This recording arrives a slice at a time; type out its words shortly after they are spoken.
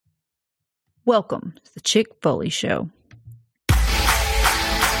Welcome to the Chick Foley Show.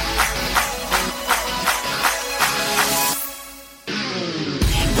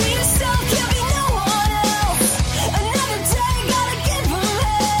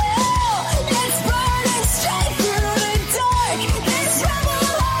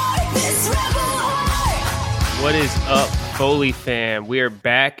 What is up, Foley fam? We are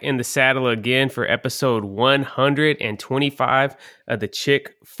back in the saddle again for episode 125 of the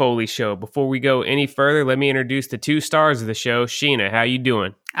Chick Foley Show. Before we go any further, let me introduce the two stars of the show. Sheena, how you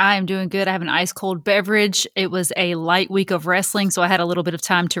doing? I am doing good. I have an ice cold beverage. It was a light week of wrestling, so I had a little bit of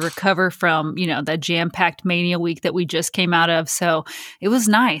time to recover from, that jam-packed Mania week that we just came out of. So it was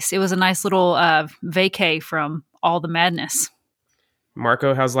nice. It was a nice little vacay from all the madness.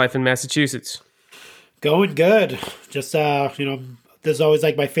 Marco, how's life in Massachusetts? Going good. Just, this is always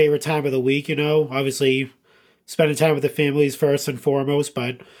like my favorite time of the week, obviously spending time with the families first and foremost,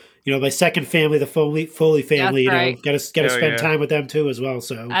 but, my second family, the Foley family, right. Got to spend time with them too as well.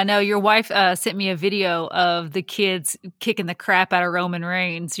 So I know your wife sent me a video of the kids kicking the crap out of Roman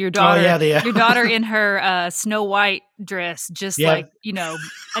Reigns. Your daughter, your daughter in her Snow White dress, just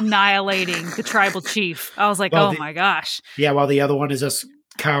annihilating the tribal chief. I was like, my gosh. Yeah. While the other one is just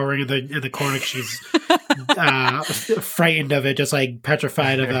cowering in the corner. She's frightened of it, just like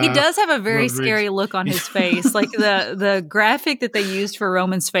petrified of it. He does have a very scary look on his face. Like the graphic that they used for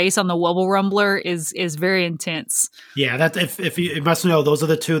Roman's face on the Wubble Rumbler is very intense. Yeah, that's if you must know, those are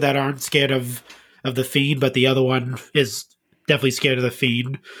the two that aren't scared of the Fiend, but the other one is definitely scared of the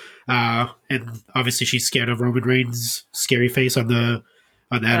Fiend. And obviously she's scared of Roman Reigns' scary face on the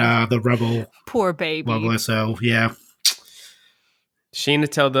Rebel. Poor baby. Wubbler, so yeah. Sheena,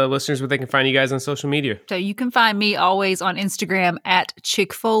 tell the listeners where they can find you guys on social media. So you can find me always on Instagram at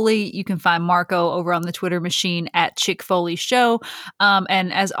Chick Foley. You can find Marco over on the Twitter machine at Chick Foley Show.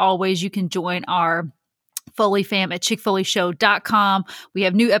 And as always, you can join our Foley fam at chickfoleyshow.com. We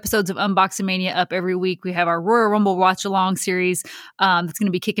have new episodes of Unboxing Mania up every week. We have our Royal Rumble watch along series that's going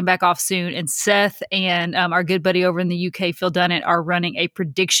to be kicking back off soon. And Seth and our good buddy over in the UK, Phil Dunnett, are running a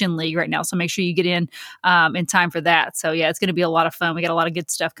prediction league right now. So make sure you get in time for that. So yeah, it's going to be a lot of fun. We got a lot of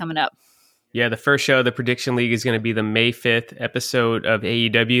good stuff coming up. Yeah, the first show of the Prediction League is going to be the May 5th episode of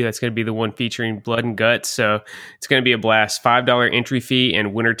AEW. That's going to be the one featuring Blood and Guts. So it's going to be a blast. $5 entry fee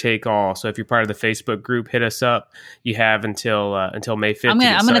and winner take all. So if you're part of the Facebook group, hit us up. You have until May 5th.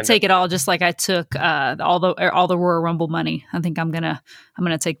 I'm gonna take it all, just like I took all the Royal Rumble money. I think I'm gonna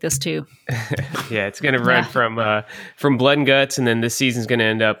take this too. Yeah, it's going to run from Blood and Guts, and then this season's going to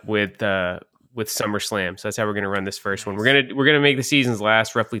end up with SummerSlam. So that's how we're going to run this first one. We're going to make the seasons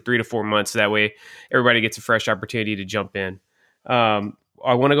last roughly 3 to 4 months. So that way everybody gets a fresh opportunity to jump in.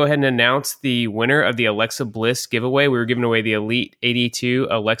 I want to go ahead and announce the winner of the Alexa Bliss giveaway. We were giving away the Elite 82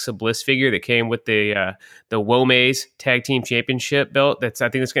 Alexa Bliss figure that came with the Womaze Tag Team Championship belt. I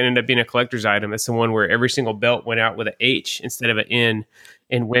think it's going to end up being a collector's item. It's the one where every single belt went out with an H instead of an N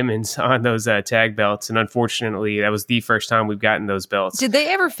in women's on those tag belts. And unfortunately, that was the first time we've gotten those belts. Did they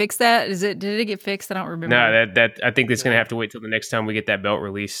ever fix that? Did it get fixed? I don't remember. No, that I think it's going to have to wait till the next time we get that belt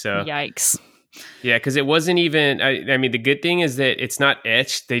released. So yikes. Yeah, because it wasn't even, I mean, the good thing is that it's not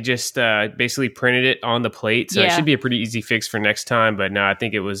etched. They just basically printed it on the plate. So It should be a pretty easy fix for next time. But no, I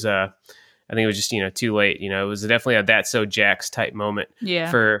think it was just, too late. It was definitely a That's So Jax type moment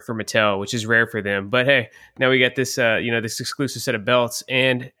for Mattel, which is rare for them. But hey, now we got this, this exclusive set of belts.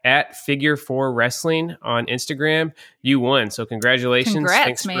 And at Figure 4 Wrestling on Instagram, you won. So congratulations. Congrats,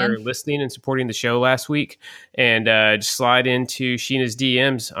 Thanks man. for listening and supporting the show last week. And just slide into Sheena's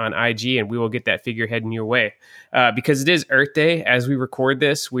DMs on IG and we will get that figure heading your way. Because it is Earth Day, as we record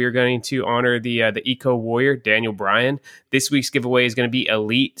this, we are going to honor the Eco Warrior, Daniel Bryan. This week's giveaway is going to be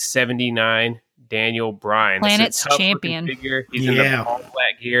Elite 79 Daniel Bryan. Planet's champion. Figure. He's in the all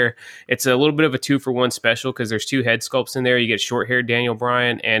black gear. It's a little bit of a 2-for-1 special because there's 2 head sculpts in there. You get short-haired Daniel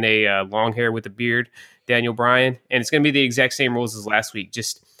Bryan and a long hair with a beard Daniel Bryan. And it's going to be the exact same rules as last week.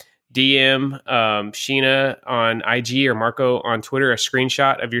 Just DM Sheena on IG or Marco on Twitter a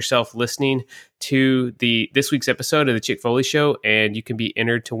screenshot of yourself listening to this week's episode of the Chick Foley Show, and you can be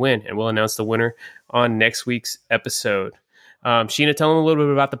entered to win. And we'll announce the winner on next week's episode. Sheena, tell them a little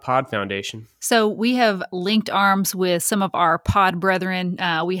bit about the Pod Foundation. So we have linked arms with some of our pod brethren.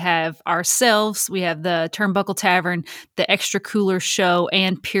 We have ourselves, we have the Turnbuckle Tavern, the Extra Cooler Show,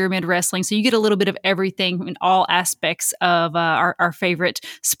 and Pyramid Wrestling. So you get a little bit of everything in all aspects of our favorite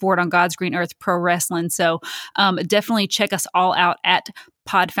sport on God's green earth, pro wrestling. So definitely check us all out at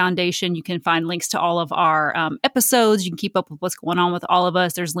Pod Foundation. You can find links to all of our episodes. You can keep up with what's going on with all of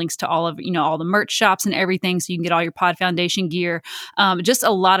us. There's links to all of, all the merch shops and everything. So you can get all your Pod Foundation gear. Just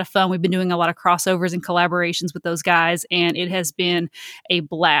a lot of fun. We've been doing a lot of crossovers and collaborations with those guys, and it has been a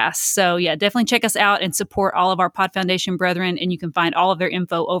blast. So yeah, definitely check us out and support all of our Pod Foundation brethren. And you can find all of their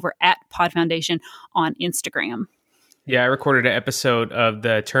info over at Pod Foundation on Instagram. Yeah, I recorded an episode of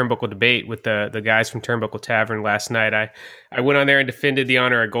the Turnbuckle debate with the guys from Turnbuckle Tavern last night. I went on there and defended the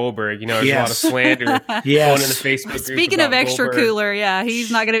honor of Goldberg. There's a lot of slander going in the Facebook group. Speaking of extra Goldberg. Cooler, yeah, he's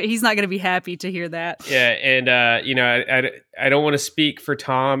not gonna be happy to hear that. Yeah, and I don't want to speak for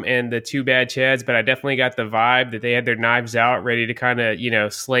Tom and the two bad Chads, but I definitely got the vibe that they had their knives out, ready to kind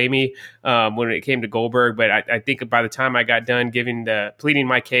of slay me when it came to Goldberg. But I think by the time I got done pleading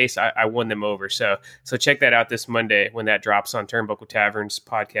my case, I won them over. So check that out this Monday when that drops on Turnbuckle Tavern's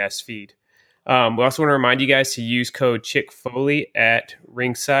podcast feed. We also want to remind you guys to use code ChickFoley at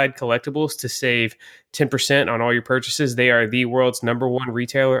Ringside Collectibles to save 10% on all your purchases. They are the world's #1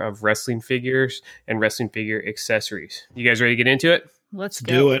 retailer of wrestling figures and wrestling figure accessories. You guys ready to get into it? Let's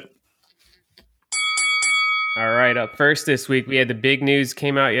go. Do it. All right, up first this week, we had the big news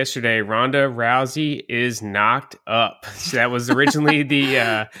came out yesterday. Ronda Rousey is knocked up. So that was originally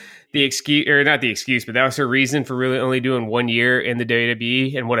the excuse, or not the excuse, but that was her reason for really only doing 1 year in the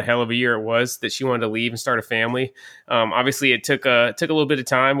WWE, and what a hell of a year it was that she wanted to leave and start a family. Obviously, it took a little bit of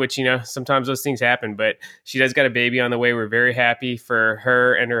time, which sometimes those things happen. But she does got a baby on the way. We're very happy for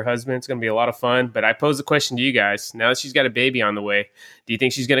her and her husband. It's going to be a lot of fun. But I pose a question to you guys: now that she's got a baby on the way, do you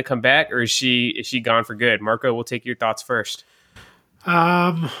think she's going to come back, or is she gone for good? Marco, we'll take your thoughts first.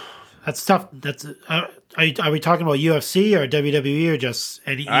 That's tough. Are we talking about UFC or WWE or just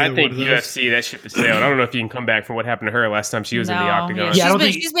any? I think UFC. That ship has sailed. I don't know if you can come back from what happened to her last time she was in the octagon. Yeah,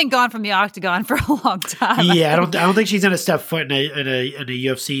 she's been gone from the octagon for a long time. Yeah, I don't think she's gonna step foot in a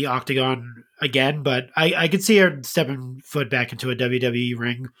UFC octagon again. But I could see her stepping foot back into a WWE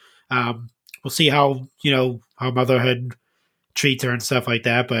ring. We'll see how how motherhood treats her and stuff like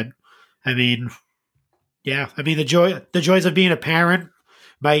that. But the joys of being a parent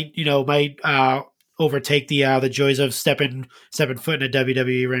might overtake the joys of stepping foot in a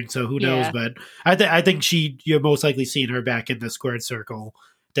WWE ring. So who knows? But I think you're most likely seeing her back in the squared circle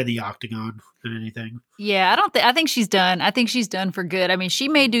than the octagon than anything. Yeah, I think she's done. I think she's done for good. I mean, she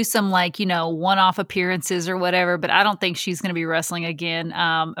may do some one-off appearances or whatever, but I don't think she's going to be wrestling again.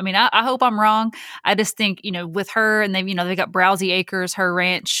 I hope I'm wrong. I just think, with her, and they've got Browsy Acres, her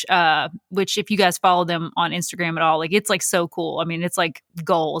ranch, which if you guys follow them on Instagram at all, it's so cool. I mean, it's like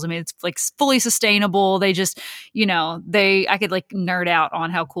goals. I mean, it's fully sustainable. They just, I could nerd out on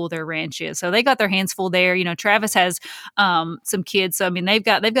how cool their ranch is. So they got their hands full there. Travis has some kids. So, they've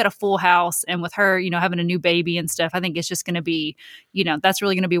got a full house, and with her, having a new baby and stuff, I think it's just going to be, that's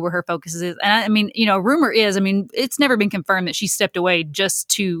really going to be where her focus is. And rumor is, it's never been confirmed that she stepped away just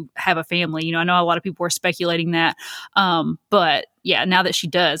to have a family. I know a lot of people were speculating that. But yeah, now that she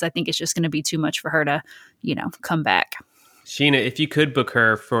does, I think it's just going to be too much for her to, come back. Sheena, if you could book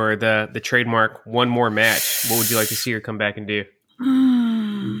her for the trademark one more match, what would you like to see her come back and do?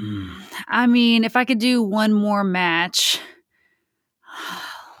 If I could do one more match,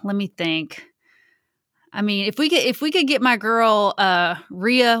 let me think. If we could get my girl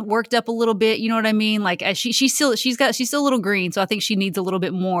Rhea worked up a little bit, you know what I mean? She's still a little green, so I think she needs a little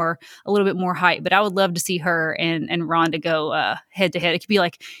bit more height. But I would love to see her and Ronda go head to head. It could be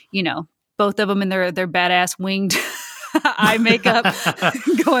both of them in their badass winged eye makeup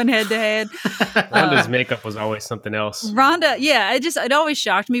going head to head. Ronda's makeup was always something else. Ronda, yeah, it always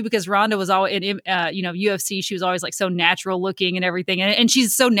shocked me because Ronda was always in UFC. She was always so natural looking and everything, and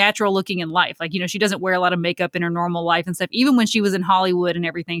she's so natural looking in life. She doesn't wear a lot of makeup in her normal life and stuff. Even when she was in Hollywood and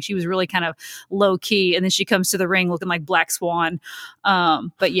everything, she was really kind of low key. And then she comes to the ring looking like Black Swan.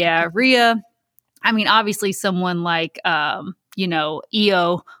 But yeah, Rhea. Obviously, someone like Io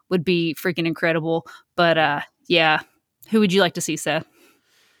would be freaking incredible. But yeah. Who would you like to see, Seth?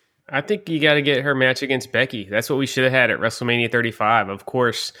 I think you got to get her match against Becky. That's what we should have had at WrestleMania 35. Of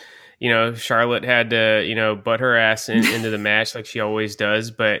course, Charlotte had to, butt her ass into the match like she always does.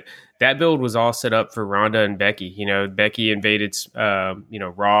 But that build was all set up for Ronda and Becky. Becky invaded,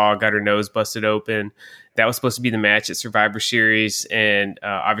 Raw, got her nose busted open. That was supposed to be the match at Survivor Series. And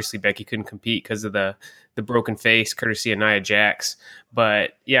obviously Becky couldn't compete because of the broken face, courtesy of Nia Jax.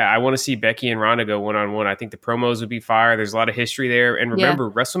 But yeah, I want to see Becky and Ronda go one-on-one. I think the promos would be fire. There's a lot of history there. And remember,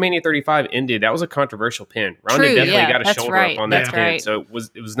 WrestleMania 35 ended. That was a controversial pin. Ronda definitely got a shoulder up on that pin. Right. So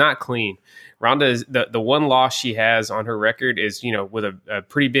it was not clean. Ronda is the one loss she has on her record is, with a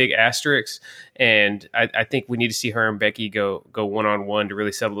pretty big asterisk. And I think we need to see her and Becky go one-on-one to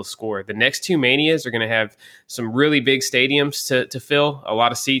really settle the score. The next two Manias are going to have some really big stadiums to fill, a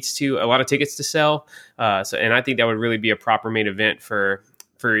lot of seats a lot of tickets to sell. And I think that would really be a proper main event for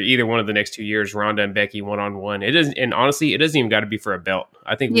either one of the next 2 years, Ronda and Becky one-on-one. It doesn't, and honestly, it doesn't even got to be for a belt.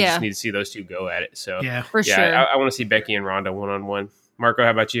 I think we just need to see those two go at it. So for sure. I want to see Becky and Ronda one-on-one. Marco,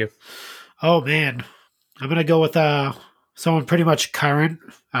 how about you? Oh man, I'm gonna go with someone pretty much current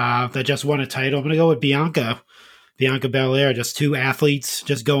that just won a title. I'm gonna go with Bianca Belair. Just two athletes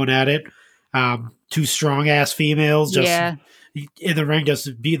just going at it. Two strong ass females just in the ring,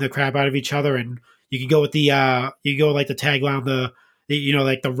 just beating the crap out of each other. And you can go with the like the tagline,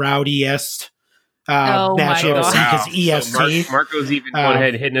 like the rowdiest match you ever seen, because EST. So Marco's even going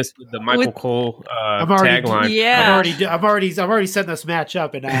ahead and hitting us with the Michael Cole tagline. Yeah, I'm already setting this match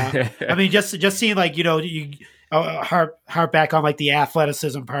up, and I mean just seeing like you harp back on like the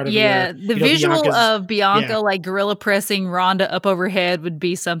athleticism part of it. Yeah, the visual of Bianca like gorilla pressing Ronda up overhead would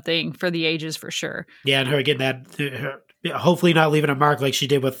be something for the ages for sure. Yeah, and her getting that, hopefully not leaving a mark like she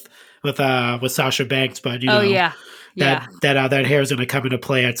did with Sasha Banks, but that hair is going to come into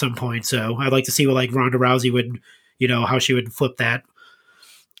play at some point. So I'd like to see what like Ronda Rousey would, how she would flip that.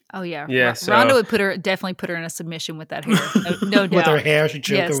 Oh yeah. Ronda would definitely put her in a submission with that hair. No doubt. With her hair, she'd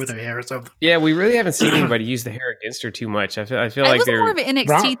choke her with her hair or something. Yeah, we really haven't seen anybody use the hair against her too much. I feel like it was more of an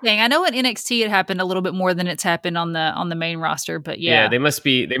NXT thing. I know in NXT it happened a little bit more than it's happened on the main roster, but yeah, they must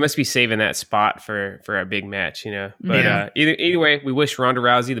be saving that spot for a big match, But either way, we wish Ronda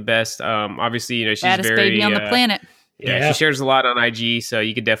Rousey the best. Obviously, she's baddest very baby on the planet. Yeah, she shares a lot on IG, so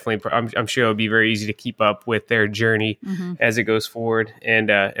you could definitely. I'm sure it'll be very easy to keep up with their journey as it goes forward. And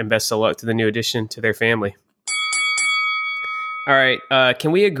best of luck to the new addition to their family. All right,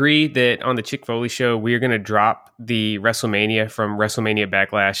 can we agree that on the Chick Foley show we are going to drop the WrestleMania from WrestleMania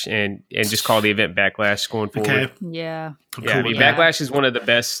Backlash and just call the event Backlash going forward? Okay. Yeah. I mean, Backlash is one of the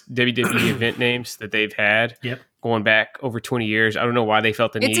best WWE event names that they've had. Yep. Going back over 20 years. I don't know why they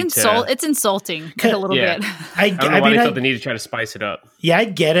felt the need to... It's insulting a little bit. I don't know why they felt the need to try to spice it up. Yeah, I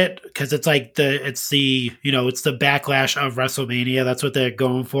get it, because it's like it's the backlash of WrestleMania. That's what they're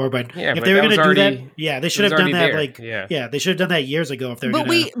going for. But if they were going to do that, they should have done that. They should have done that years ago. If they're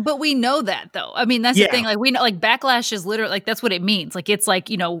but we know that though. I mean, that's the thing. Like we know, like backlash is literally like that's what it means. Like it's like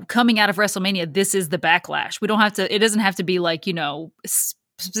coming out of WrestleMania, this is the backlash. We don't have to. It doesn't have to be like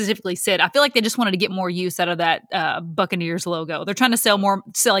specifically said. I feel like they just wanted to get more use out of that Buccaneers logo. They're trying to sell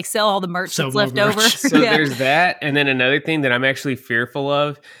all the merch that's left over. So there's that, and then another thing that I'm actually fearful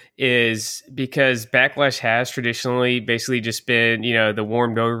of is because Backlash has traditionally basically just been, the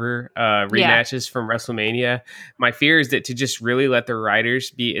warmed over rematches from WrestleMania. My fear is that to just really let the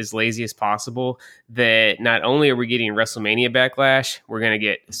writers be as lazy as possible, that not only are we getting WrestleMania Backlash, we're going to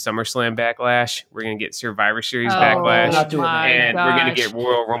get SummerSlam Backlash, we're going to get Survivor Series Backlash, and we're going to get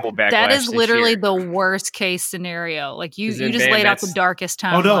Royal Rumble Backlash. That is literally the worst case scenario. Like you just laid out the darkest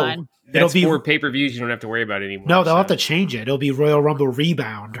timeline. No. That's for pay-per-views you don't have to worry about anymore. No, they'll have to change it. It'll be Royal Rumble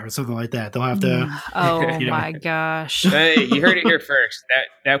Rebound or something like that. They'll have to... Oh, my gosh. Hey, you heard it here first.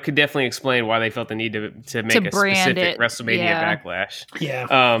 That could definitely explain why they felt the need to make a specific WrestleMania Backlash.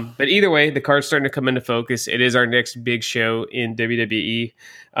 Yeah. But either way, the card's starting to come into focus. It is our next big show in WWE.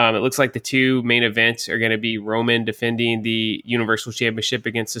 It looks like the two main events are going to be Roman defending the Universal Championship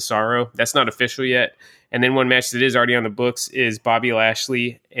against Cesaro. That's not official yet. And then one match that is already on the books is Bobby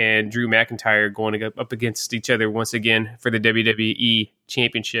Lashley and Drew McIntyre going up against each other once again for the WWE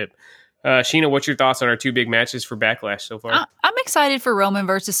Championship. Sheena, what's your thoughts on our two big matches for Backlash so far? I'm excited for Roman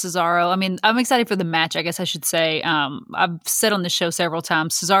versus Cesaro. I mean, I'm excited for the match, I guess I should say. I've said on the show several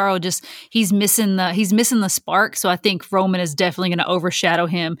times, Cesaro he's missing the spark. So I think Roman is definitely going to overshadow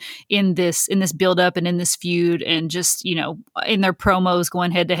him in this build up and in this feud, and just, in their promos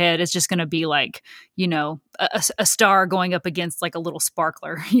going head to head, it's just going to be like, a star going up against like a little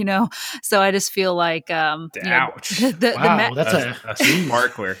sparkler, So I just feel like, ouch. Wow, that's a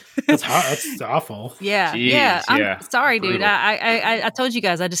sparkler. That's awful. Yeah. Jeez, yeah. I'm sorry, dude. Brutal. I told you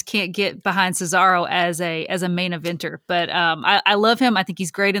guys, I just can't get behind Cesaro as a main eventer, but I love him. I think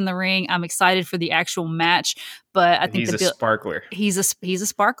he's great in the ring. I'm excited for the actual match, but I think he's a sparkler. He's a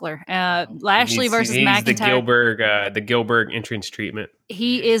sparkler. Lashley versus McIntyre. The Gilbert entrance treatment.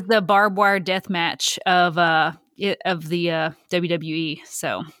 He is the barbed wire death match of the WWE.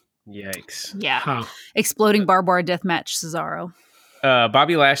 So yikes. Yeah. Exploding barbed wire death match, Cesaro.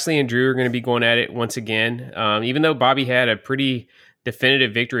 Bobby Lashley and Drew are going to be going at it once again. Even though Bobby had a pretty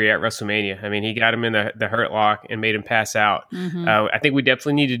definitive victory at WrestleMania. I mean, he got him in the hurt lock and made him pass out. I think we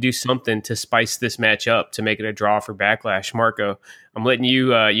definitely need to do something to spice this match up to make it a draw for Backlash. Marco, I'm letting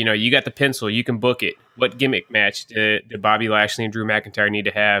you, you got the pencil. You can book it. What gimmick match did Bobby Lashley and Drew McIntyre need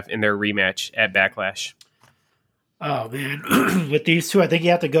to have in their rematch at Backlash? Oh, man. With these two, I think you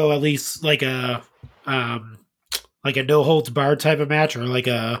have to go at least like a no holds barred type of match, or like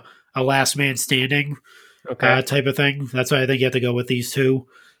a last man standing type of thing. That's why I think you have to go with these two.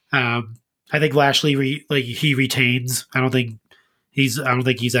 I think Lashley he retains. I don't think he's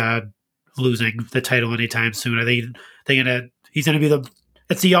losing the title anytime soon. I think he's gonna be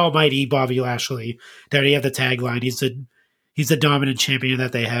it's the almighty Bobby Lashley. They already have the tagline. He's the dominant champion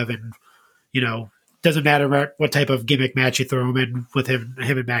that they have, and doesn't matter what type of gimmick match you throw him in with him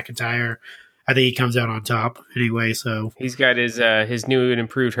and McIntyre. I think he comes out on top anyway. So he's got his new and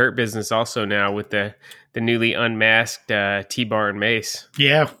improved Hurt Business also now with the newly unmasked T-Bar and Mace.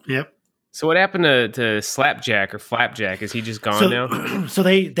 Yeah. Yep. So what happened to Slapjack or Flapjack? Is he just gone now? So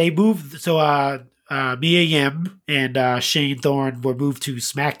they moved. So Mia Yim and Shane Thorne were moved to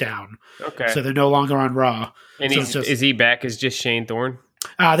SmackDown. Okay. So they're no longer on Raw. And is he back as just Shane Thorne?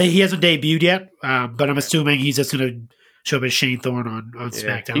 He hasn't debuted yet, but I'm assuming he's just going to show up as Shane Thorne on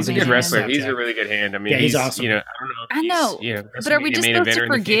SmackDown. He's a good wrestler. He's a really good hand. I mean, he's awesome. I know. But are we just supposed to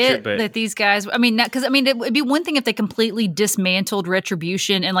forget that these guys? I mean, because it would be one thing if they completely dismantled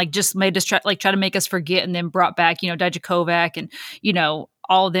Retribution and just made us try to make us forget, and then brought back Dijakovac and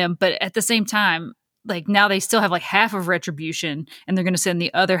all of them. But at the same time, now they still have half of Retribution, and they're going to send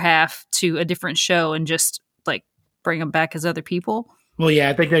the other half to a different show and just bring them back as other people. Well, yeah,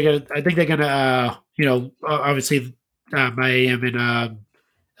 I think they're gonna. Obviously. Miami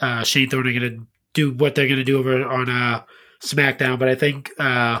and Shane Thorne are going to do what they're going to do over on SmackDown, but I think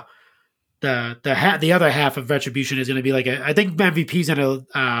the other half of Retribution is going to be I think MVP's going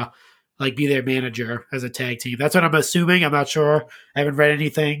to be their manager as a tag team. That's what I'm assuming. I'm not sure. I haven't read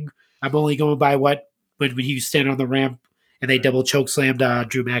anything. I'm only going by when he was standing on the ramp and they double choke slammed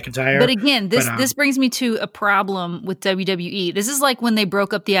Drew McIntyre. But again, this brings me to a problem with WWE. This is like when they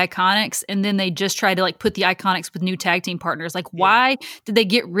broke up the Iconics and then they just tried to put the Iconics with new tag team partners. Why did they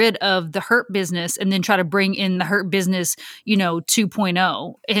get rid of the Hurt Business and then try to bring in the Hurt Business,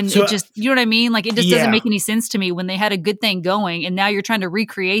 2.0? And it just, you know what I mean? It just doesn't make any sense to me when they had a good thing going and now you're trying to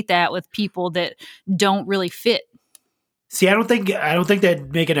recreate that with people that don't really fit. See, I don't think they're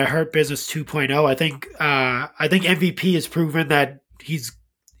making a Hurt Business 2.0. I think MVP has proven that he's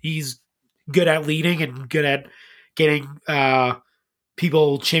good at leading and good at getting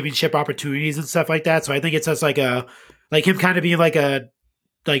people championship opportunities and stuff like that. So I think it's just him kind of being like a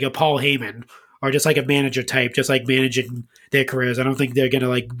Paul Heyman or just a manager type, just managing their careers. I don't think they're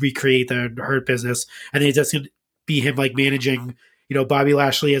gonna recreate the Hurt Business. I think it's just gonna be him managing Bobby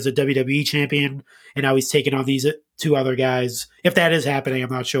Lashley as a WWE champion, and now he's taking on these two other guys. If that is happening,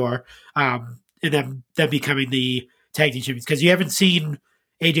 I'm not sure. And them becoming the tag team champions, because you haven't seen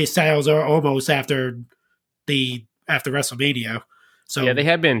AJ Styles or almost after WrestleMania. So yeah, they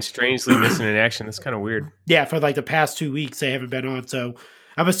have been strangely missing in action. That's kind of weird. Yeah, for the past 2 weeks they haven't been on. So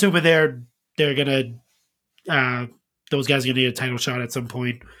I'm assuming they're gonna those guys are gonna need a title shot at some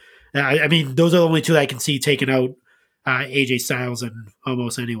point. I mean, those are the only two that I can see taking out AJ Styles and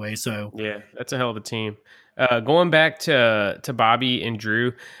almost anyway. So yeah, that's a hell of a team. Going back to Bobby and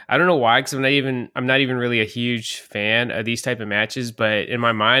Drew, I don't know why, because I'm not even really a huge fan of these type of matches, but in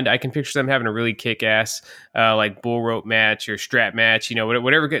my mind I can picture them having a really kick-ass bull rope match or strap match,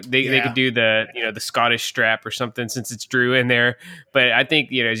 whatever they could do, the Scottish strap or something, since it's Drew in there. But I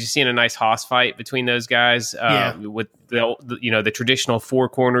think just seeing a nice hoss fight between those guys with the traditional four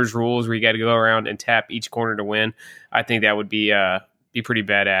corners rules where you got to go around and tap each corner to win, I think that would be pretty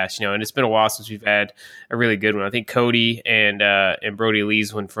badass, and it's been a while since we've had a really good one. I think Cody and Brody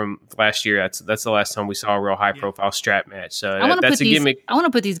Lee's one from last year. That's the last time we saw a real high profile strap match. So that's a gimmick. I want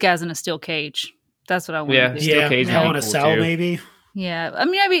to put these guys in a steel cage. That's what I want. Yeah, steel cage. I want to sell maybe. Yeah, I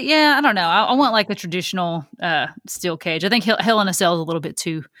mean, I don't know. I want a traditional steel cage. I think Hell in a Cell is a little bit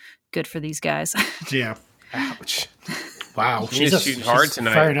too good for these guys. Yeah. Ouch. Wow, she's shooting hard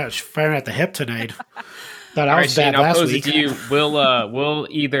tonight. Firing at the hip tonight. Thought I was bad last week. To you. Will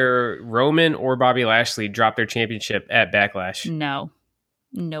either Roman or Bobby Lashley drop their championship at Backlash? No.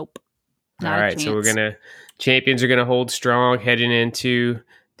 Nope. All right, so champions are gonna hold strong heading into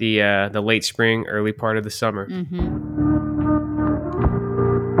the late spring, early part of the summer. Mm-hmm.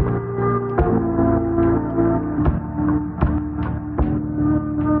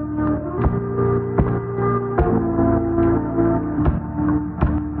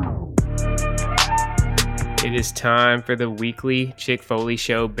 is time for the weekly Chick Foley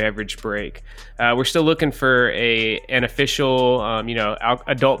Show beverage break. We're still looking for an official,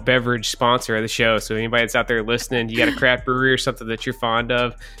 adult beverage sponsor of the show. So anybody that's out there listening, you got a craft brewery or something that you're fond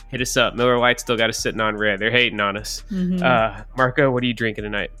of, hit us up. Miller Lite's still got us sitting on red. They're hating on us. Marco, what are you drinking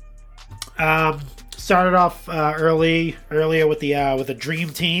tonight? Started off earlier with the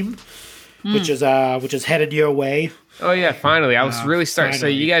Dream Team, which is headed your way. Oh yeah, finally! I was really starting. So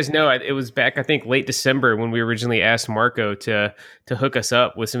you guys know, it was back, I think, late December when we originally asked Marco to hook us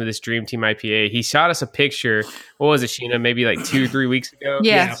up with some of this Dream Team IPA. He shot us a picture. What was it, Sheena? Maybe like 2 or 3 weeks ago.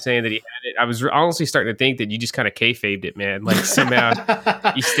 Yeah, saying that he had it. I was honestly starting to think that you just kind of kayfabed it, man. Like somehow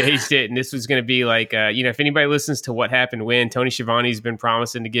you staged it, and this was going to be like, if anybody listens to What Happened When, Tony Schiavone's been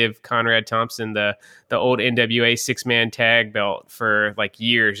promising to give Conrad Thompson the old NWA 6-man tag belt for like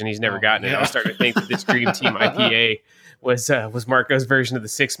years, and he's never gotten it. I was starting to think that this Dream Team IPA was Marco's version of the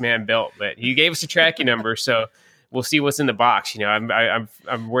 6-man belt, but he gave us a tracking number, so we'll see what's in the box.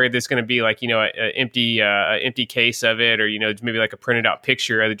 I'm worried there's going to be like, an empty case of it, or maybe like a printed out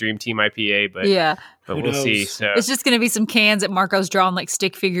picture of the Dream Team IPA. But yeah, but we'll see. So it's just going to be some cans that Marco's drawn like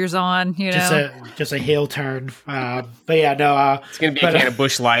stick figures on. Just a heel turn. But yeah, no. It's going to be a can of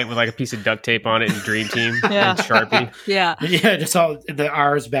Busch Light with like a piece of duct tape on it and Dream Team and Sharpie. Yeah, just all the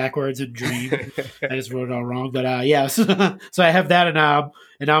R's backwards and Dream. I just wrote it all wrong, but yeah. So I have that,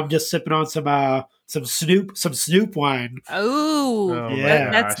 and I'm just sipping on some Snoop wine. Oh,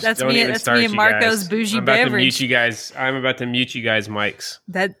 yeah. That's me. That's me and Marco's bougie beverage. I'm about to mute you guys' mics.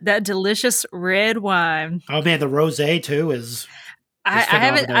 That delicious red wine. Oh man, the rosé too is.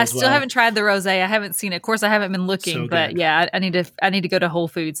 I still haven't tried the rosé. I haven't seen it. Of course, I haven't been looking, but yeah, I need to go to Whole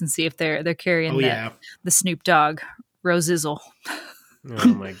Foods and see if they're carrying the Snoop Dogg Rosizzle. Oh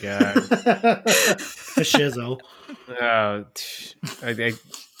my god, the shizzle. Oh,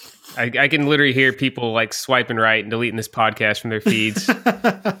 I can literally hear people like swiping right and deleting this podcast from their feeds.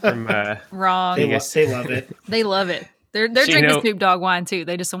 Wrong. They love it. They love it. They're drinking Snoop Dogg wine too.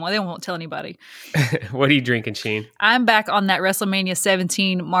 They won't tell anybody. What are you drinking, Sheen? I'm back on that WrestleMania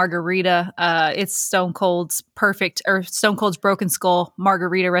 17 margarita. It's Stone Cold's Broken Skull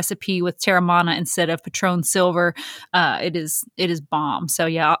margarita recipe with Terramana instead of Patron Silver. It is bomb. So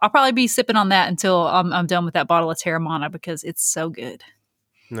yeah, I'll probably be sipping on that until I'm done with that bottle of Terramana because it's so good.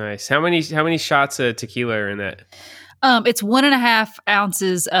 Nice. How many shots of tequila are in that? It's 1.5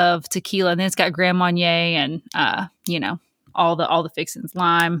 ounces of tequila, and then it's got Grand Marnier and all the fixings,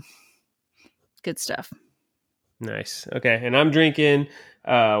 lime, good stuff. Nice. Okay, and I'm drinking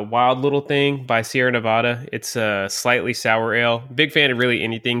Wild Little Thing by Sierra Nevada. It's a slightly sour ale. Big fan of really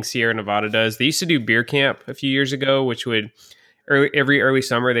anything Sierra Nevada does. They used to do beer camp a few years ago, which would every early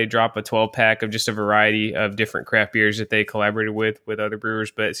summer they drop a 12-pack of just a variety of different craft beers that they collaborated with other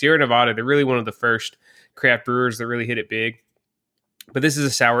brewers. But Sierra Nevada, they're really one of the first craft brewers that really hit it big. But this is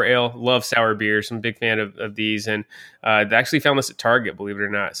a sour ale. Love sour beers. I'm a big fan of these, and they actually found this at Target, believe it or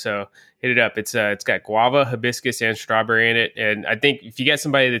not. So hit it up. It's got guava, hibiscus, and strawberry in it. And I think if you get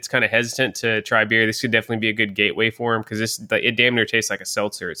somebody that's kind of hesitant to try beer, this could definitely be a good gateway for them because it damn near tastes like a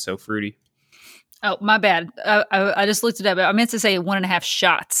seltzer. It's so fruity. Oh, my bad. I just looked it up. I meant to say 1.5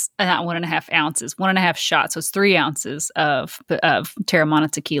 shots, not 1.5 ounces. 1.5 shots. So it's 3 ounces of Terramana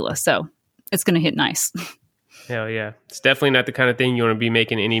tequila. So it's going to hit nice. Hell yeah. It's definitely not the kind of thing you want to be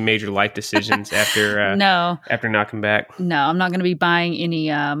making any major life decisions after after knocking back. No, I'm not going to be buying any,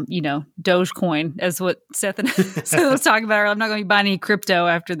 Dogecoin, as what Seth was talking about. I'm not going to be buying any crypto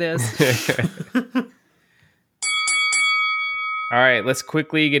after this. All right, let's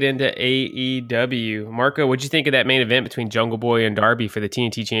quickly get into AEW. Marco, what'd you think of that main event between Jungle Boy and Darby for the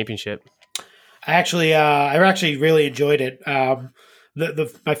TNT Championship? I actually really enjoyed it.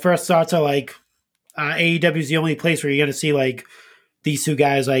 My first thoughts are like AEW is the only place where you're going to see like these two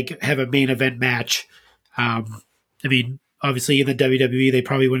guys like have a main event match. I mean, obviously in the WWE they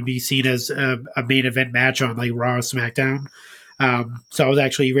probably wouldn't be seen as a main event match on like Raw or SmackDown. So I was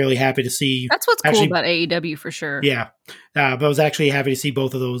actually really happy to see. That's what's cool about AEW for sure. Yeah, but I was actually happy to see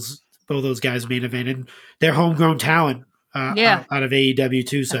both of those guys main event, and they're homegrown talent. Out of AEW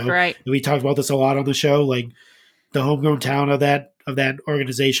too. So right. We talked about this a lot on the show. Like the homegrown talent of that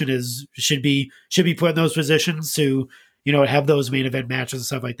organization should be put in those positions to have those main event matches and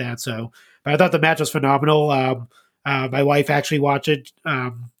stuff like that. So, but I thought the match was phenomenal. My wife actually watched it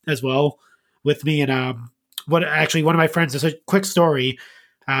as well with me, and one of my friends. It's a quick story.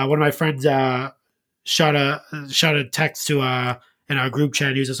 One of my friends shot a text to in our group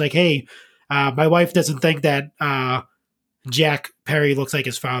chat. He was just like, "Hey, my wife doesn't think that Jack Perry looks like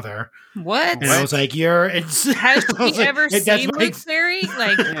his father. What? And I was like, you're insane. Has she ever seen Luke Perry?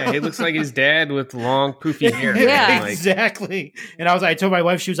 Like, yeah, he looks like his dad with long poofy hair. Yeah. Exactly. And I told my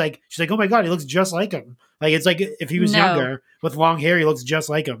wife, she's like, oh my God, he looks just like him. Like, it's like if he was younger with long hair, he looks just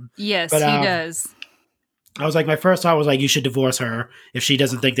like him. Yes, but, he does. I was like, my first thought was like, you should divorce her if she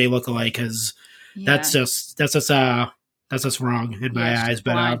doesn't think they look alike, because that's just wrong in my eyes.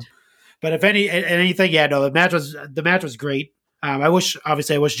 But if anything, the match was great. I wish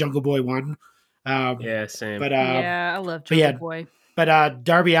Jungle Boy won. Yeah, same. But I love Jungle Boy. But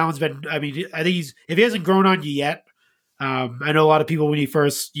Darby Allin's been. I mean, I think if he hasn't grown on you yet. I know a lot of people when you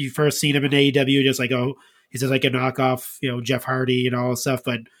first seen him in AEW, just like, oh, he's just like a knockoff, Jeff Hardy and all this stuff.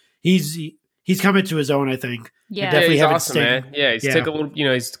 But he's coming to his own, I think. Yeah, he's awesome, man. Yeah, took a little,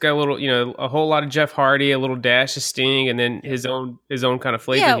 he's got a little, a whole lot of Jeff Hardy, a little dash of Sting, and then his own kind of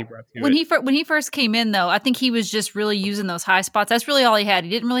flavor he brought to it. When he first came in, though, I think he was just really using those high spots. That's really all he had. He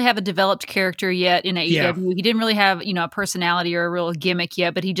didn't really have a developed character yet in AEW. Yeah. He didn't really have, a personality or a real gimmick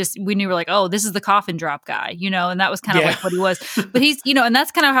yet, but we knew, we're like, oh, this is the coffin drop guy, and that was kind of like what he was. But he's, and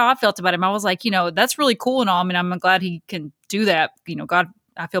that's kind of how I felt about him. I was like, that's really cool and all. I mean, I'm glad he can do that. God,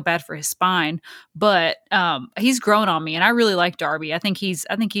 I feel bad for his spine, but he's grown on me, and I really like Darby. I think he's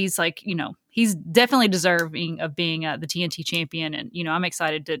like, he's definitely deserving of being the TNT champion, and I'm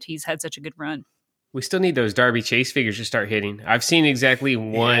excited that he's had such a good run. We still need those Darby Chase figures to start hitting. I've seen exactly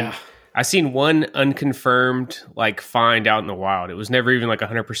one. Yeah. I've seen one unconfirmed find out in the wild. It was never even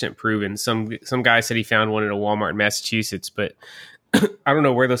 100% proven. Some guy said he found one at a Walmart in Massachusetts, but I don't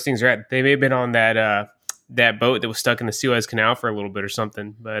know where those things are at. They may have been on that boat that was stuck in the Suez Canal for a little bit or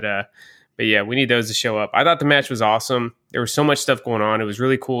something. But yeah, we need those to show up. I thought the match was awesome. There was so much stuff going on. It was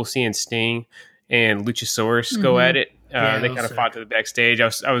really cool seeing Sting and Luchasaurus go at it. They kind of fought to the backstage.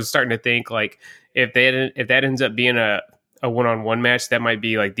 I was starting to think if that ends up being a one-on-one match, that might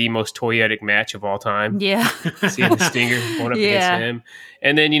be the most toyetic match of all time. Yeah. Seeing the Stinger going up against him.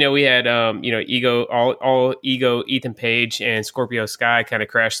 And then, we had, Ego, all Ego, Ethan Page and Scorpio Sky kind of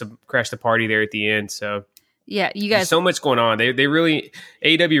crashed the party there at the end. So yeah, you guys, there's so much going on. They really,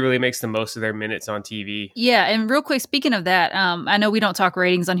 AEW really makes the most of their minutes on TV. Yeah. And real quick, speaking of that, I know we don't talk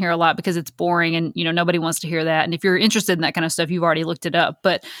ratings on here a lot because it's boring and, nobody wants to hear that. And if you're interested in that kind of stuff, you've already looked it up,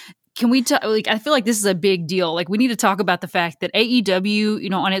 but can we talk? I feel like this is a big deal. We need to talk about the fact that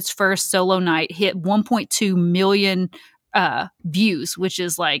AEW, on its first solo night, hit 1.2 million views, which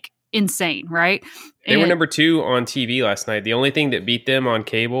is insane, right? They were number 2 on TV last night. The only thing that beat them on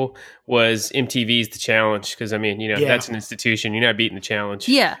cable was MTV's The Challenge, because that's an institution. You're not beating The Challenge.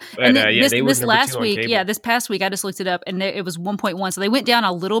 Yeah, but, and they were this last 2 on week, cable. This past week, I just looked it up, and it was 1.1. So they went down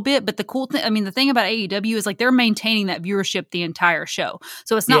a little bit, but the cool thing, the thing about AEW is they're maintaining that viewership the entire show.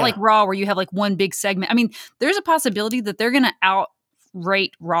 So it's not like Raw where you have one big segment. There's a possibility that they're going to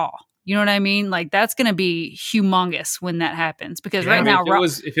outrate Raw. You know what I mean? That's going to be humongous when that happens, because right now,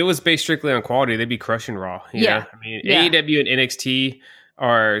 if it was based strictly on quality, they'd be crushing Raw. AEW and NXT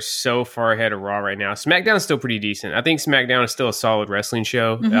are so far ahead of Raw right now. SmackDown is still pretty decent. I think SmackDown is still a solid wrestling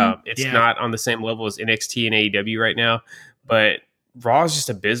show. Mm-hmm. It's not on the same level as NXT and AEW right now, but Raw is just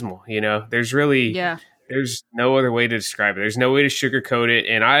abysmal. There's really, there's no other way to describe it. There's no way to sugarcoat it.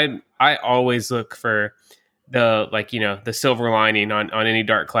 And I always look for the silver lining on any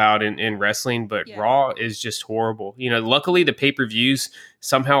dark cloud in wrestling, but Raw is just horrible. Luckily the pay-per-views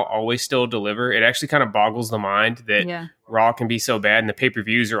somehow always still deliver. It actually kind of boggles the mind that Raw can be so bad, and the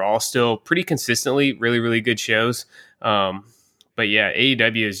pay-per-views are all still pretty consistently really, really good shows. But yeah,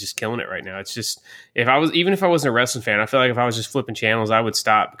 AEW is just killing it right now. It's just, if I wasn't a wrestling fan, I feel like if I was just flipping channels, I would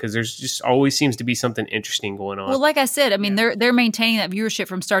stop, because there's just always seems to be something interesting going on. Well, like I said, they're maintaining that viewership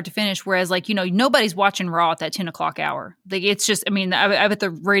from start to finish, whereas nobody's watching Raw at that 10 o'clock hour. It's just, I bet the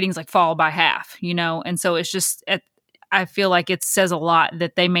ratings fall by half, and so it's just, I feel like it says a lot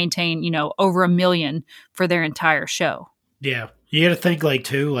that they maintain, over 1 million for their entire show. Yeah. You got to think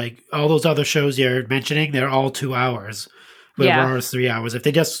too, all those other shows you're mentioning, they're all 2 hours. But Raw is 3 hours. If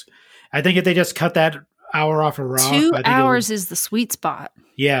they just cut that hour off of Raw, 2 hours is the sweet spot.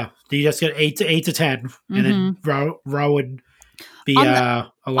 Yeah, you just get 8 to 10, and then Raw would be a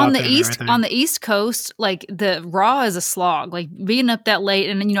lot on the better, east. On the East Coast, the Raw is a slog. Being up that late,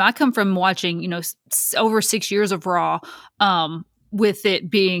 and I come from watching over 6 years of Raw, with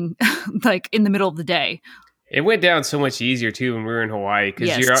it being in the middle of the day. It went down so much easier too when we were in Hawaii,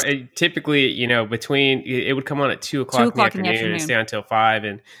 because you're typically, between, it would come on at 2 o'clock in the afternoon and stay until 5.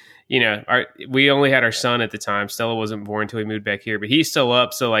 And, we only had our son at the time. Stella wasn't born until we moved back here, but he's still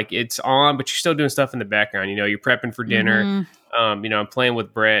up. So it's on, but you're still doing stuff in the background. You're prepping for dinner. I'm playing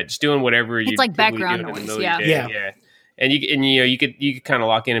with Brett, just doing whatever it's background noise. Yeah. and you could kind of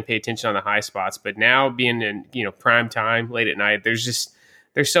lock in and pay attention on the high spots. But now being in prime time late at night, there's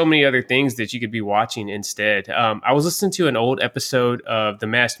so many other things that you could be watching instead. I was listening to an old episode of The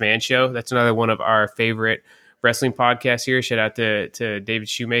Masked Man Show. That's another one of our favorite wrestling podcasts here. Shout out to David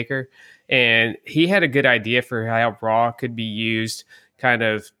Shoemaker. And he had a good idea for how Raw could be used kind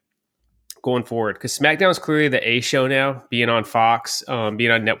of going forward, because SmackDown is clearly the A show now, being on Fox,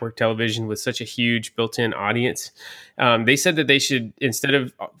 being on network television with such a huge built-in audience. They said that they should, instead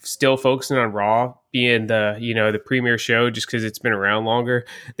of still focusing on Raw being the premier show just because it's been around longer,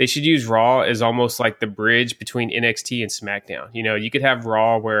 they should use Raw as almost like the bridge between NXT and SmackDown. You could have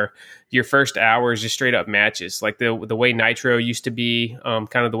Raw where your first hour is just straight up matches, like the way Nitro used to be,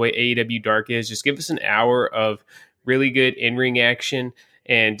 kind of the way AEW Dark is. Just give us an hour of really good in-ring action,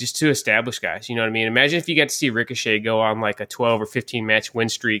 and just to establish guys, you know what I mean? Imagine if you got to see Ricochet go on like a 12 or 15 match win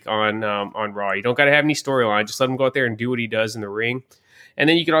streak on Raw. You don't got to have any storyline. Just let him go out there and do what he does in the ring. And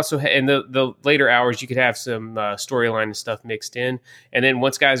then you could also, in the later hours, you could have some storyline and stuff mixed in. And then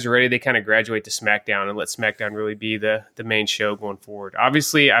once guys are ready, they kind of graduate to SmackDown and let SmackDown really be the main show going forward.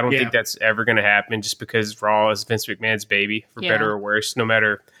 Obviously, I don't think that's ever going to happen, just because Raw is Vince McMahon's baby, for better or worse, no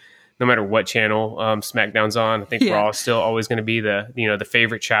matter what channel SmackDown's on. I think Raw is still always going to be the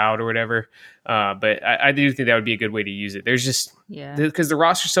favorite child or whatever. But I do think that would be a good way to use it. There's just, because the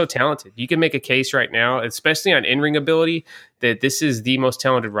roster's so talented. You can make a case right now, especially on in-ring ability, that this is the most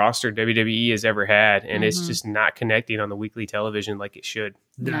talented roster WWE has ever had. And it's just not connecting on the weekly television like it should.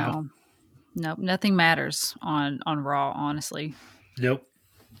 No, nothing matters on Raw, honestly. Nope.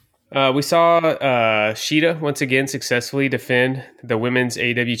 We saw Sheeta once again successfully defend the women's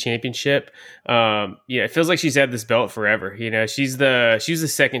AEW championship. It feels like she's had this belt forever. She's the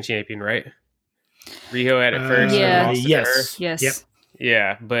second champion, right? Riho had it first. Yes. Yep.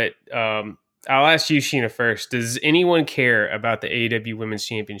 Yeah, but I'll ask you, Sheena, first. Does anyone care about the AEW Women's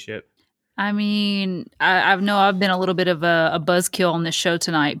Championship? I mean, I know I've been a little bit of a buzzkill on this show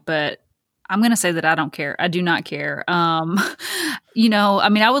tonight, but I'm going to say that I don't care. I do not care. I mean,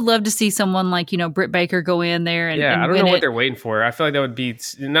 I would love to see someone like, Britt Baker go in there and I don't win know what it. they're waiting for. I feel like that would be,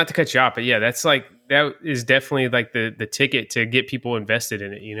 not to cut you off, but that is definitely like the ticket to get people invested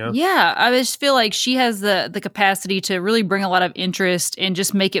in it, Yeah, I just feel like she has the capacity to really bring a lot of interest and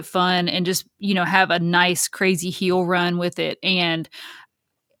just make it fun and just, have a nice, crazy heel run with it and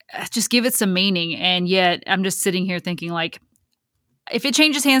just give it some meaning. And yet I'm just sitting here thinking like, if it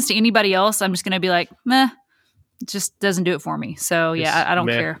changes hands to anybody else, I'm just going to be like, meh, it just doesn't do it for me. So I don't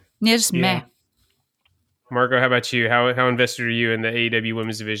care. Yeah, just meh. Marco, how about you? How invested are you in the AEW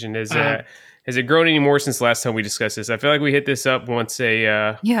women's division? Has it grown any more since the last time we discussed this? I feel like we hit this up once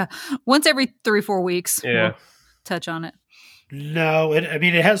once every 3-4 weeks. Yeah. We'll touch on it. No, it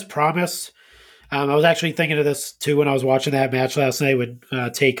has promise. I was actually thinking of this too when I was watching that match last night with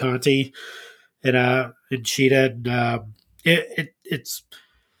Tay Conti and Sheeta. And, it's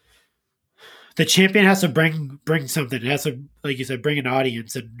the champion has to bring something. It has to, like you said, bring an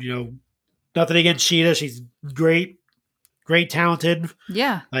audience. And nothing against Sheeta, she's great, talented.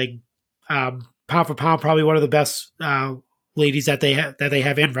 Yeah, like pound for pound, probably one of the best ladies that they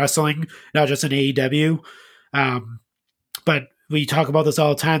have in wrestling, not just in AEW. But we talk about this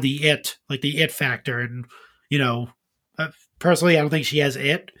all the time, the it factor, and personally, I don't think she has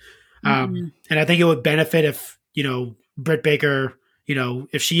it. And I think it would benefit if Britt Baker,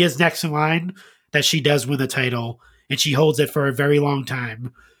 if she is next in line, that she does win the title and she holds it for a very long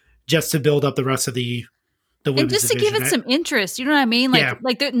time, just to build up the rest of the women's and just to division. give it some interest. You know what I mean?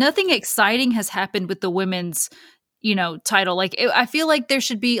 Like nothing exciting has happened with the women's, title. Like I feel like there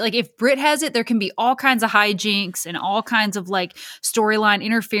should be, like, if Britt has it, there can be all kinds of hijinks and all kinds of like storyline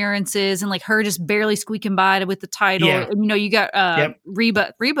interferences and like her just barely squeaking by with the title. Yeah. And, you got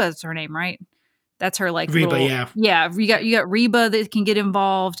Reba. Reba's her name, right? That's her like Reba, little, You got Reba that can get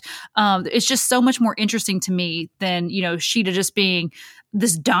involved. It's just so much more interesting to me than Sheeta just being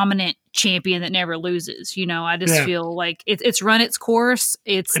this dominant champion that never loses. I just feel like it's run its course.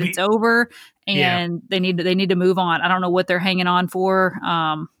 It's over, and they need to move on. I don't know what they're hanging on for.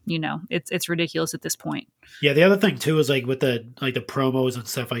 It's ridiculous at this point. Yeah, the other thing too is like with the promos and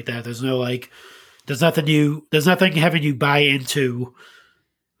stuff like that. There's there's nothing having you buy into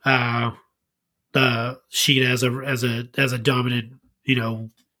the Sheeta as a dominant,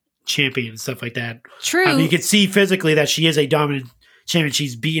 champion and stuff like that. True. You can see physically that she is a dominant champion.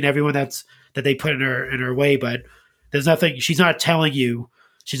 She's beating everyone that they put in her way, but there's nothing. She's not telling you.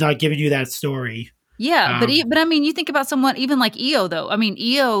 She's not giving you that story. Yeah, but I mean, you think about someone even like Io though. I mean,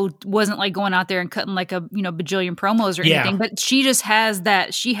 Io wasn't like going out there and cutting like a bajillion promos or anything, but she just has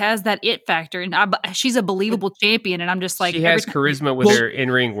that. She has that it factor, and she's a believable champion. And I'm just like, she has charisma with her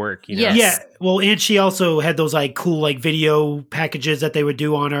in ring work. Yes. Yeah, well, and she also had those like cool like video packages that they would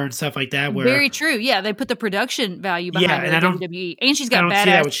do on her and stuff like that. Where, very true. Yeah, they put the production value behind her in WWE, and she's got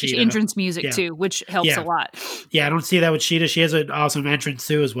badass entrance music too, which helps a lot. Yeah, I don't see that with Sheeta. She has an awesome entrance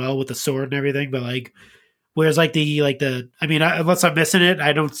too as well with the sword and everything, but like. Whereas like I mean, unless I'm missing it,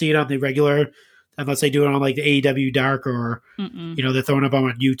 I don't see it on the regular, unless they do it on like the AEW Dark or, they're throwing up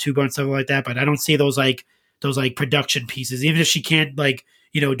on YouTube and stuff like that. But I don't see those production pieces, even if she can't do like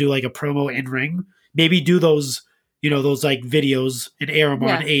a promo in ring, maybe do those, those like videos and air them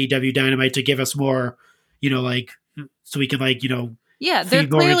on AEW Dynamite to give us more, so we can they're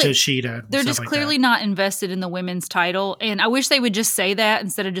clearly Sheeta. They're just clearly not invested in the women's title, and I wish they would just say that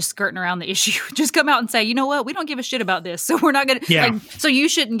instead of just skirting around the issue. Just come out and say, you know what, we don't give a shit about this, so we're not gonna. So you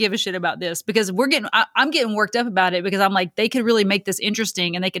shouldn't give a shit about this because I'm getting worked up about it because I'm like they could really make this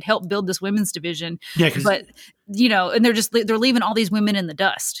interesting and they could help build this women's division. Yeah, but and they're leaving all these women in the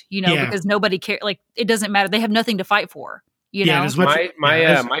dust, because nobody cares. Like it doesn't matter. They have nothing to fight for.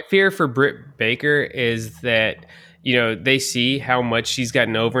 My fear for Britt Baker is that. They see how much she's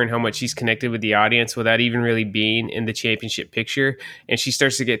gotten over and how much she's connected with the audience without even really being in the championship picture. And she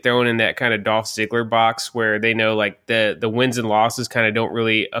starts to get thrown in that kind of Dolph Ziggler box where they know like the wins and losses kind of don't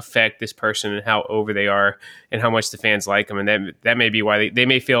really affect this person and how over they are and how much the fans like them. And that may be why they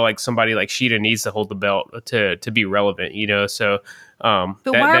may feel like somebody like Sheeta needs to hold the belt to be relevant, so... but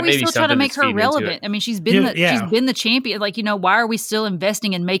why are we still trying to make her relevant? I mean, she's been the champion. Like, why are we still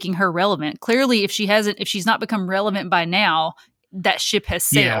investing in making her relevant? Clearly, if she's not become relevant by now, that ship has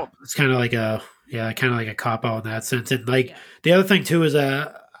sailed. Yeah, it's kind of like a cop out in that sense. And like the other thing too is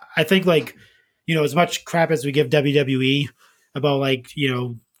I think like as much crap as we give WWE about like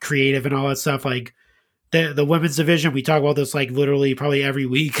creative and all that stuff, like the women's division, we talk about this like literally probably every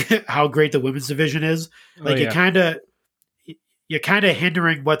week how great the women's division is. Like you're kind of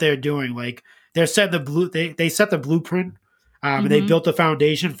hindering what they're doing. Like they're setting they set the blueprint, and they built the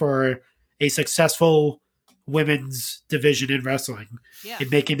foundation for a successful women's division in wrestling, and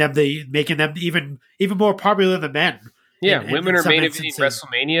making them even more popular than men. Yeah, women are main eventing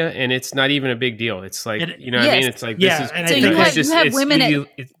WrestleMania, and it's not even a big deal. It's like what I mean. It's like this is. So you have women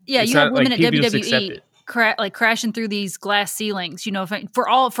at WWE. Crashing through these glass ceilings, for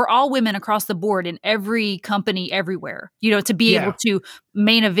all women across the board in every company everywhere, to be able to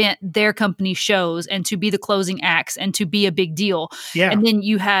main event their company shows and to be the closing acts and to be a big deal. Yeah. And then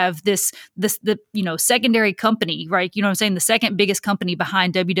you have the secondary company, right? You know what I'm saying? The second biggest company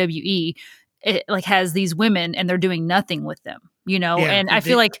behind WWE, it like has these women and they're doing nothing with them. And I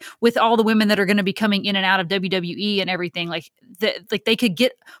feel like with all the women that are going to be coming in and out of WWE and everything, like they could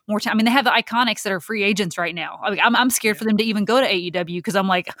get more time. I mean, they have the Iconics that are free agents right now. I mean, I'm scared for them to even go to AEW because I'm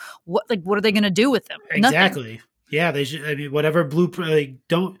like, what are they going to do with them? Exactly. Nothing. Yeah, they should. I mean, whatever blueprint. Like,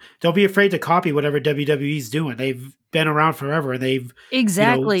 don't be afraid to copy whatever WWE's doing. They've been around forever, and they've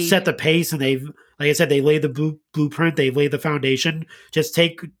set the pace, and they've, like I said, they laid the blueprint. They've laid the foundation. Just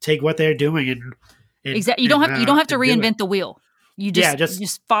take what they're doing and exactly. You don't have to reinvent the wheel. You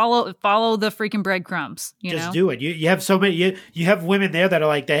just follow the freaking breadcrumbs. Just do it. You have so many. You have women there that are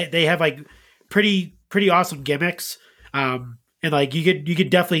like they have like pretty awesome gimmicks. And like you could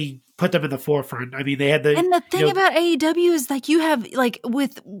definitely put them in the forefront. I mean, they had and the thing about AEW is like you have like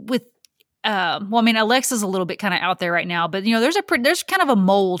with well, I mean, Alexa's a little bit kind of out there right now, but there's kind of a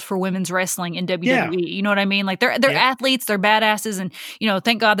mold for women's wrestling in WWE. Yeah. You know what I mean? Like they're athletes, they're badasses, and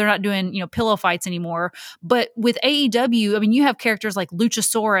thank God they're not doing pillow fights anymore. But with AEW, I mean, you have characters like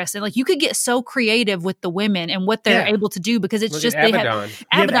Luchasaurus, and like you could get so creative with the women and what they're able to do because it's just they have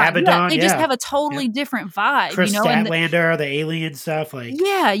Abaddon. They just have a totally different vibe. Chris Statlander, the alien stuff, like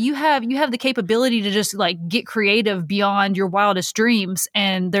you have the capability to just like get creative beyond your wildest dreams,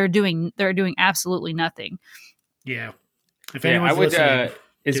 and they're doing absolutely nothing. Yeah. If anyone's listening,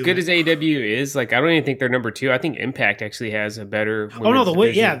 as good as AEW is, like I don't even think they're number 2. I think Impact actually has a better. That was what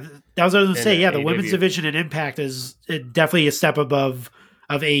I was going to say. Yeah, the women's division in Impact is definitely a step above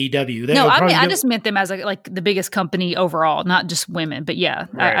of AEW. I just meant them as like the biggest company overall, not just women. But yeah,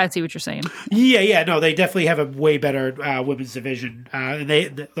 right. I see what you're saying. Yeah, no, they definitely have a way better women's division, and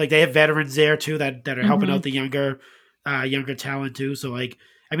they have veterans there too that are helping out the younger talent too. So like.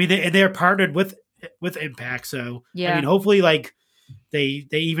 I mean, they're partnered with Impact, so I mean, hopefully, like they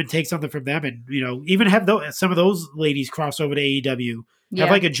even take something from them, and even have some of those ladies cross over to AEW. Have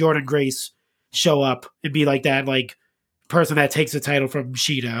like a Jordan Grace show up and be like that, like person that takes the title from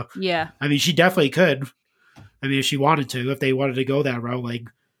Shida. Yeah. I mean, she definitely could. I mean, if she wanted to, if they wanted to go that route, like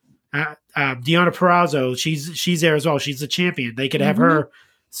Deonna Purrazzo, she's there as well. She's the champion. They could have her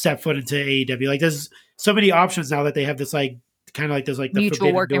step foot into AEW. Like, there's so many options now that they have this like kind of like there's like the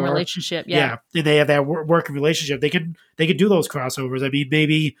mutual working relationship. Yeah, and they have that working relationship. They can do those crossovers. I mean,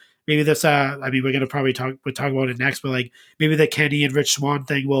 maybe this. I mean, we're gonna probably talk about it next, but like maybe the Kenny and Rich Swann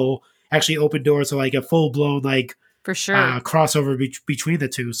thing will actually open doors to like a full blown like for sure crossover between the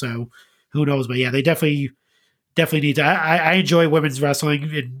two. So who knows? But yeah, they definitely need to. I enjoy women's wrestling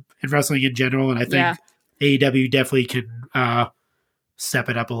and wrestling in general, and I think AEW definitely can step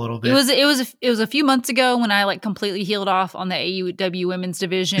it up a little bit. It was a few months ago when I like completely healed off on the AEW women's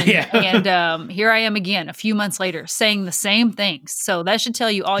division, and here I am again a few months later saying the same things. So that should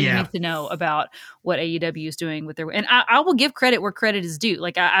tell you all you need to know about what AEW is doing with their. And I will give credit where credit is due.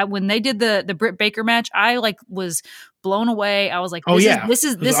 Like I when they did the Britt Baker match, I like was blown away. I was like, this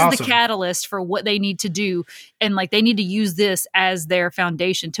is awesome. The catalyst for what they need to do. And like, they need to use this as their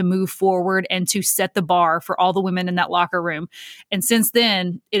foundation to move forward and to set the bar for all the women in that locker room. And since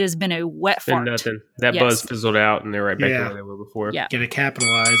then it has been a wet fart. Nothing. That buzz fizzled out and they're right back to where they were before. Yeah. Gonna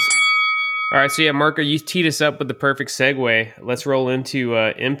capitalize. All right. So Marco, you teed us up with the perfect segue. Let's roll into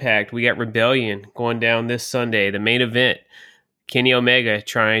Impact. We got Rebellion going down this Sunday, the main event. Kenny Omega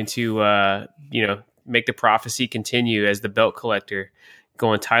trying to, make the prophecy continue as the belt collector,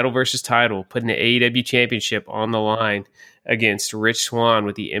 going title versus title, putting the AEW championship on the line against Rich Swann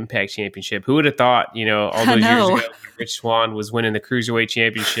with the Impact championship. Who would have thought, all those years ago, when Rich Swann was winning the Cruiserweight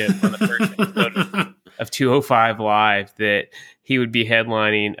championship on the first episode of 205 Live, that he would be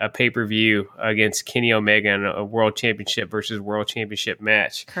headlining a pay-per-view against Kenny Omega in a world championship versus world championship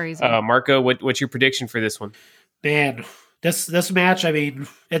match. Crazy. Marco, what's your prediction for this one? Man, This match, I mean,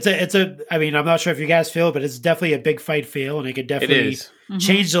 I mean, I'm not sure if you guys feel it, but it's definitely a big fight feel, and it could definitely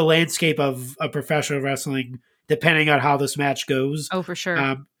change the landscape of professional wrestling depending on how this match goes. Oh, for sure.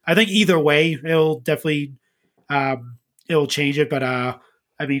 I think either way, it'll definitely it'll change it. But I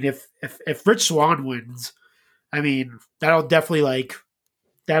mean, if Rich Swann wins, I mean, that'll definitely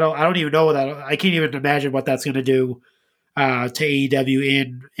I don't even know I can't even imagine what that's going to do to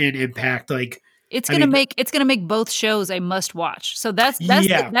AEW in Impact. Like, it's gonna make both shows a must watch. So that's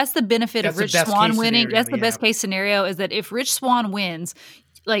the benefit of Rich Swann winning. That's the best case scenario, is that if Rich Swann wins,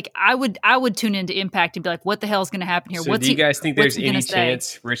 like I would tune into Impact and be like, what the hell is going to happen here? So do you guys think there's any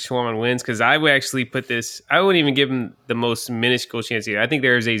chance Rich Swann wins? Because I would actually put this. I wouldn't even give him the most minuscule chance here. I think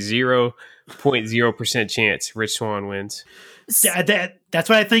there is a 0.0% chance Rich Swann wins. That's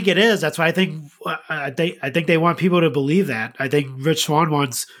what I think it is. That's why I think they want people to believe that. I think Rich Swann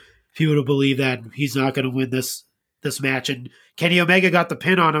wants people to believe that he's not going to win this match. And Kenny Omega got the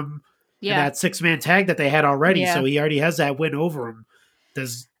pin on him in that 6-man tag that they had already. So he already has that win over him.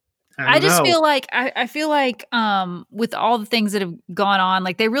 I feel like with all the things that have gone on,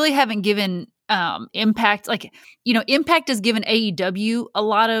 like they really haven't given Impact, Impact has given AEW a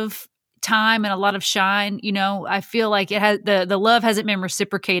lot of time and a lot of shine. I feel like it has the love hasn't been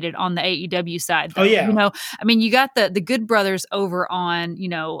reciprocated on the AEW side, though. I mean, you got the Good Brothers over on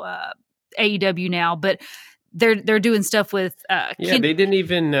AEW now, but they're doing stuff with they didn't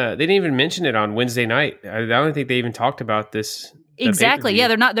even mention it on Wednesday night. I don't think they even talked about this. Exactly. Yeah,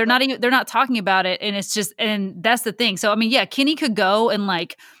 they're not talking about it, and it's just, and that's the thing. So I mean, yeah, Kenny could go and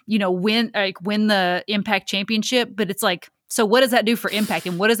win the Impact Championship, but it's like, so what does that do for Impact,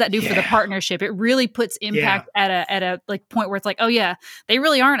 and what does that do for the partnership? It really puts Impact at a point where it's like, oh yeah, they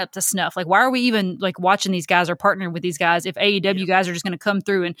really aren't up to snuff. Like, why are we even watching these guys or partnering with these guys if AEW guys are just going to come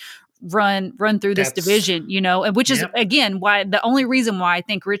through and run through this division, and which is again why the only reason why I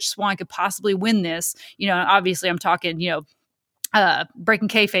think Rich Swann could possibly win this. Obviously I'm talking breaking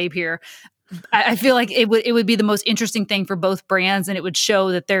kayfabe here. I feel like it would be the most interesting thing for both brands, and it would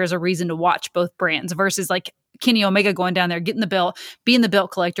show that there's a reason to watch both brands versus Kenny Omega going down there, getting the belt, being the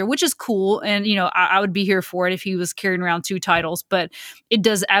belt collector, which is cool. And, I would be here for it if he was carrying around 2 titles, but it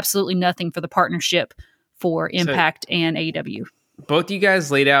does absolutely nothing for the partnership for Impact and AEW. Both you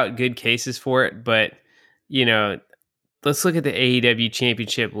guys laid out good cases for it, but, let's look at the AEW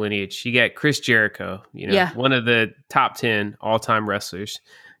championship lineage. You got Chris Jericho, one of the top 10 all-time wrestlers.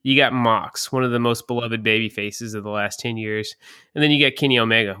 You got Mox, one of the most beloved baby faces of the last 10 years. And then you got Kenny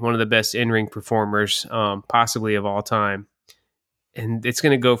Omega, one of the best in-ring performers, possibly of all time. And it's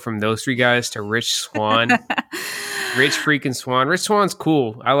going to go from those 3 guys to Rich Swann. Rich freaking Swann. Rich Swann's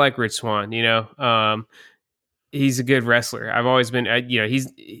cool. I like Rich Swann, he's a good wrestler. I've always been,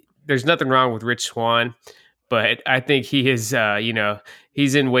 there's nothing wrong with Rich Swann, but I think he is,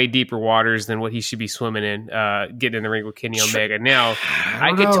 he's in way deeper waters than what he should be swimming in, getting in the ring with Kenny Omega. Now,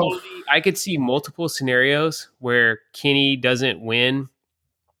 I could see multiple scenarios where Kenny doesn't win.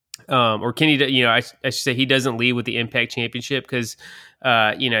 Or Kenny, I should say he doesn't lead with the Impact Championship because,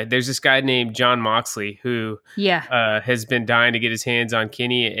 there's this guy named John Moxley who has been dying to get his hands on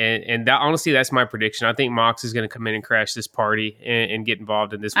Kenny. And that, honestly, that's my prediction. I think Mox is going to come in and crash this party and get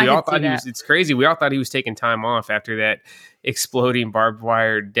involved in this. We all thought it's crazy. We all thought he was taking time off after that exploding barbed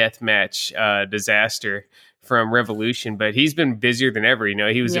wire death match disaster from Revolution, but he's been busier than ever.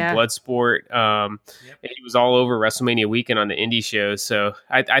 He was at Bloodsport. And he was all over WrestleMania weekend on the indie shows. So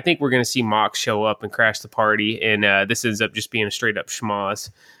I think we're going to see Mox show up and crash the party, and this ends up just being a straight up schmoz.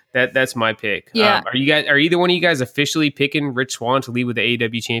 That's my pick. Yeah. Are either one of you guys officially picking Rich Swann to lead with the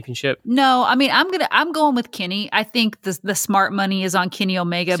AEW Championship? No, I mean I'm going with Kenny. I think the smart money is on Kenny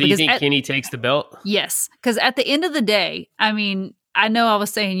Omega. So you think Kenny takes the belt? Yes, because at the end of the day, I mean, I know I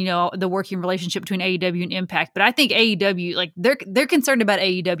was saying, the working relationship between AEW and Impact, but I think AEW, like they're concerned about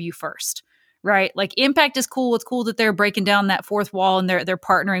AEW first, right? Like Impact is cool. It's cool that they're breaking down that fourth wall and they're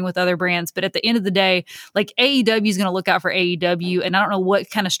partnering with other brands. But at the end of the day, like AEW is going to look out for AEW, and I don't know what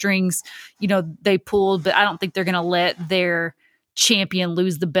kind of strings, they pulled, but I don't think they're going to let their champion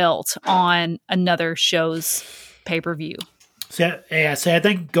lose the belt on another show's pay-per-view. So I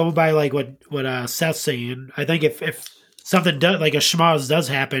think going by like what Seth's saying, I think if something like a schmoz does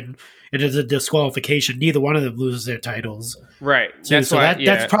happen and it's a disqualification, neither one of them loses their titles. Right. That's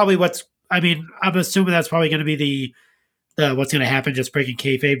probably I'm assuming that's probably going to be the what's going to happen, just breaking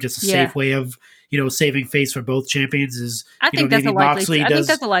kayfabe, just a safe way of, saving face for both champions is, I think that's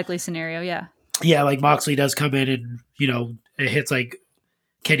a likely scenario. Yeah. Yeah. Like Moxley does come in and, it hits like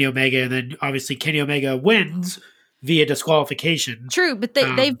Kenny Omega, and then obviously Kenny Omega wins via disqualification. True, but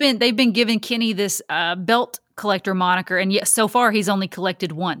they've been giving Kenny this belt collector moniker, and yet so far he's only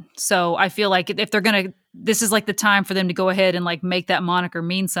collected one. So I feel like if they're gonna, this is like the time for them to go ahead and like make that moniker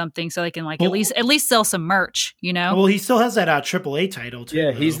mean something, so they can at least sell some merch. Well, he still has that AAA title too.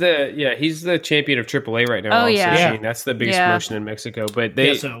 Yeah, he's the champion of AAA right now. Oh yeah, I mean, that's the biggest promotion in Mexico, but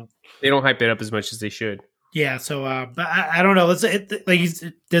they don't hype it up as much as they should. Yeah, so but I don't know.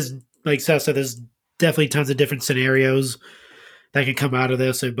 There's like Seth said, there's definitely tons of different scenarios that can come out of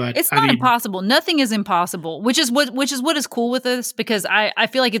this, but it's not impossible. Nothing is impossible, which is what is cool with this, because I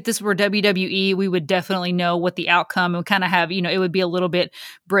feel like if this were WWE, we would definitely know what the outcome and kind of have, it would be a little bit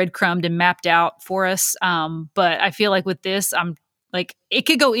breadcrumbed and mapped out for us. But I feel like with this, I'm like, it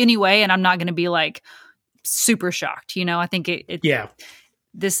could go any way, and I'm not going to be like super shocked. I think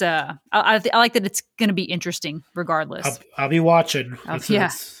this I like that it's going to be interesting regardless. I'll be watching.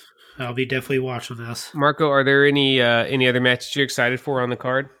 I'll be definitely watching this. Marco, are there any other matches you're excited for on the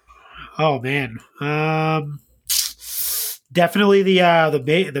card? Oh man, definitely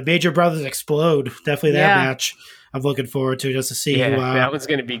the Major Brothers Explode. Definitely that match. I'm looking forward to, just to see. Yeah, that one's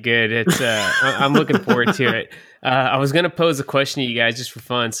going to be good. It's I'm looking forward to it. I was going to pose a question to you guys just for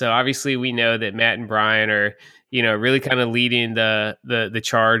fun. So obviously we know that Matt and Brian are really kind of leading the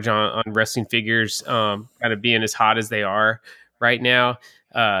charge on wrestling figures, kind of being as hot as they are right now.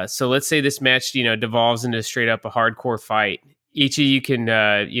 So let's say this match, devolves into straight up a hardcore fight. Each of you can,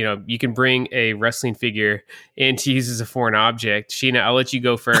 you can bring a wrestling figure in to use as a foreign object. Sheena, I'll let you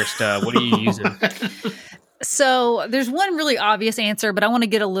go first. What are you using? So there's one really obvious answer, but I want to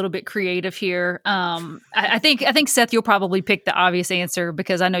get a little bit creative here. I think Seth, you'll probably pick the obvious answer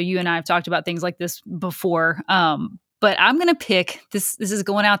because I know you and I have talked about things like this before. But I'm going to pick this. This is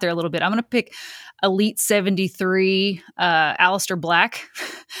going out there a little bit. I'm going to pick Elite 73, Aleister Black.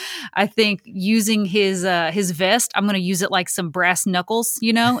 I think using his vest, I'm going to use it like some brass knuckles,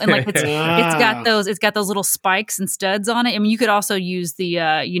 and like it's got those little spikes and studs on it. I mean, you could also use the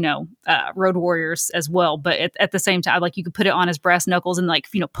Road Warriors as well, but at the same time, like you could put it on as brass knuckles and like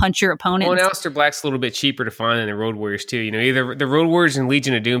punch your opponent. Well, and Aleister Black's a little bit cheaper to find than the Road Warriors too. Either the Road Warriors and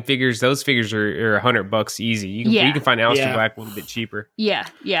Legion of Doom figures, those figures are $100 easy. You can find Aleister Black a little bit cheaper. Yeah,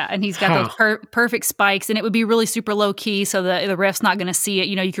 and he's got those perfect spikes, and it would be really super low key, so the ref's not going to see it.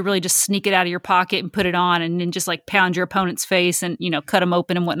 You could really just sneak it out of your pocket and put it on, and then just like pound your opponent's face and cut them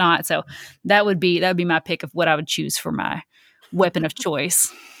open and whatnot. So that would be my pick of what I would choose for my weapon of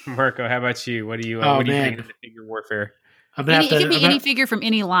choice. Marco, how about you? What do you think of the figure warfare? It could be any figure from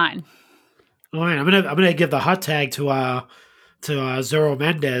any line. All right, I'm gonna give the hot tag to Zoro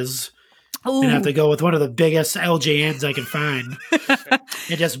Mendez. Ooh. And have to go with one of the biggest LJNs I can find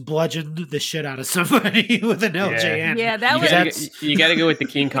and just bludgeon the shit out of somebody with an LJN. Yeah, you got to go with the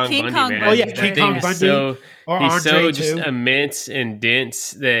King Kong Bundy, man. Oh yeah, King Kong Bundy. Or He's Andre so just too. immense and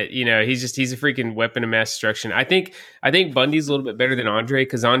dense that he's a freaking weapon of mass destruction. I think Bundy's a little bit better than Andre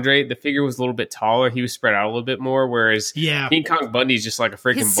because Andre, the figure was a little bit taller. He was spread out a little bit more, whereas Yeah. King Kong Bundy's just like a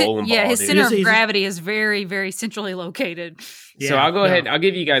freaking bowling ball. His dude. center of gravity is very, very centrally located. So I'll go ahead. I'll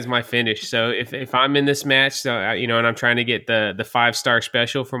give you guys my finish. So if I'm in this match, and I'm trying to get the 5-star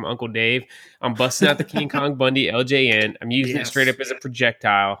special from Uncle Dave, I'm busting out the King Kong Bundy LJN. I'm using it straight up as a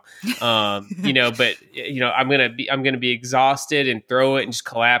projectile. But I'm gonna be exhausted and throw it and just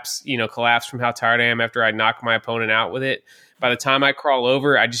collapse from how tired I am after I knock my opponent out with it. By the time I crawl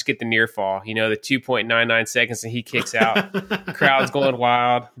over, I just get the near fall. The 2.99 seconds, and he kicks out. Crowd's going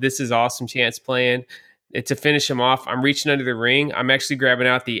wild. This is awesome chance playing. To finish him off, I'm reaching under the ring. I'm actually grabbing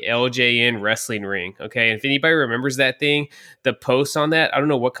out the LJN wrestling ring. Okay. And if anybody remembers that thing, the posts on that, I don't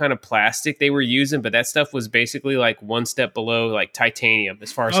know what kind of plastic they were using, but that stuff was basically like one step below like titanium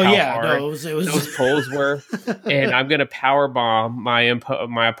as far as how hard those poles were. And I'm going to power bomb my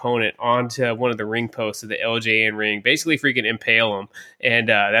opponent onto one of the ring posts of the LJN ring, basically freaking impale him. And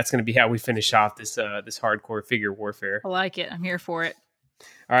that's going to be how we finish off this hardcore figure warfare. I like it. I'm here for it.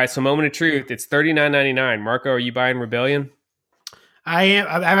 All right, so moment of truth. It's $39.99. Marco, are you buying Rebellion? I am.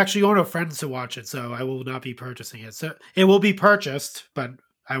 I'm actually going to friends to watch it, so I will not be purchasing it. So it will be purchased, but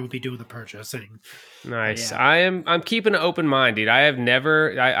I will be doing the purchasing. Nice. Yeah. I'm keeping an open mind, dude. I have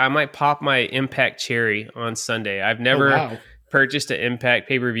never. I might pop my Impact cherry on Sunday. I've never purchased an Impact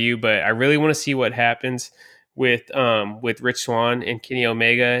pay-per-view, but I really want to see what happens with Rich Swann and Kenny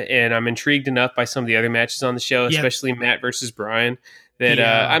Omega, and I'm intrigued enough by some of the other matches on the show, especially Matt versus Brian. That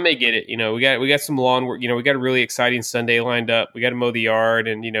I may get it. We got some lawn work. We got a really exciting Sunday lined up. We got to mow the yard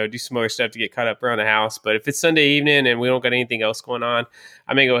and do some other stuff to get caught up around the house. But if it's Sunday evening and we don't got anything else going on,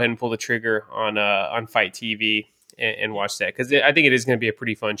 I may go ahead and pull the trigger on Fight TV and watch that because I think it is going to be a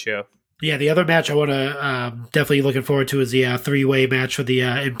pretty fun show. Yeah, the other match I want to definitely looking forward to is the 3-way match for the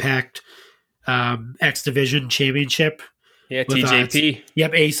Impact X Division Championship. Yeah, with, TJP.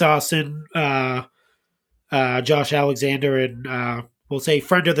 Ace Austin, Josh Alexander, and we'll say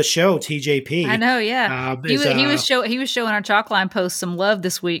friend of the show, TJP. I know, yeah. He was showing our Chalkline post some love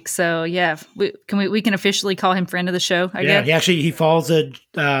this week. So yeah, we can officially call him friend of the show. I guess. He follows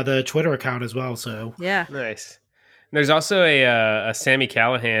the Twitter account as well. So yeah, nice. There's also a Sami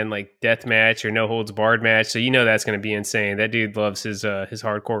Callihan like death match or no holds barred match. So that's going to be insane. That dude loves his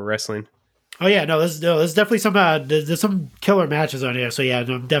hardcore wrestling. Oh yeah, there's definitely some there's some killer matches on here. So yeah,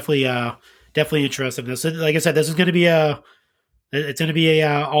 I'm definitely interested in this. Like I said, this is going to be it's going to be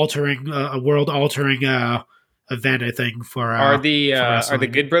a world altering event, I think. Are the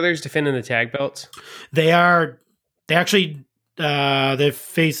Good Brothers defending the tag belts? They're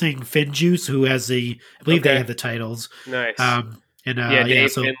facing Finn Juice, who has they have the titles. Nice.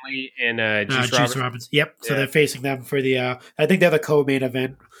 Dave Finley and Juice Roberts. Yep. So they're facing them for the. I think they're the co-main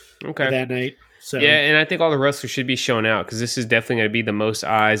event. That night. So and I think all the wrestlers should be shown out because this is definitely going to be the most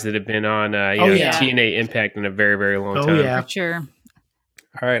eyes that have been on TNA Impact in a very, very long time. Oh yeah, for sure.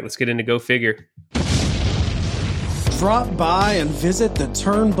 All right, let's get into Go Figure. Drop by and visit the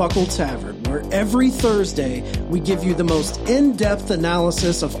Turnbuckle Tavern, where every Thursday we give you the most in-depth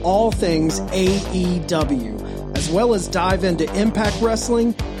analysis of all things AEW, as well as dive into Impact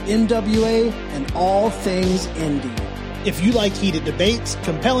Wrestling, NWA, and all things indie. If you like heated debates,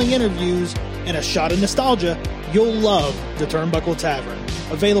 compelling interviews, and a shot of nostalgia, you'll love the Turnbuckle Tavern.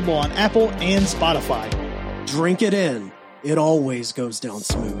 Available on Apple and Spotify. Drink it in. It always goes down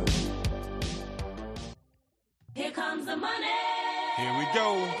smooth. Here comes the money. Here we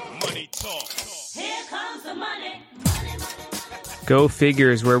go. Money talk. Here comes the money. Go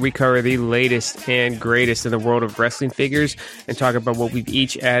Figure is where we cover the latest and greatest in the world of wrestling figures and talk about what we've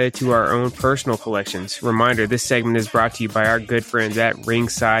each added to our own personal collections. Reminder, this segment is brought to you by our good friends at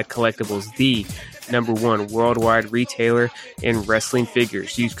Ringside Collectibles, the #1 worldwide retailer in wrestling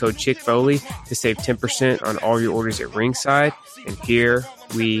figures. Use code ChickFoley to save 10% on all your orders at Ringside. And here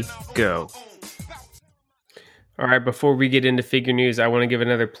we go. All right, before we get into figure news, I want to give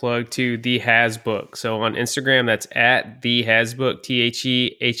another plug to The Hasbook. So on Instagram, that's at The Hasbook,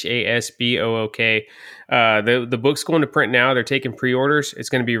 THEHASBOOK. The book's going to print now. They're taking pre-orders. It's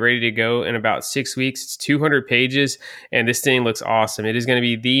going to be ready to go in about 6 weeks. It's 200 pages, and this thing looks awesome. It is going to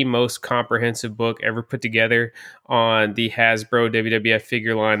be the most comprehensive book ever put together on the Hasbro WWF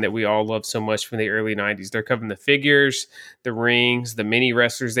figure line that we all love so much from the early 90s. They're covering the figures, the rings, the mini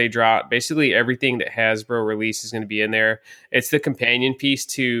wrestlers they dropped. Basically, everything that Hasbro released is going to be in there. It's the companion piece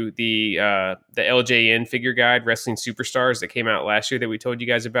to the LJN figure guide, Wrestling Superstars, that came out last year that we told you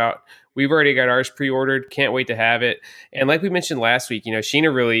guys about. We've already got ours pre-ordered. Can't wait to have it. And like we mentioned last week,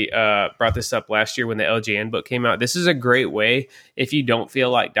 Sheena really brought this up last year when the LJN book came out. This is a great way if you don't feel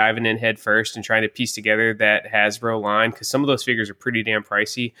like diving in head first and trying to piece together that Hasbro line, because some of those figures are pretty damn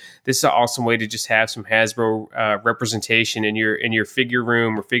pricey. This is an awesome way to just have some Hasbro representation in your figure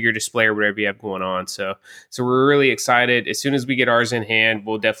room or figure display or whatever you have going on. So we're really excited. As soon as we get ours in hand,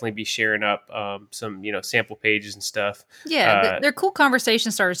 we'll definitely be sharing up some sample pages and stuff. Yeah, they're cool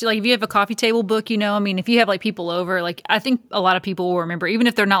conversation starters. Like if you have a coffee table book, if you have like people over, like I think a lot of people will remember, even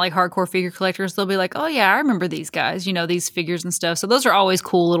if they're not like hardcore figure collectors, they'll be like, oh yeah, I remember these guys, these figures and stuff. So those are always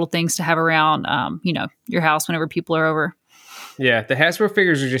cool little things to have around, your house whenever people are over. Yeah, the Hasbro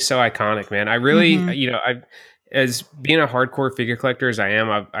figures are just so iconic, man. I really, as being a hardcore figure collector as I am,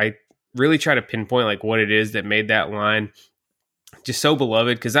 I really try to pinpoint like what it is that made that line just so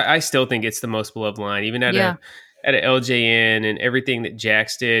beloved, because I still think it's the most beloved line, even at a LJN and everything that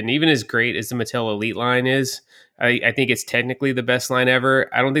Jax did, and even as great as the Mattel Elite line is, I think it's technically the best line ever.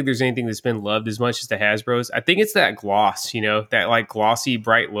 I don't think there's anything that's been loved as much as the Hasbros. I think it's that gloss, that like glossy,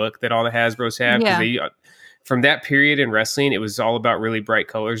 bright look that all the Hasbros have. Yeah. From that period in wrestling, it was all about really bright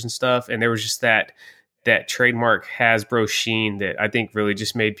colors and stuff, and there was just that trademark Hasbro sheen that I think really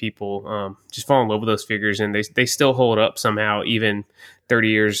just made people just fall in love with those figures, and they still hold up somehow, even 30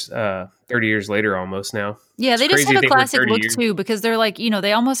 years later almost now. Yeah, they just have a classic look too, because they're like,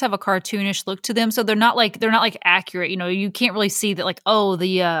 they almost have a cartoonish look to them. So they're not like accurate. You can't really see that like, oh,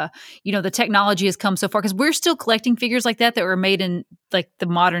 the technology has come so far, because we're still collecting figures like that were made in like the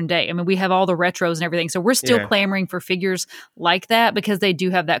modern day. I mean, we have all the retros and everything. So we're still clamoring for figures like that, because they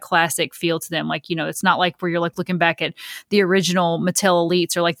do have that classic feel to them. Like, it's not like where you're like looking back at the original Mattel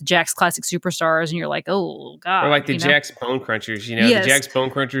Elites or like the Jax Classic Superstars and you're like, oh God. Or like the Jax Bone Crunchers, Yes. The Jax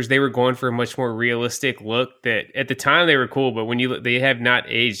Bone Crunchers, they were going for a much more realistic look that at the time they were cool, but when you look, they have not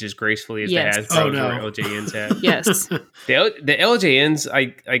aged as gracefully as the Hasbro or LJNs have. Yes. The LJNs,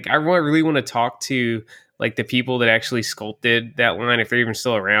 I really want to talk to like the people that actually sculpted that line, if they're even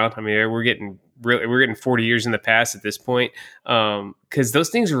still around. I mean, we're getting 40 years in the past at this point. Because those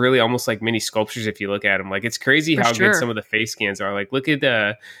things are really almost like mini sculptures if you look at them. Like, it's crazy how good some of the face scans are. Like, look at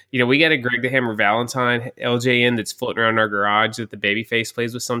we got a Greg the Hammer Valentine LJN that's floating around our garage that the babyface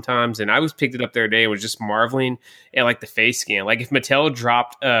plays with sometimes. And I picked it up the other day and was just marveling at like the face scan. Like, if Mattel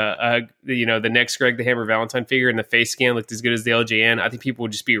dropped the next Greg the Hammer Valentine figure and the face scan looked as good as the LJN, I think people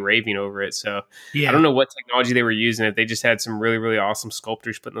would just be raving over it. So I don't know what technology they were using. If they just had some really, really awesome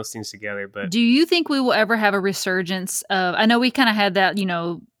sculptors putting those things together. But do you think we will ever have a resurgence of? I know we kind of had that,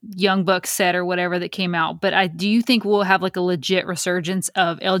 Young Bucks set or whatever that came out, but do you think we'll have like a legit resurgence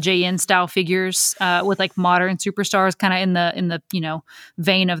of LJN style figures with like modern superstars, kind of in the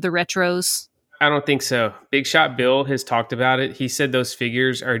vein of the retros? I don't think so. Big Shot Bill has talked about it. He said those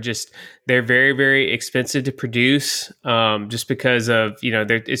figures are they're very, very expensive to produce, just because of,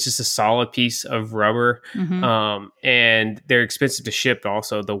 it's just a solid piece of rubber. Mm-hmm. And they're expensive to ship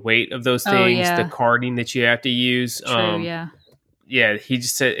also. The weight of those things, the carding that you have to use. True, yeah, he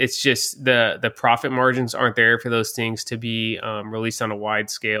just said it's just the profit margins aren't there for those things to be released on a wide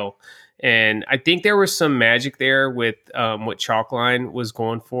scale. And I think there was some magic there with what Chalkline was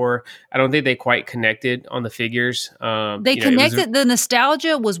going for. I don't think they quite connected on the figures. They connected. The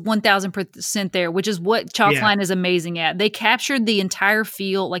nostalgia was 1,000% there, which is what Chalkline is amazing at. They captured the entire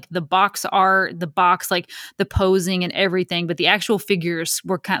feel, like the box art, like the posing and everything. But the actual figures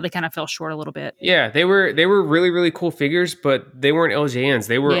were kind of fell short a little bit. Yeah, they were really, really cool figures, but they weren't LJNs.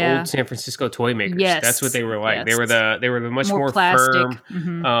 They were old San Francisco toy makers. Yes. That's what they were like. Yes. They were the much more plastic. Firm.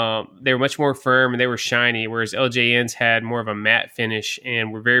 Mm-hmm. They were much more firm and they were shiny, whereas LJNs had more of a matte finish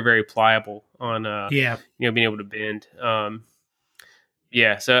and were very, very pliable on being able to bend.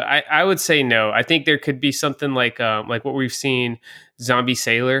 So I would say no. I think there could be something like what we've seen Zombie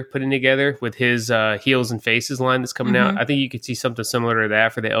Sailor putting together with his Heels and Faces line that's coming out. I think you could see something similar to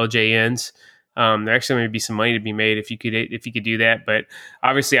that for the LJNs. There actually may be some money to be made if you could do that, but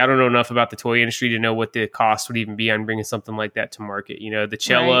obviously I don't know enough about the toy industry to know what the cost would even be on bringing something like that to market. The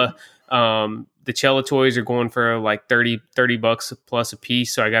Cella, the Cella toys are going for like $30 plus a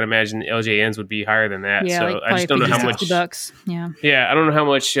piece, so I got to imagine the LJNs would be higher than that. So I just don't know how much. $60. Yeah, I don't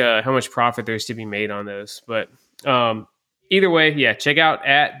know how much profit there's to be made on those, but either way, check out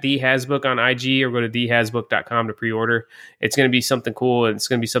at The Hasbook on IG or go to thehasbook.com to pre-order. It's going to be something cool, and it's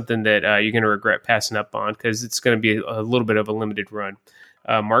going to be something that you're going to regret passing up on because it's going to be a little bit of a limited run.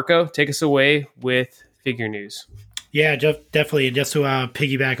 Marco, take us away with figure news. Yeah, definitely. And just to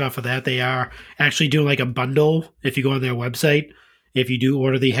piggyback off of that, they are actually doing like a bundle if you go on their website. If you do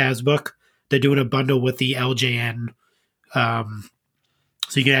order the Hasbook, they're doing a bundle with the LJN,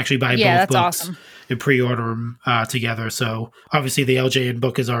 so you can actually buy both that's books awesome. and pre-order them together. So obviously the LJN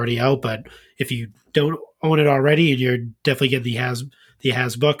book is already out, but if you don't own it already, and you're definitely getting the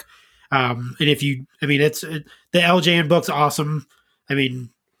Has book, and if you, I mean, the LJN book's awesome. I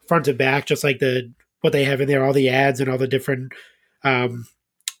mean, front to back, just like what they have in there, all the ads and all the different,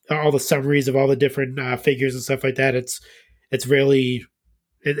 all the summaries of all the different figures and stuff like that. It's really,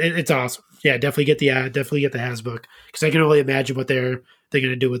 it's awesome. Yeah, definitely get the Has book, because I can only imagine what they're going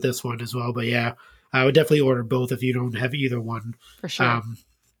to do with this one as well. But yeah, I would definitely order both if you don't have either one. For sure.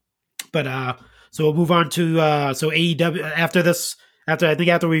 So we'll move on to so AEW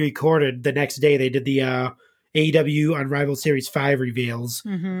after we recorded the next day, they did the AEW Unrivaled Series 5 reveals,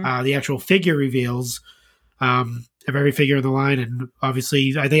 the actual figure reveals of every figure in the line, and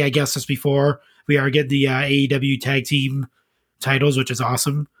obviously I guessed this before, we are getting the AEW tag team titles, which is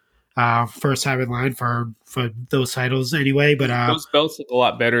awesome. First time in line for those titles anyway, but those belts look a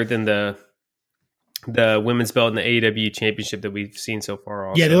lot better than the women's belt and the AEW championship that we've seen so far.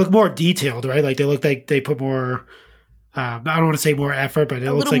 Also. Yeah, they look more detailed, right? Like they look like they put more. I don't want to say more effort, but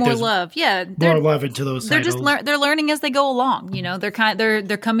it looks like more there's love. Yeah, more love into those. They're titles. just they're learning as they go along. You know, they're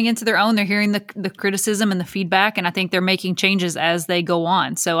coming into their own. They're hearing the criticism and the feedback, and I think they're making changes as they go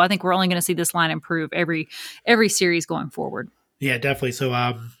on. So I think we're only going to see this line improve every series going forward. Yeah, definitely. So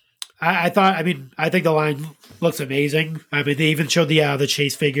I think the line looks amazing. I mean, they even showed the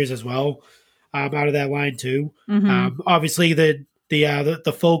Chase figures as well out of that line too. Obviously, the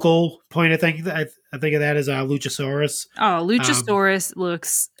focal point I think of that is Luchasaurus. Oh, Luchasaurus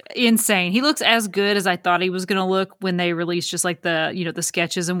looks insane. He looks as good as I thought he was going to look when they released just like the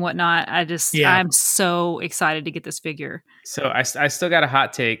sketches and whatnot. I'm so excited to get this figure. So I still got a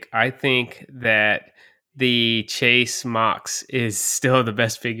hot take. I think that the Chase Mox is still the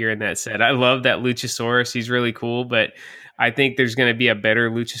best figure in that set. I love that Luchasaurus. He's really cool, but I think there's going to be a better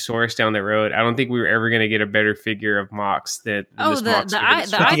Luchasaurus down the road. I don't think we were ever going to get a better figure of Mox than this Mox. The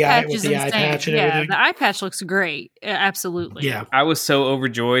eye patch is insane. Yeah, the eye patch looks great. Absolutely. Yeah, I was so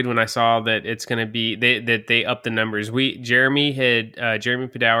overjoyed when I saw that it's going to be that they upped the numbers. Jeremy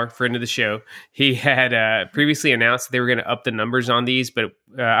Padower, friend of the show, he had previously announced that they were going to up the numbers on these, but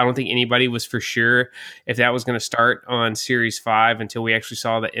I don't think anybody was for sure if that was going to start on Series 5 until we actually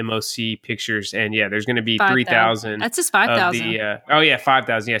saw the MOC pictures. And yeah, there's going to be 3,000. That's just 5,000.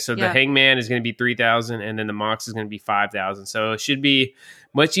 5,000. Yeah. So the Hangman is going to be 3,000 and then the Mox is going to be 5,000. So it should be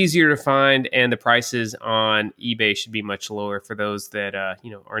much easier to find, and the prices on eBay should be much lower for those that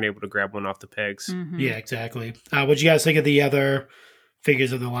aren't able to grab one off the pegs. Mm-hmm. Yeah, exactly. What do you guys think of the other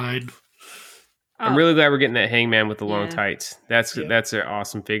figures in the line? I'm really glad we're getting that Hangman with the long tights. That's an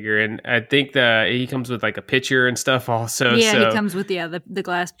awesome figure, and I think he comes with like a pitcher and stuff also. Yeah, he comes with the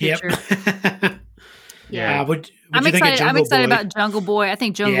glass pitcher. Yep. Yeah. I'm excited about Jungle Boy. I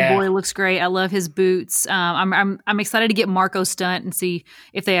think Jungle Boy looks great. I love his boots. I'm excited to get Marco Stunt and see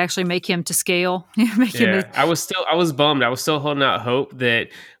if they actually make him to scale. I was bummed. I was still holding out hope that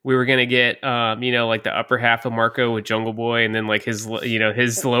we were gonna get like the upper half of Marco with Jungle Boy, and then like his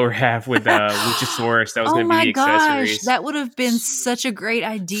lower half with Luchasaurus. That was gonna be the accessories. That would have been such a great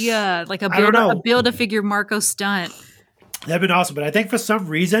idea. Like a Build-A-Figure Marco Stunt. That'd been awesome. But I think for some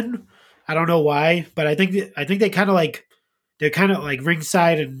reason, I don't know why, but I think they're kind of like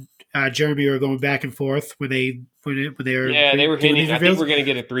Ringside and Jeremy were going back and forth when they were they were hinting. I think we're gonna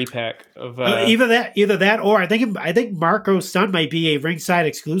get a 3-pack of either that or I think Marco Stunt might be a Ringside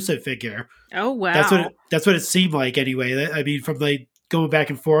exclusive figure. Oh wow, that's what it seemed like anyway. I mean, from like going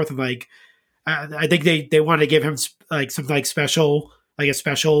back and forth and like I think they want to give him like some like a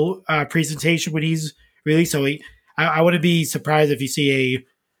special presentation when he's released. So I wouldn't be surprised if you see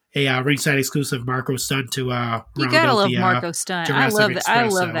a Ringside exclusive Marco Stunt to you gotta love Marco Stunt. I love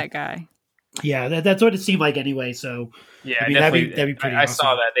that guy. Yeah, that's what it seemed like anyway. So yeah, I mean, that'd be pretty. I awesome.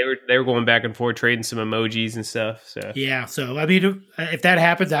 saw that they were going back and forth trading some emojis and stuff. So yeah, so I mean, if that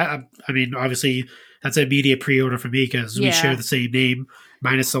happens, I mean, obviously that's an immediate pre-order for me because we share the same name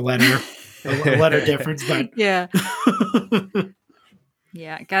minus a letter, a letter difference. But yeah.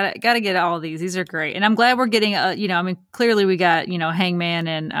 Yeah, gotta get all of these. These are great, and I'm glad we're getting. Clearly we got Hangman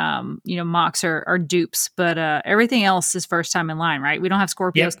and Mox are dupes, but everything else is first time in line, right? We don't have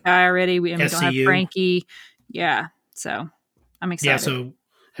Scorpio Sky already. We don't have Frankie. Yeah, so I'm excited. Yeah, so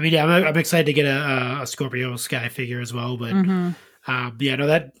I mean, I'm excited to get a Scorpio Sky figure as well. But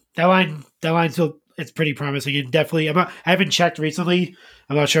that line still it's pretty promising, and definitely I haven't checked recently.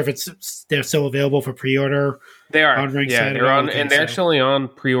 I'm not sure if they're still available for pre-order. They are. On Ringside. They're on, and they're actually on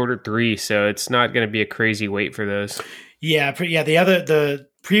pre-order 3, so it's not going to be a crazy wait for those. Yeah, the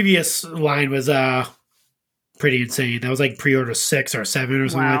previous line was pretty insane. That was like pre-order 6 or 7 or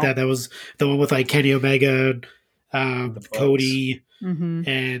something like that. That was the one with like Kenny Omega, Cody,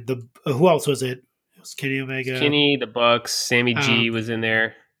 and the who else was it? It was Kenny Omega, Kenny, the Bucks, Sammy G was in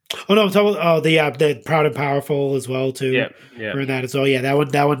there. Oh no, I'm talking about, the Proud and Powerful as well too. Yeah. We're in that as well. Yeah,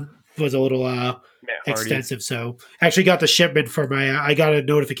 that one was a little extensive. So actually got the shipment for I got a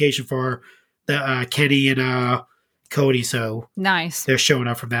notification for the Kenny and Cody. So nice. They're showing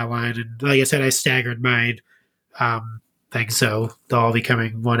up from that line, and like I said, I staggered mine. Things, so they'll all be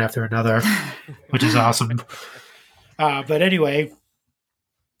coming one after another, which is awesome. But anyway,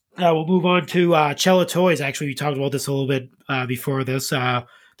 we'll move on to Cello Toys. Actually, we talked about this a little bit before this.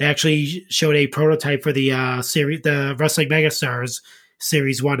 They actually showed a prototype for the series, the Wrestling Megastars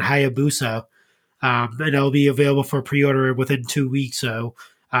Series 1 Hayabusa, and it'll be available for pre-order within 2 weeks. So,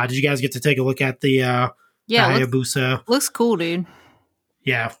 did you guys get to take a look at the Hayabusa? Looks cool, dude.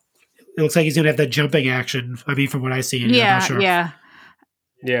 Yeah. It looks like he's going to have that jumping action. I mean, from what I see. Yeah, I'm not sure. yeah.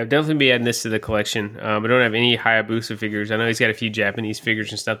 Yeah, definitely be adding this to the collection. I don't have any Hayabusa figures. I know he's got a few Japanese figures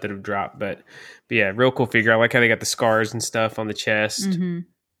and stuff that have dropped, but yeah, real cool figure. I like how they got the scars and stuff on the chest. Mm-hmm.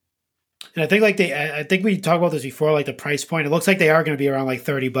 And I think I think we talked about this before, like the price point. It looks like they are going to be around like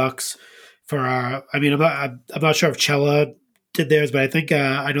 $30 for. I mean, I'm not sure if Cella did theirs, but I think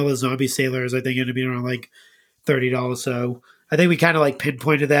I know the Zombie Sailors. I think going to be around like $30. So I think we kind of like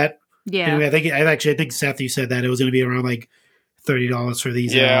pinpointed that. Yeah. Anyway, I think Seth, you said that it was going to be around like $30 for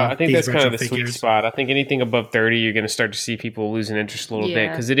these. Yeah, I think that's kind of the figures. sweet spot. I think anything above 30, you're going to start to see people losing interest a little bit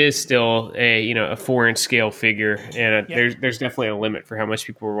because it is still a 4-inch scale figure, and there's definitely a limit for how much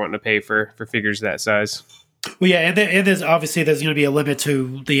people are wanting to pay for figures that size. Well, yeah, and there's obviously going to be a limit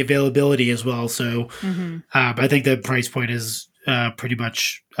to the availability as well. So, I think the price point is pretty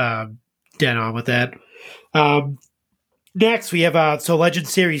much dead on with that. Next, we have Legend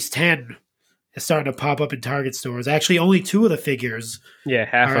Series 10 is starting to pop up in Target stores. Actually, only 2 of the figures are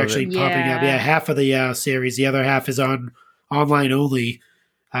actually popping up. Yeah, half of the series. The other half is on online only,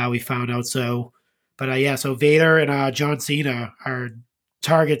 we found out. So, but so Vader and John Cena are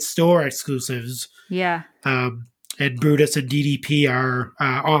Target store exclusives. Yeah. And Brutus and DDP are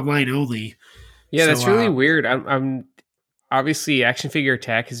online only. Yeah, that's really weird. I'm obviously, Action Figure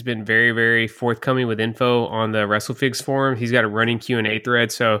Attack has been very, very forthcoming with info on the WrestleFigs forum. He's got a running Q&A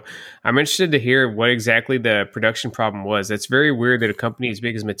thread, so I'm interested to hear what exactly the production problem was. It's very weird that a company as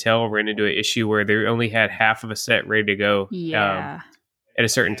big as Mattel ran into an issue where they only had half of a set ready to go at a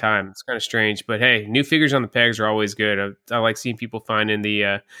certain time. It's kind of strange, but hey, new figures on the pegs are always good. I like seeing people finding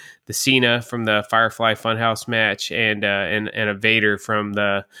the Cena from the Firefly Funhouse match and a Vader from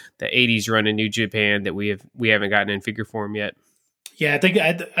the 80s run in New Japan that we haven't gotten in figure form yet. Yeah, I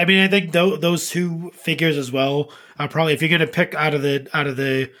think those 2 figures as well are probably, if you're going to pick out of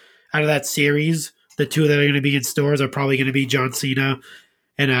that series, the 2 that are going to be in stores are probably going to be John Cena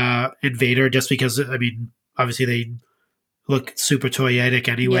and Vader, just because obviously they look super toyetic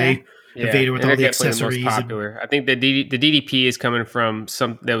anyway. Yeah. Vader with all the accessories. accessories. The most popular. I think the DDP is coming from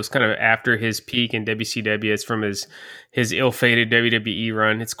that was kind of after his peak in WCW. It's from his ill-fated WWE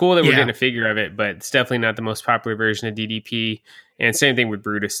run. It's cool that we're getting a figure of it, but it's definitely not the most popular version of DDP. And same thing with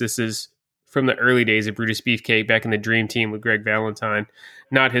Brutus. This is from the early days of Brutus Beefcake back in the Dream Team with Greg Valentine.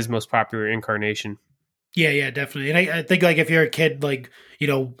 Not his most popular incarnation. Yeah, definitely. And I think like if you're a kid, like,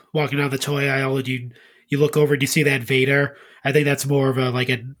 walking down the toy aisle and you look over and you see that Vader, I think that's more of a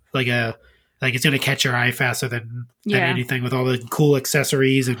it's going to catch your eye faster than anything, with all the cool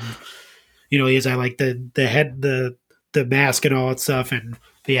accessories, and he has like the head, the mask and all that stuff. And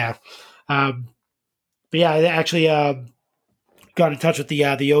I actually got in touch with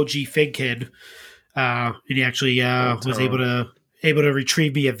the OG Fig Kid, and he actually was able to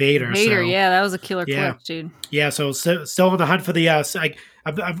retrieve me a Vader. So, that was a killer clip, dude. Yeah, so still on the hunt for the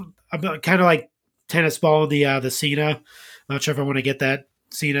I'm kind of like tennis ball the Cena. I'm not sure if I want to get that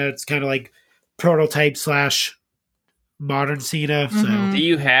Cena. It's kind of like prototype / modern Cena. So do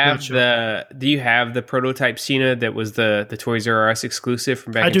you have the prototype Cena that was the Toys R Us exclusive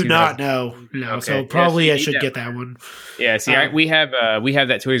from back? I in do 2000? not know. No, Okay. so probably I should get that one. Yeah, see, we have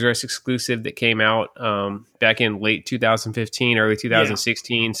that Toys R Us exclusive that came out back in late 2015, early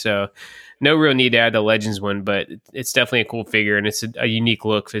 2016. Yeah. So no real need to add the Legends one, but it's definitely a cool figure, and it's a unique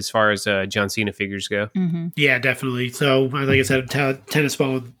look as far as John Cena figures go. Mm-hmm. Yeah, definitely. So like I said, tennis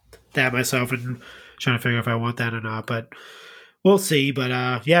ball with that myself and trying to figure out if I want that or not, but we'll see. But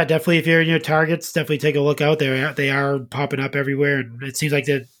definitely if you're in your Targets, definitely take a look out there. They are popping up everywhere, and it seems like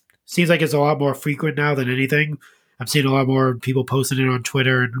it's a lot more frequent now than anything. I'm seeing a lot more people posting it on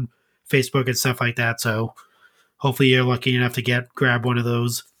Twitter and Facebook and stuff like that. So hopefully you're lucky enough to grab one of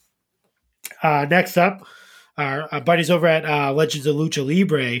those. Next up, our buddies over at Legends of Lucha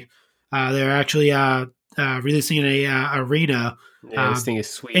Libre. They're actually releasing an arena Yeah, this thing is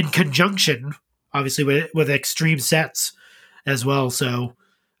sweet. in conjunction, obviously, with Extreme Sets as well. So,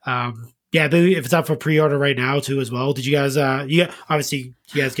 yeah, if it's up for pre-order right now too as well. Did you guys? Obviously,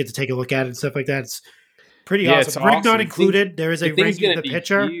 you guys get to take a look at it and stuff like that. It's pretty awesome. It's Ring awesome. not included. There is a ring in the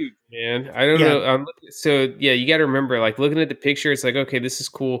picture. Huge, man. I don't know. So yeah, you got to remember, like looking at the picture, it's like, okay, this is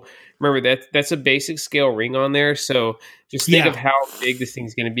cool. Remember that's a basic scale ring on there. So just think of how big this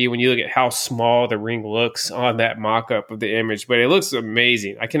thing's going to be when you look at how small the ring looks on that mock-up of the image. But it looks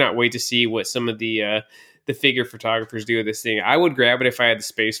amazing. I cannot wait to see what some of the figure photographers do with this thing. I would grab it if I had the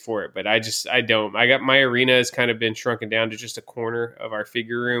space for it, but I don't. I got my arena has kind of been shrunken down to just a corner of our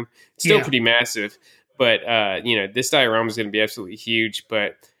figure room. It's still pretty massive. But, this diorama is going to be absolutely huge,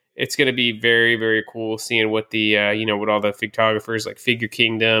 but it's going to be very, very cool seeing what the, what all the photographers like Figure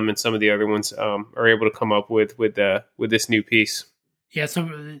Kingdom and some of the other ones are able to come up with this new piece. Yeah. So,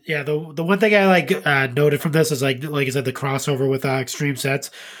 the one thing I noted from this is like I said, the crossover with Extreme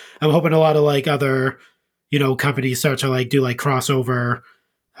Sets. I'm hoping a lot of like other, companies start to do crossover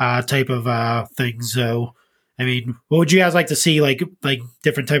type of things. So, I mean, what would you guys like to see like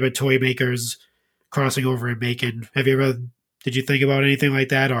different type of toy makers crossing over and making? Did you think about anything like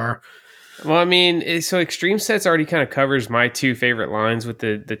that? Or well, I mean, so Extreme Sets already kind of covers my two favorite lines with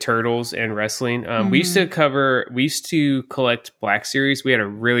the turtles and wrestling. We used to collect Black Series. We had a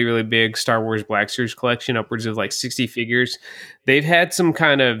really, really big Star Wars Black Series collection, upwards of like 60 figures. They've had some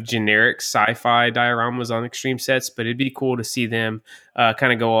kind of generic sci-fi dioramas on Extreme Sets, but it'd be cool to see them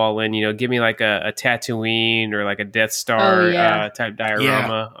kind of go all in. Give me like a Tatooine or like a Death Star type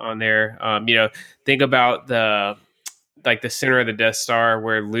diorama on there. Think about the center of the Death Star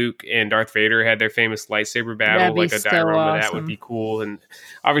where Luke and Darth Vader had their famous lightsaber battle, like a diorama. That would be cool. And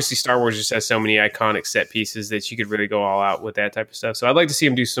obviously Star Wars just has so many iconic set pieces that you could really go all out with that type of stuff. So I'd like to see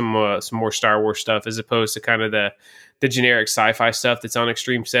them do some more Star Wars stuff as opposed to kind of the generic sci-fi stuff that's on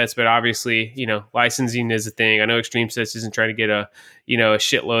Extreme Sets. But obviously, licensing is a thing. I know Extreme Sets isn't trying to get a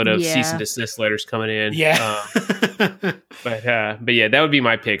shitload of cease and desist letters coming in. Yeah. But yeah, that would be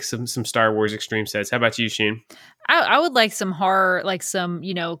my pick. Some Star Wars Extreme Sets. How about you, Sheen? I would like some horror, like some,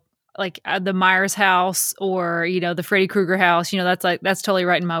 the Myers house or, the Freddy Krueger house. That's totally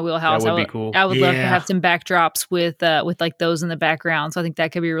right in my wheelhouse. That would be cool. I would love to have some backdrops with like those in the background. So I think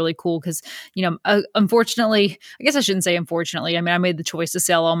that could be really cool because, unfortunately, I guess I shouldn't say unfortunately. I mean, I made the choice to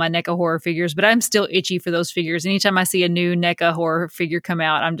sell all my NECA horror figures, but I'm still itchy for those figures. Anytime I see a new NECA horror figure come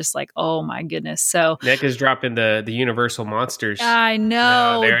out, I'm just like, oh my goodness. So NECA's dropping the Universal Monsters. I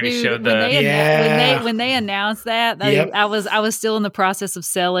know. They already showed when they announced that, I was still in the process of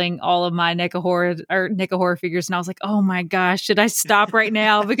selling all of my NECA horror figures, and I was like, oh my gosh, should I stop right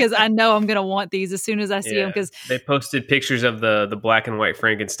now? Because I know I'm gonna want these as soon as I see them. Because they posted pictures of the black and white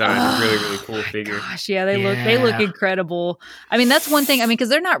Frankenstein. Really, really cool figure. Gosh, yeah, they look incredible. I mean, that's one thing. I mean, because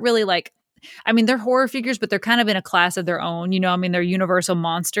they're not really like, I mean, they're horror figures, but they're kind of in a class of their own. I mean, they're Universal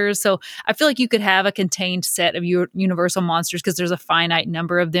Monsters. So I feel like you could have a contained set of Universal Monsters because there's a finite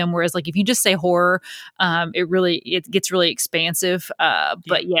number of them. Whereas like if you just say horror, it gets really expansive.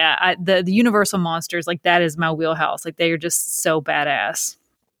 But yeah, the Universal Monsters, like that is my wheelhouse. Like they are just so badass.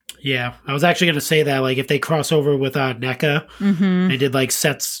 Yeah, I was actually going to say that like if they cross over with NECA and did like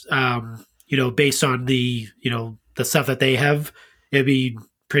sets, based on the stuff that they have, it'd be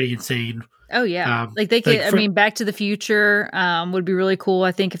pretty insane. Oh yeah, like they could. I mean, Back to the Future would be really cool.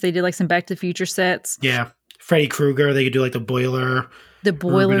 I think if they did like some Back to the Future sets. Yeah, Freddy Krueger. They could do like the boiler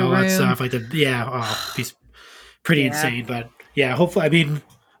room and all that stuff. Like be pretty insane. But yeah, hopefully, I mean,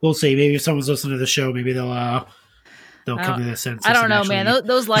 we'll see. Maybe if someone's listening to the show, maybe they'll come to this sense. I don't know, man.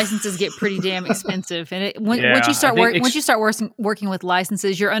 Those licenses get pretty damn expensive, and once you start working with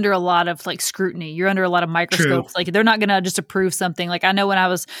licenses, you're under a lot of like scrutiny. You're under a lot of microscopes. True. Like they're not going to just approve something. Like I know when I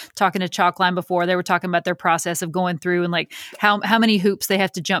was talking to Chalkline before, they were talking about their process of going through and like how many hoops they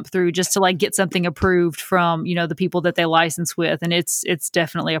have to jump through just to like get something approved from the people that they license with, and it's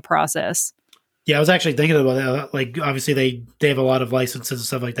definitely a process. Yeah, I was actually thinking about that. Like, obviously, they have a lot of licenses and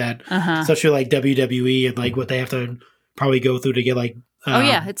stuff like that, especially like WWE and like what they have to probably go through to get like. Oh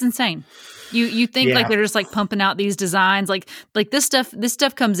yeah, it's insane. You think like they're just like pumping out these designs like this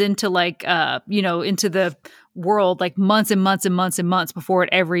stuff comes into like into the world like months and months and months and months before it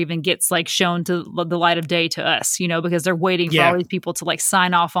ever even gets like shown to the light of day to us, because they're waiting for all these people to like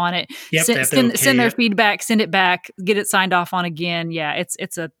sign off on it, send their feedback, send it back, get it signed off on again. Yeah,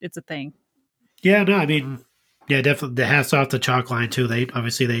 it's a thing. Yeah, no, I mean, yeah, definitely. The hats off to Chalkline too.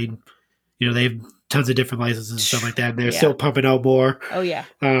 They've tons of different licenses and stuff like that. And they're Yeah. still pumping out more. Oh yeah.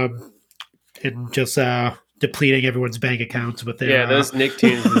 And just depleting everyone's bank accounts with their those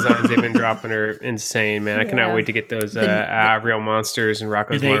Nicktoons designs they've been dropping are insane, man. I cannot wait to get those Real Monsters and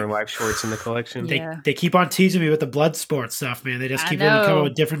Rocco's Modern Life shorts in the collection. They keep on teasing me with the Bloodsport stuff, man. They just keep on coming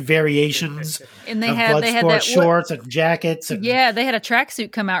with different variations and they of had Bloodsport that shorts and jackets. And, they had a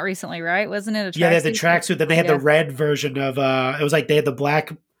tracksuit come out recently, right? Wasn't it a tracksuit? Yeah, they had the tracksuit. Then they had the red version of it was like they had the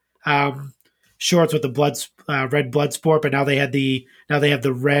black shorts with the red Bloodsport, but now they have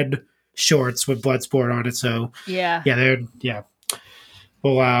the red shorts with Bloodsport on it. So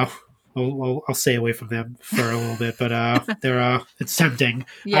Well, I'll stay away from them for a little bit, but they're it's tempting.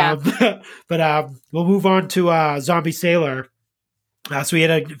 Yeah. But we'll move on to Zombie Sailor. So we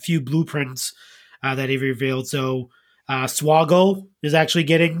had a few blueprints that he revealed. So Swoggle is actually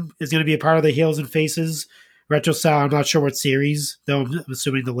going to be a part of the Heels and Faces retro style. I'm not sure what series, though. I'm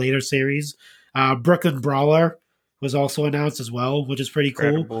assuming the later series. Brooklyn Brawler was also announced as well, which is pretty cool.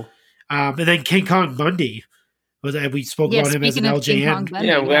 Incredible. And then King Kong Bundy we spoke about him as an LJN. I'm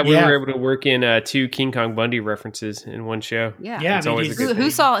glad we were able to work in 2 King Kong Bundy references in one show. Yeah, it's always a good thing.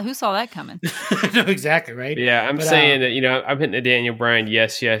 Who saw that coming? No, exactly right. Yeah, I'm saying that I'm hitting the Daniel Bryan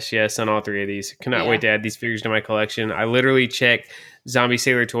yes on all 3 of these. Cannot wait to add these figures to my collection. I literally check Zombie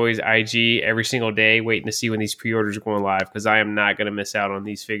Sailor Toys IG every single day, waiting to see when these pre-orders are going live because I am not going to miss out on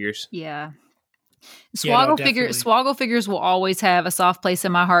these figures. Yeah. Swoggle figures will always have a soft place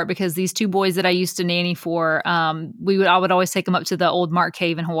in my heart because these 2 boys that I used to nanny for, I would always take them up to the old Mark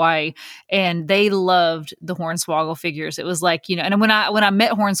Cave in Hawaii, and they loved the Hornswoggle figures. It was like, and when I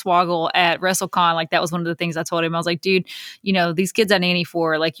met Hornswoggle at WrestleCon, like that was one of the things I told him. I was like, dude, these kids I nanny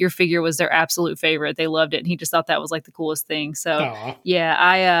for, like your figure was their absolute favorite. They loved it, and he just thought that was like the coolest thing. So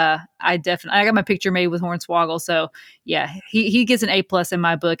I definitely, I got my picture made with Hornswoggle. So yeah, he gets an A+ in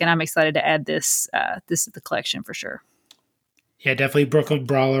my book, and I'm excited to add this is the collection for sure. Yeah, definitely Brooklyn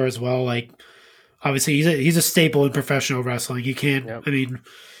Brawler as well. Like, obviously, he's a staple in professional wrestling. You can't. Yep. I mean,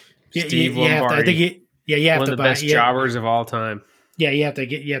 Steve Lombardi. You have one to of the buy best jobbers of all time. Yeah, you have to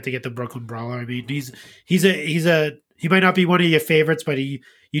get the Brooklyn Brawler. I mean, he might not be one of your favorites, but you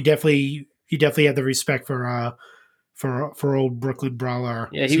definitely have the respect for old Brooklyn Brawler.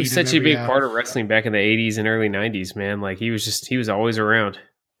 Yeah, he was such a big part of wrestling back in the 80s and early 90s, man. Like he was always around.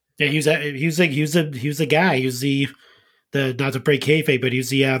 Yeah, he was the guy. He was the not to break kayfabe, but he was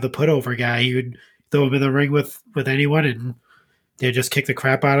the putover guy. He would throw him in the ring with anyone, and they'd just kick the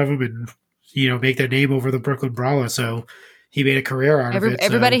crap out of him, and make their name over the Brooklyn Brawler. So he made a career out of it.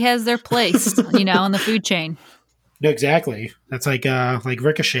 Everybody has their place, in the food chain. No, exactly. That's like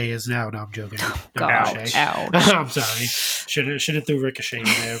Ricochet is now. No, I'm joking. Ouch. I'm sorry. Should have threw Ricochet in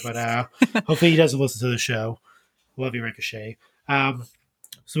there, but hopefully he doesn't listen to the show. Love you, Ricochet.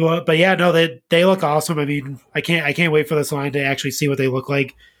 But yeah, no, they look awesome. I mean, I can't wait for this line to actually see what they look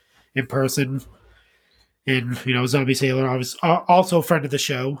like in person. And Zombie Sailor, obviously, also a friend of the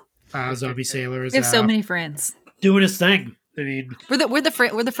show. Zombie Sailor is. They have so many friends doing his thing. I mean, we're the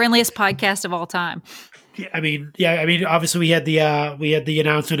friendliest podcast of all time. I mean, obviously we had the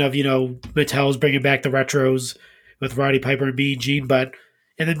announcement of Mattel's bringing back the retros with Roddy Piper and Mean Gene, but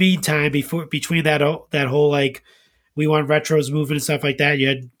in the meantime, between that whole like we want retros moving and stuff like that, you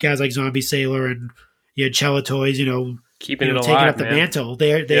had guys like Zombie Sailor and you had Cella Toys, keeping it alive, taking up the mantle.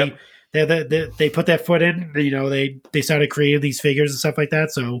 They put that foot in. They started creating these figures and stuff like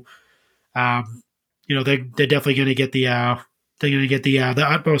that. So, they're definitely going to get the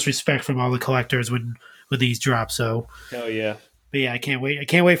utmost respect from all the collectors when these drop. So, hell yeah. But yeah, I can't wait. I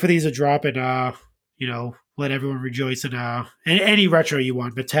can't wait for these to drop and let everyone rejoice in any retro you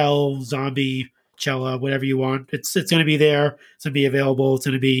want. Mattel, Zombie, Cella, whatever you want. It's going to be there. It's going to be available. It's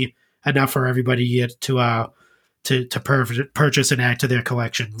going to be enough for everybody to purchase and add to their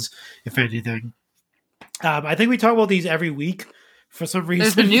collections, if anything. I think we talk about these every week for some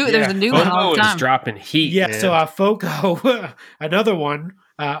reason. There's a new one all the time. It's dropping heat. Yeah, man. so Foco, another one,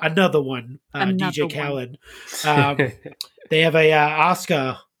 DJ Khaled. They have a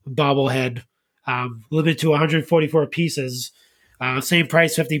Asuka bobblehead, limited to 144 pieces. Same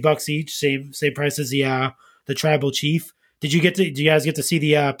price, $50 each. Same price as the Tribal Chief. Do you guys get to see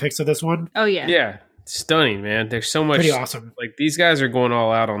the pics of this one? Oh yeah. Yeah. Stunning, man. There's so much. Pretty awesome. Like these guys are going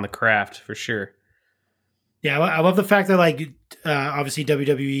all out on the craft for sure. Yeah, I love the fact that obviously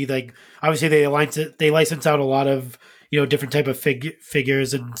WWE obviously they license out a lot of different type of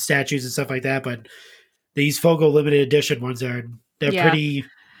figures and statues and stuff like that, but these Fogo limited edition ones they're pretty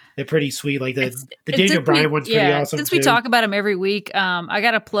they're pretty sweet. Like the It's Daniel Bryan one's pretty awesome. Since too. we talk about them every week, I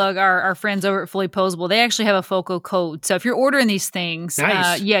got to plug our friends over at Fully Posable. They actually have a FOCO code. So if you're ordering these things,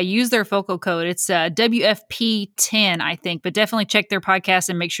 Nice. use their FOCO code. It's WFP10, I think, but definitely check their podcast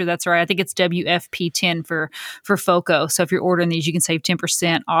and make sure that's right. I think it's WFP10 for FOCO. So if you're ordering these, you can save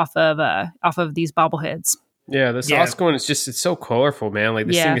 10% off of these bobbleheads. Yeah, the sauce one is it's so colorful, man. Like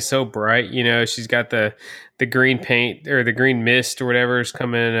this thing is so bright. You know, she's got the green paint or the green mist or whatever is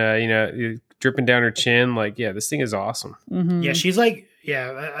coming, dripping down her chin. Like, yeah, this thing is awesome. Mm-hmm. Yeah, she's like,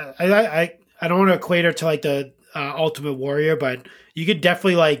 I don't want to equate her to like the Ultimate Warrior, but you could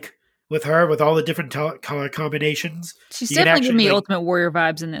definitely like with her with all the different color combinations. She's definitely giving me Ultimate Warrior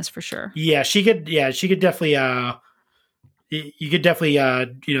vibes in this for sure. Yeah, she could definitely. You could definitely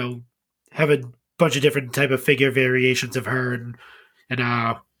have a bunch of different type of figure variations of her and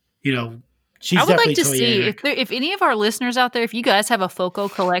she's I would definitely like to see unique. if any of our listeners out there, if you guys have a FOCO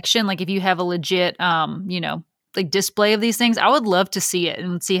collection, like if you have a legit like display of these things, I would love to see it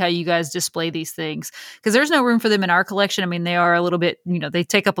and see how you guys display these things, because there's no room for them in our collection. I mean, they are a little bit, they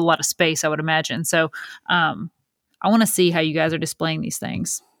take up a lot of space, I would imagine. So I want to see how you guys are displaying these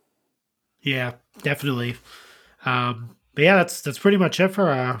things. Yeah, definitely. But yeah, that's pretty much it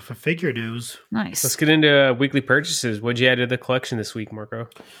for figure news. Nice. Let's get into weekly purchases. What'd you add to the collection this week, Marco?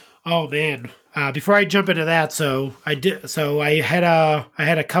 Oh man! Before I jump into that, I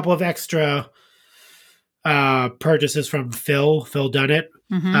had a couple of extra purchases from Phil Dunnett.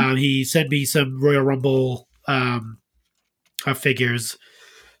 Mm-hmm. He sent me some Royal Rumble figures.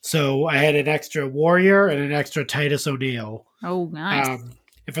 So I had an extra Warrior and an extra Titus O'Neil. Oh, nice.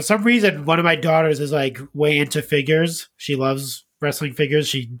 And for some reason, one of my daughters is like way into figures. She loves wrestling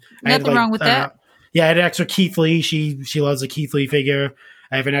figures. Nothing wrong with that. Yeah, I had an extra Keith Lee. She loves a Keith Lee figure.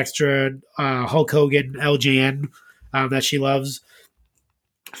 I have an extra Hulk Hogan LJN that she loves.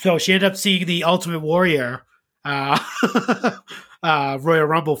 So she ended up seeing the Ultimate Warrior Royal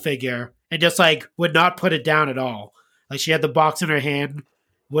Rumble figure and just like would not put it down at all. Like she had the box in her hand,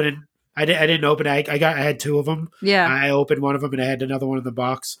 I didn't open it. I had two of them. Yeah. I opened one of them and I had another one in the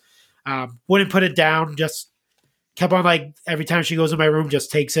box. Wouldn't put it down. Just kept on like every time she goes in my room,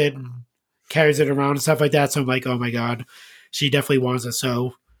 just takes it and carries it around and stuff like that. So I'm like, oh my God, she definitely wants it.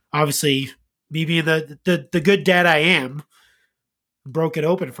 So obviously me being the good dad I am, broke it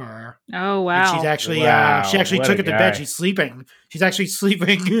open for her. Oh wow. And she's actually she actually what took a it to guy. bed. She's sleeping. She's actually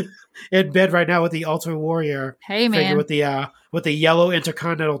sleeping in bed right now with the Ultimate Warrior Hey figure man. with the yellow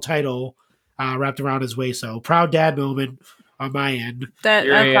Intercontinental title wrapped around his waist. So proud dad moment on my end. That's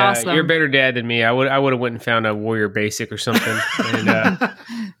awesome. You're a better dad than me. I would have went and found a Warrior Basic or something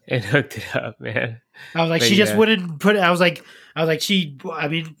and hooked it up, man. I was like, she just wouldn't put it. I was like,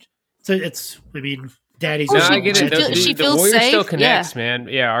 daddy's. No, she- I get she it. feel- she The feels Warrior still safe, connects, man.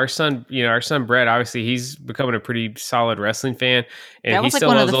 Yeah, our son Brett, obviously, he's becoming a pretty solid wrestling fan, and That he was like still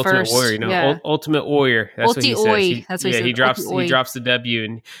one of loves the Ultimate first, Warrior. yeah. Ultimate Warrior. That's what he Ulti-oi. says. That's what he said, He Ulti-oi. drops the W,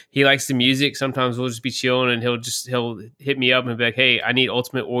 and he likes the music. Sometimes we'll just be chilling, and he'll hit me up and be like, "Hey, I need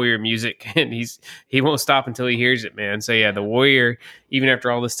Ultimate Warrior music," and he won't stop until he hears it, man. So yeah, the Warrior, even after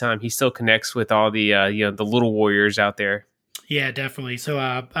all this time, he still connects with all the the little warriors out there. Yeah, definitely.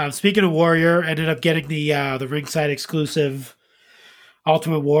 So, speaking of Warrior, ended up getting the ringside exclusive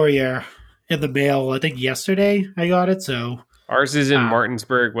Ultimate Warrior in the mail. I think yesterday I got it. So Ours is in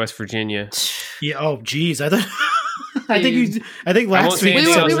Martinsburg, West Virginia. yeah. Oh, geez. I think won't last say week.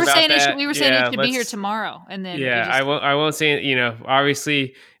 anything we else were about saying that. we were saying it should be here tomorrow, and then Yeah, I won't say.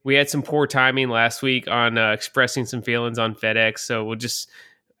 Obviously, we had some poor timing last week on expressing some feelings on FedEx. So we'll just.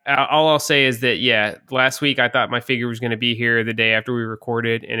 All I'll say is that last week I thought my figure was going to be here the day after we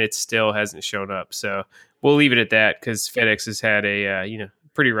recorded, and it still hasn't shown up. So we'll leave it at that because FedEx has had a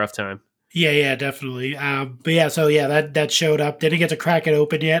pretty rough time. Yeah, definitely. But yeah, so yeah, that showed up. Didn't get to crack it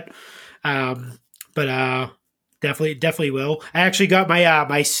open yet, but definitely will. I actually got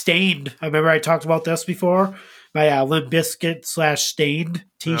my Stained. I remember I talked about this before. My Limp Bizkit /Stained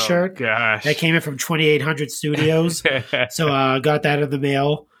T-shirt. Oh, gosh, that came in from 2800 Studios. So got that in the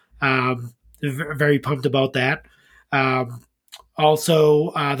mail. Very pumped about that.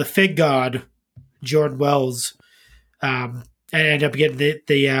 Also, the Fig God, Jordan Wells. I ended up getting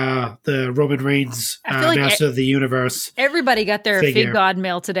the Roman Reigns Master of the Universe. everybody got their figure. Fig God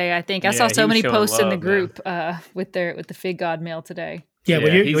mail today. I think I Yeah, saw so he was many showing posts in the love, group with the Fig God mail today. Yeah,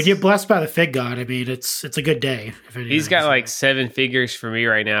 Yeah, when you're blessed by the Fig God, I mean, it's a good day. He's got like 7 figures for me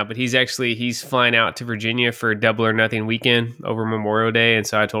right now, but he's flying out to Virginia for Double or Nothing weekend over Memorial Day, and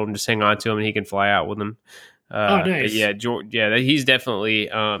so I told him just hang on to him and he can fly out with them. Nice. But yeah, he's definitely,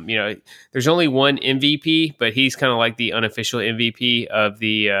 there's only one MVP, but he's kind of like the unofficial MVP of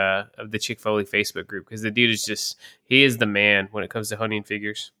the Chick Foley Facebook group, because the dude is he is the man when it comes to hunting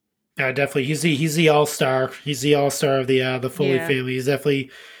figures. Yeah, definitely. He's the all-star. He's the all-star of the Foley family. He's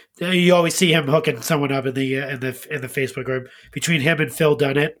definitely, you always see him hooking someone up in the Facebook group. Between him and Phil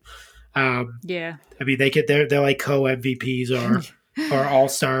Dunnett, I mean, they're like co-MVPs or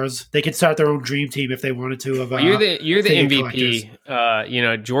all-stars. They could start their own dream team if they wanted to. You're the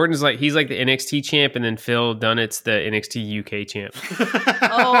MVP. Jordan's he's like the NXT champ, and then Phil Dunnett's the NXT UK champ.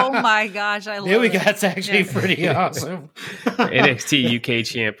 Oh my gosh, I love it. That's actually pretty awesome. NXT UK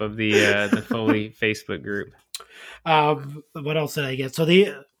champ of the Foley Facebook group. What else did I get? So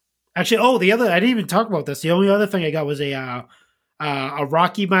the other, I didn't even talk about this. The only other thing I got was a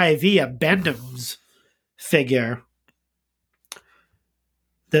Rocky Maivia Bendham's figure.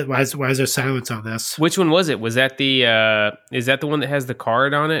 Why is there silence on this? Which one was it? Was that is that the one that has the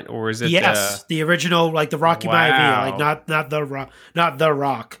card on it, or is it? Yes, the original, like the Rocky Maivia, like not the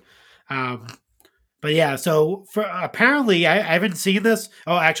Rock. But yeah, so apparently I haven't seen this.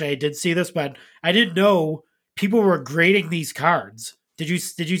 Oh, actually, I did see this, but I didn't know people were grading these cards. Did you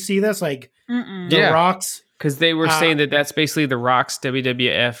see this? Like the Rock's. Because they were saying that that's basically the Rock's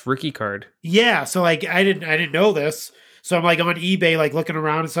WWF rookie card. Yeah, so like I didn't know this. So I'm like on eBay, like looking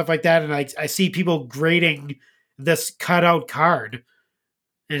around and stuff like that, and I see people grading this cutout card,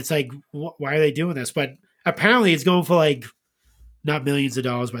 and it's like, why are they doing this? But apparently, it's going for like not millions of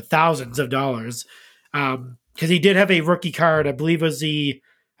dollars, but thousands of dollars, because he did have a rookie card. I believe it was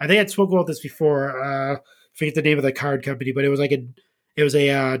I think I'd spoken about this before. I forget the name of the card company, but it was a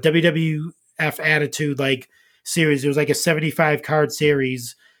WWF Attitude like series. It was like a 75 card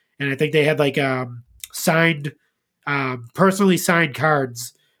series, and I think they had like signed. Personally signed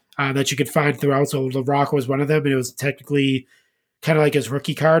cards that you could find throughout. So The Rock was one of them, and it was technically kind of like his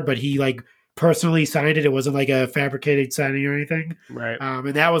rookie card, but he like personally signed it. It wasn't like a fabricated signing or anything. Right.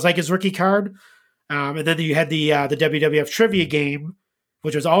 And that was like his rookie card. And then you had the WWF trivia game,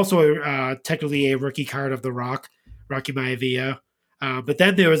 which was also technically a rookie card of The Rock, Rocky Maivia. But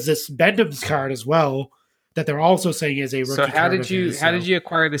then there was this Bendham's card as well, that they're also saying is a rookie card. So how did you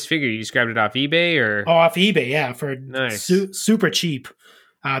acquire this figure? You just grabbed it off eBay, or off eBay? Yeah, for nice. Super cheap.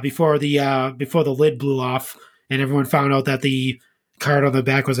 Before the lid blew off, and everyone found out that the card on the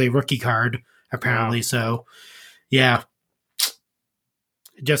back was a rookie card. Apparently, wow. So yeah,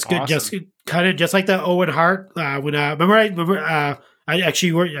 just good. Awesome. Just cut it, just like the Owen Hart. When I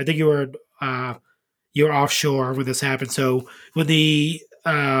think you were offshore when this happened. So when the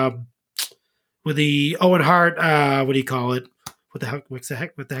Owen Hart, what do you call it? What the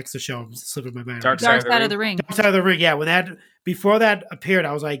heck's the show? I'm slipping my mind. Dark Side of the Ring. Dark Side of the Ring. Yeah, before that appeared,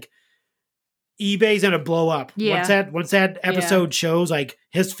 I was like, eBay's gonna blow up. Yeah. Once that episode shows, like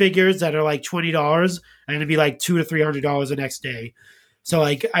his figures that are like $20 are gonna be like $200 to $300 the next day. So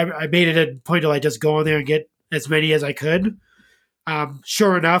like I made it a point to like just go on there and get as many as I could.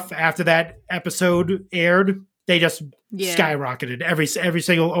 Sure enough, after that episode aired, they just skyrocketed. Every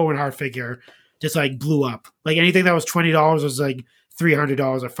single Owen Hart figure just like blew up. Like anything that was $20 was like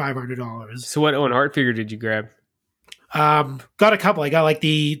 $300 or $500. So what Owen Hart figure did you grab? Got a couple. I got like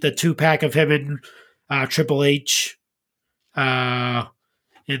the 2-pack of him and Triple H, and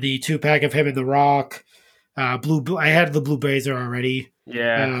the 2-pack of him and The Rock. I had the Blue Blazer already.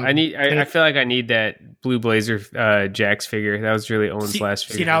 Yeah, I feel like I need that Blue Blazer Jax figure. That was really Owen's last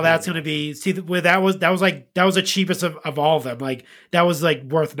figure. See, now that's going to be where that was the cheapest of all of them. Like that was like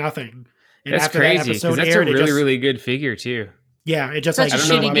worth nothing. And that's crazy because that's a really good figure too. Yeah, it just such like a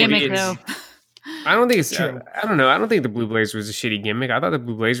shitty gimmick though. I don't think it's true. I don't know. I don't think the Blue Blazer was a shitty gimmick. I thought the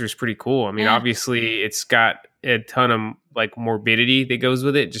Blue Blazer was pretty cool. I mean, obviously, it's got a ton of like morbidity that goes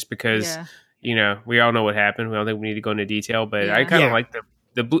with it, just because we all know what happened. We don't think we need to go into detail, but I kind of like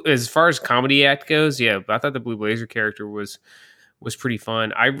the blue, as far as comedy act goes. Yeah, but I thought the Blue Blazer character was pretty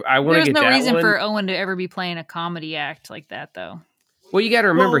fun. I want to get that one. There's no reason for Owen to ever be playing a comedy act like that, though. Well, you got to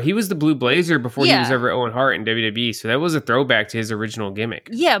remember, he was the Blue Blazer before he was ever Owen Hart in WWE, so that was a throwback to his original gimmick.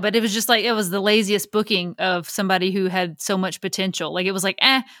 Yeah, but it was just like, it was the laziest booking of somebody who had so much potential. Like, it was like,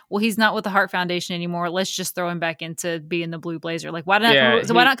 well, he's not with the Hart Foundation anymore. Let's just throw him back into being the Blue Blazer. Like, why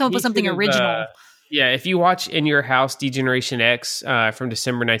not come up with something original? If you watch In Your House Degeneration X from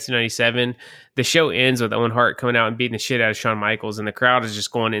December 1997, the show ends with Owen Hart coming out and beating the shit out of Shawn Michaels, and the crowd is just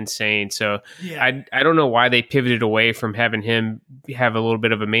going insane. So I don't know why they pivoted away from having him have a little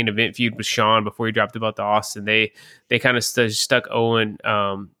bit of a main event feud with Shawn before he dropped the belt to Austin. They kind of stuck Owen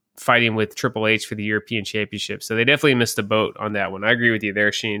fighting with Triple H for the European Championship. So they definitely missed the boat on that one. I agree with you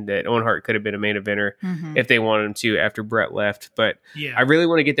there, Sheen, that Owen Hart could have been a main eventer if they wanted him to after Brett left. But Yeah. I really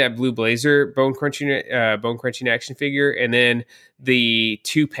want to get that Blue Blazer bone crunching action figure, and then the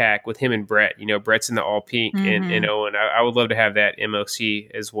 2-pack with him and Brett. You know, Brett's in the all pink and Owen. I would love to have that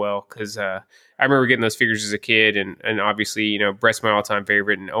MOC as well, because I remember getting those figures as a kid, and obviously, you know, Brett's my all-time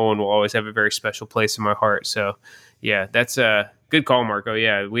favorite, and Owen will always have a very special place in my heart. So, yeah, that's a good call, Marco.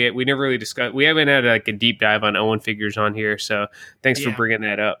 Yeah, we never really discussed. We haven't had like a deep dive on Owen figures on here, so thanks for bringing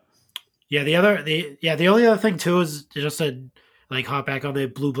that up. Yeah, the only other thing too is just to like hop back on the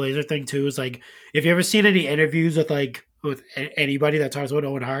Blue Blazer thing too is like, if you ever seen any interviews with anybody that talks about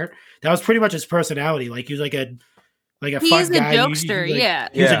Owen Hart, that was pretty much his personality. Like he was like a fun guy. Jokester,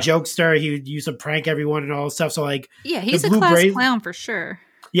 he was a jokester. He would use to prank everyone and all this stuff. So like, he's a class clown for sure.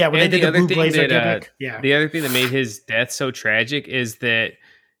 Yeah, when and they did the Blue Blazer gimmick. The other thing that made his death so tragic is that,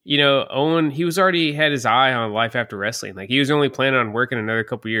 you know, Owen, he was already had his eye on life after wrestling. Like, he was only planning on working another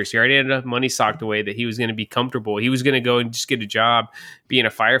couple of years. He already had enough money socked away that he was going to be comfortable. He was going to go and just get a job being a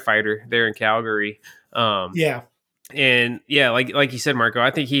firefighter there in Calgary. And yeah, like you said, Marco, I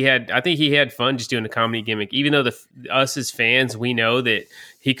think he had fun just doing the comedy gimmick. Even though us as fans, we know that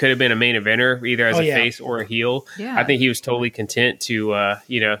he could have been a main eventer either as a face or a heel. Yeah. I think he was totally content to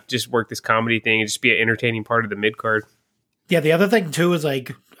just work this comedy thing and just be an entertaining part of the mid card. Yeah, the other thing too is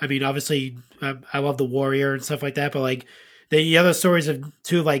like, I mean, obviously, I love the Warrior and stuff like that, but like the other stories of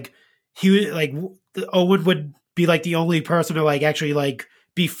too, like Owen would be like the only person to like actually like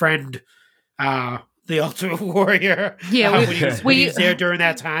befriend the Ultimate Warrior. Yeah, when he was there during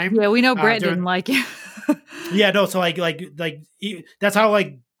that time. Yeah, we know Brett didn't like it. Yeah, no. So that's how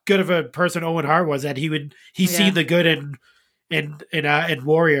like good of a person Owen Hart was, that he seen the good in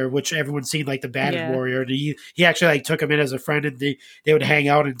Warrior, which everyone's seen like the bad in Warrior. And he actually like took him in as a friend, and they would hang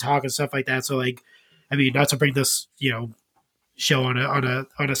out and talk and stuff like that. So like, I mean, not to bring this show on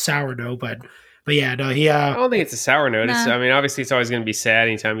a sour note, but yeah, no, he. I don't think it's a sour note. Nah. I mean, obviously, it's always going to be sad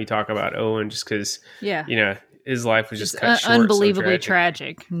anytime you talk about Owen, just because his life was just cut short, unbelievably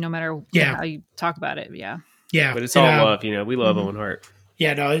tragic. No matter how you talk about it, yeah. But it's all love, we love Owen Hart.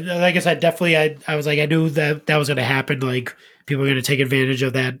 Yeah, no, like I said, definitely. I was like, I knew that was going to happen. Like, people were going to take advantage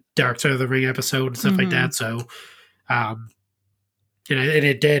of that Dark Side of the Ring episode and stuff like that. So, and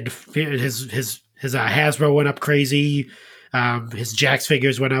it did. His Hasbro went up crazy. His Jax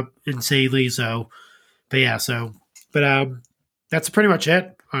figures went up insanely. So, but that's pretty much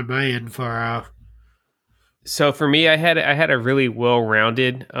it on my end for. So for me, I had a really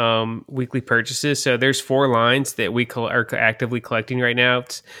well-rounded weekly purchases. So there's 4 lines that we are actively collecting right now.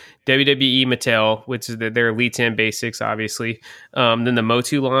 It's WWE Mattel, which is their Elite 10 Basics, obviously. Then the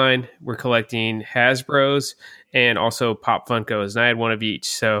Motu line, we're collecting Hasbro's and also Pop Funkos, and I had one of each.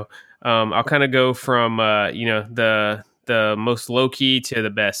 So I'll kind of go from the most low key to the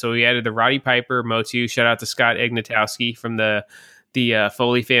best. So we added the Roddy Piper Motu. Shout out to Scott Ignatowski from the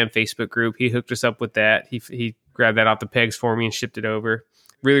Foley Fan Facebook group. He hooked us up with that. He grabbed that off the pegs for me and shipped it over.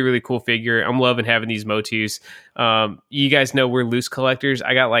 Really, really cool figure. I'm loving having these Motus. You guys know we're loose collectors.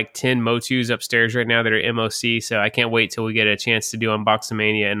 I got like 10 Motus upstairs right now that are MOC, so I can't wait till we get a chance to do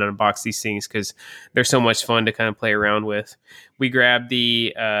Unboxomania and unbox these things, because they're so much fun to kind of play around with. We grabbed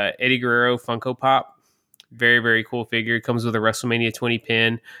the Eddie Guerrero Funko Pop. Very, very cool figure. It comes with a WrestleMania 20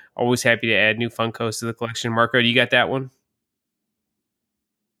 pin. Always happy to add new Funkos to the collection. Marco, do you got that one?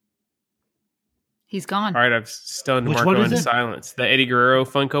 He's gone. All right, I've stunned Marco into silence. The Eddie Guerrero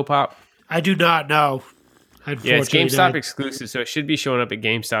Funko Pop. I do not know. Yeah, it's GameStop exclusive, so it should be showing up at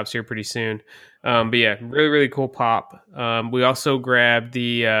GameStops here pretty soon. But yeah, really, really cool pop. We also grabbed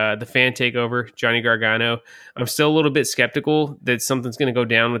the fan takeover, Johnny Gargano. I'm still a little bit skeptical that something's going to go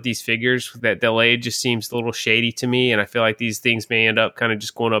down with these figures. That delay just seems a little shady to me, and I feel like these things may end up kind of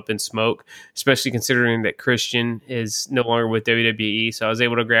just going up in smoke, especially considering that Christian is no longer with WWE. So I was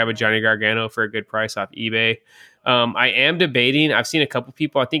able to grab a Johnny Gargano for a good price off eBay. I am debating. I've seen a couple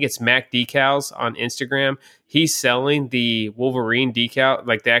people. I think it's Mac Decals on Instagram. He's selling the Wolverine decal,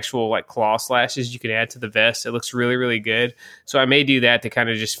 like the actual like claw slashes you can add to the vest. It looks really, really good. So I may do that to kind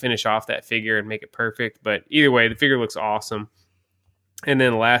of just finish off that figure and make it perfect. But either way, the figure looks awesome. And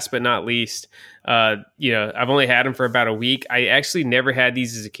then last but not least, I've only had them for about a week. I actually never had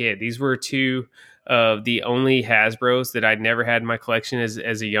these as a kid. These were 2 of the only Hasbros that I'd never had in my collection as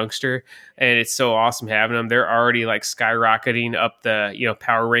a youngster, and it's so awesome having them. They're already like skyrocketing up the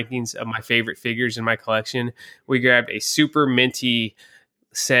power rankings of my favorite figures in my collection. We grabbed a super minty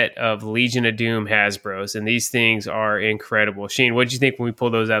set of Legion of Doom Hasbros, and these things are incredible. Sheen, what did you think when we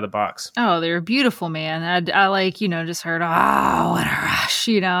pulled those out of the box? Oh, they're beautiful, man. I just heard, oh, what a rush.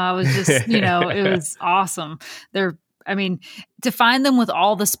 gosh, I was just, it was awesome. I mean, to find them with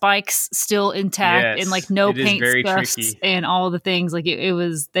all the spikes still intact and like Yes, no it is paint very scuffs tricky. and all the things, like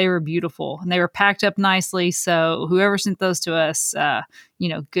they were beautiful and they were packed up nicely. So whoever sent those to us,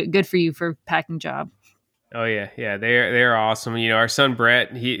 good for you for packing job. Oh yeah, they're awesome. Our son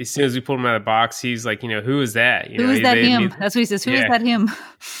Brett, he as soon as we pulled him out of the box, he's like, who is that? Who is that him? That's what he says. Who is that him?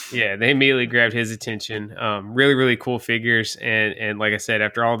 Yeah, they immediately grabbed his attention. Really, really cool figures, and like I said,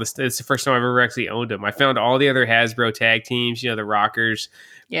 after all this, it's the first time I've ever actually owned them. I found all the other Hasbro tag teams, the Rockers,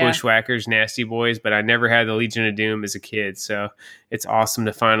 Bushwhackers, Nasty Boys, but I never had the Legion of Doom as a kid. So it's awesome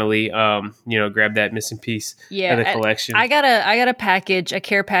to finally, grab that missing piece of the collection. I got a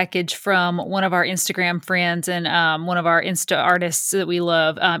care package from one of our Instagram friends and one of our Insta artists that we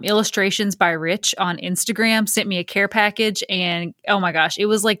love. Illustrations by Rich on Instagram sent me a care package, and oh my gosh, it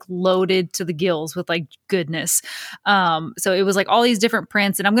was like loaded to the gills with like goodness. So it was like all these different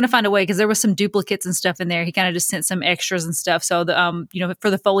prints, and I'm gonna find a way because there was some duplicates and stuff in there. He kind of just sent some extras and stuff. So the for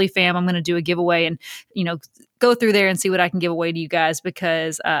the Foley fam, I'm gonna do a giveaway and go through there and see what I can give away to you guys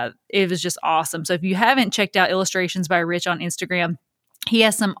because it was just awesome. So if you haven't checked out Illustrations by Rich on Instagram, he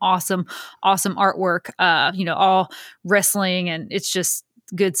has some awesome artwork, all wrestling, and it's just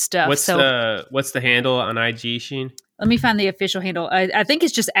good stuff. What's the handle on IG, Sheen? Let me find the official handle. I think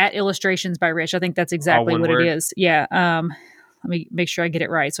it's just at Illustrations by Rich. I think that's exactly what it is. Yeah. Let me make sure I get it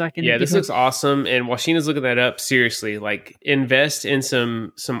right so I can. Yeah, this looks awesome. And while Sheena's looking that up, seriously, like invest in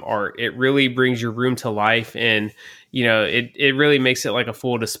some art. It really brings your room to life, and it really makes it like a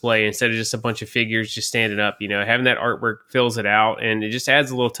full display instead of just a bunch of figures just standing up. Having that artwork fills it out, and it just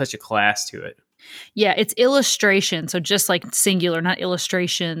adds a little touch of class to it. Yeah, it's illustration. So just like singular, not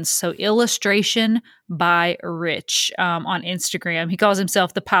illustrations. So Illustration by Rich on Instagram. He calls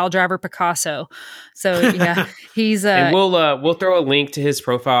himself the Pile Driver Picasso. So yeah, he's and we'll throw a link to his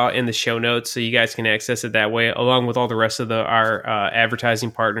profile in the show notes so you guys can access it that way, along with all the rest of our advertising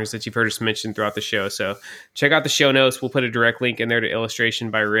partners that you've heard us mention throughout the show. So check out the show notes. We'll put a direct link in there to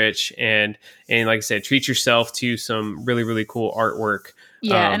Illustration by Rich, and like I said, treat yourself to some really, really cool artwork.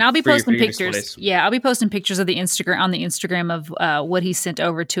 Yeah, and I'll be posting pictures. Displays. Yeah, I'll be posting pictures of the Instagram of what he sent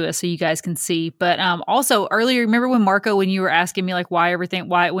over to us so you guys can see. But also earlier, remember when Marco, when you were asking me like why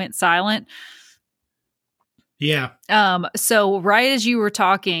it went silent? Yeah. So right as you were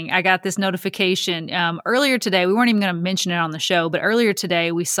talking, I got this notification earlier today. We weren't even going to mention it on the show, but earlier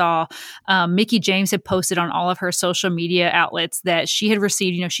today we saw Mickie James had posted on all of her social media outlets that she had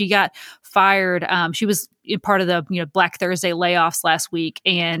received, she got fired. She was part of the Black Thursday layoffs last week,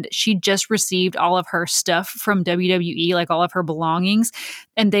 and she just received all of her stuff from WWE, like all of her belongings,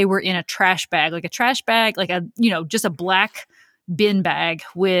 and they were in a trash bag, like a just a black bin bag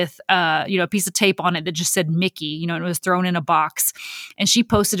with a piece of tape on it that just said Mickey, and it was thrown in a box. And she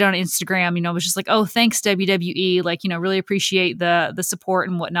posted it on Instagram, was just like, oh, thanks WWE, like, really appreciate the support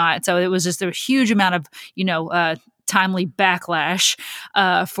and whatnot. So it was just a huge amount of timely backlash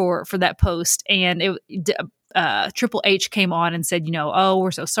for that post. And Triple H came on and said, oh,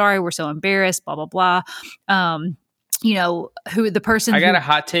 we're so sorry, we're so embarrassed, blah blah blah. Who the person I got a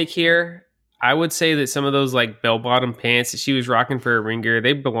hot take here. I would say that some of those like bell-bottom pants that she was rocking for a ring gear,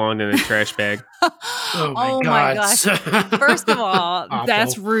 they belonged in a trash bag. Oh my gosh. First of all,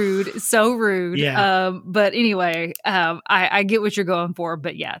 that's rude. So rude. Yeah. But anyway, I get what you're going for,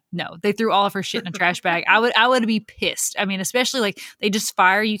 but yeah, no, they threw all of her shit in a trash bag. I would be pissed. I mean, especially like they just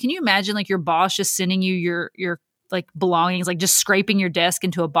fire you. Can you imagine like your boss just sending you your like belongings, like just scraping your desk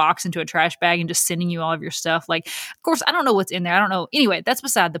into a box, into a trash bag and just sending you all of your stuff? Like, of course, I don't know what's in there. I don't know. Anyway, that's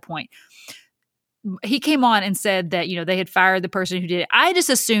beside the point. He came on and said that, they had fired the person who did it. I just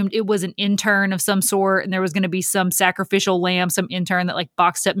assumed it was an intern of some sort and there was going to be some sacrificial lamb, some intern that like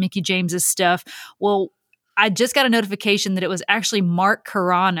boxed up Mickie James's stuff. Well, I just got a notification that it was actually Mark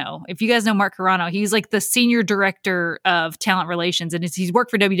Carano. If you guys know Mark Carano, he's like the senior director of talent relations, and he's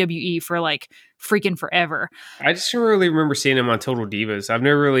worked for WWE for like freaking forever. I just really remember seeing him on Total Divas. I've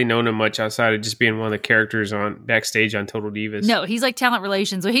never really known him much outside of just being one of the characters on backstage on Total Divas. No, he's like talent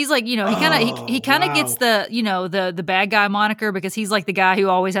relations. So he's like, he kind of gets the, the bad guy moniker because he's like the guy who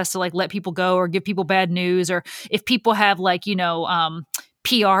always has to like let people go or give people bad news, or if people have like,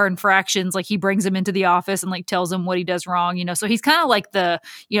 PR infractions, like he brings them into the office and like tells them what he does wrong, so he's kind of like the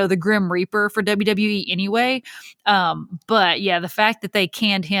the Grim Reaper for WWE anyway. But yeah, the fact that they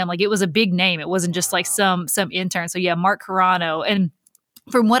canned him, like it was a big name, it wasn't just like some intern. So yeah, Mark Carano. And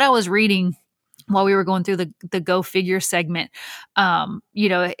from what I was reading while we were going through the Go Figure segment,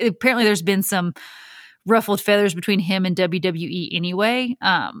 apparently there's been some ruffled feathers between him and WWE anyway.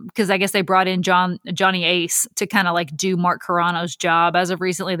 Because I guess they brought in Johnny Ace to kind of like do Mark Carrano's job. As of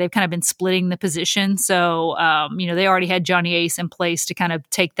recently, they've kind of been splitting the position. So, they already had Johnny Ace in place to kind of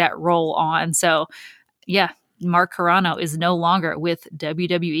take that role on. So, yeah. Mark Carrano is no longer with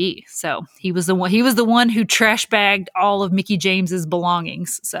WWE. So he was the one who trash bagged all of Mickie James's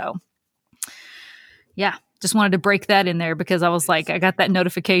belongings. So yeah, just wanted to break that in there because I was like, I got that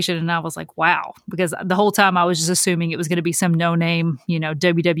notification and I was like, wow, because the whole time I was just assuming it was going to be some no name,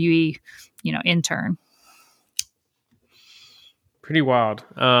 WWE, intern. Pretty wild.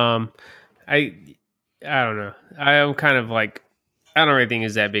 I don't know. I am kind of like, I don't really think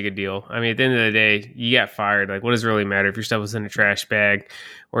it's that big a deal. I mean, at the end of the day, you got fired. Like, what does it really matter if your stuff was in a trash bag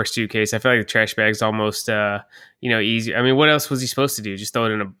or a suitcase? I feel like the trash bag's almost, easy. I mean, what else was he supposed to do? Just throw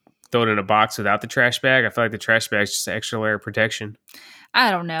it in a box without the trash bag? I feel like the trash bag's just an extra layer of protection.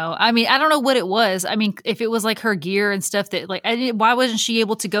 I don't know. I mean, I don't know what it was. I mean, if it was like her gear and stuff that like, why wasn't she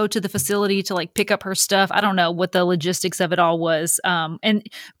able to go to the facility to like pick up her stuff? I don't know what the logistics of it all was. And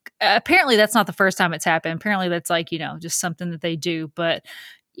apparently that's not the first time it's happened. Apparently that's like, just something that they do. But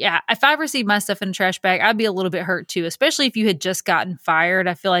yeah, if I received my stuff in a trash bag, I'd be a little bit hurt too, especially if you had just gotten fired.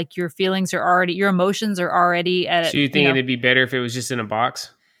 I feel like your emotions are already at it. So you think it'd be better if it was just in a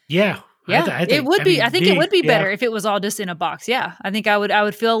box? Yeah. Yeah, it would be. I think it would be better if it was all just in a box. Yeah, I think I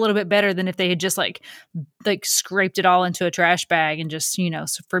would feel a little bit better than if they had just like scraped it all into a trash bag and just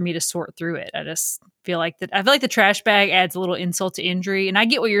for me to sort through it. I just feel like that. I feel like the trash bag adds a little insult to injury. And I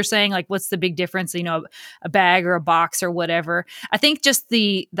get what you're saying. Like, what's the big difference? A bag or a box or whatever. I think just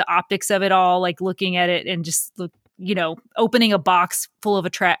the optics of it all, like looking at it and just opening a box full of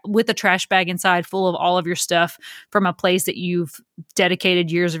with a trash bag inside full of all of your stuff from a place that you've dedicated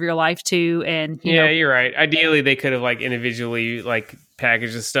years of your life to. And you're right. Ideally they could have like individually like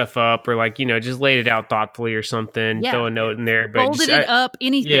packaged the stuff up or like, just laid it out thoughtfully or something, throw a note in there, but folded it up,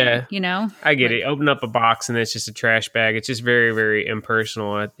 anything, I get it. Open up a box and it's just a trash bag. It's just very, very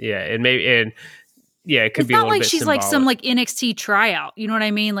impersonal. Yeah, it could be a little bit she's symbolic. Like some like NXT tryout. You know what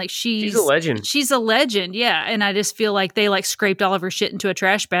I mean? Like she's a legend. She's a legend. Yeah. And I just feel like they like scraped all of her shit into a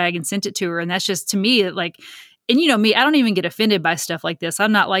trash bag and sent it to her. And that's just to me like, and me, I don't even get offended by stuff like this.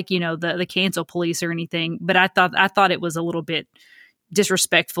 I'm not like, the cancel police or anything, but I thought it was a little bit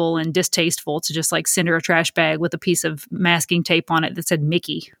disrespectful and distasteful to just like send her a trash bag with a piece of masking tape on it that said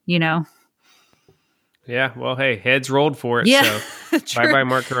Mickie, Yeah. Well, hey, heads rolled for it. Yeah. So bye-bye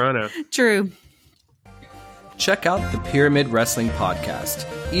Mark Carrano. True. Check out the Pyramid Wrestling Podcast.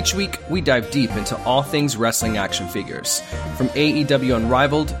 Each week, we dive deep into all things wrestling action figures. From AEW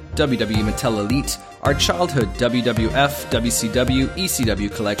Unrivaled, WWE Mattel Elite, our childhood WWF, WCW,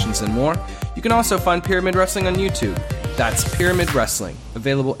 ECW collections, and more, you can also find Pyramid Wrestling on YouTube. That's Pyramid Wrestling,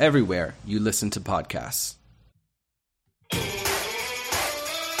 available everywhere you listen to podcasts.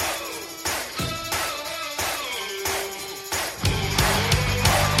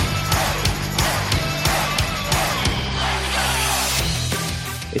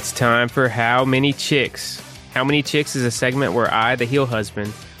 It's time for How Many Chicks. How Many Chicks is a segment where I, the heel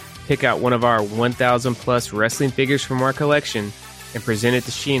husband, pick out one of our 1,000 plus wrestling figures from our collection and present it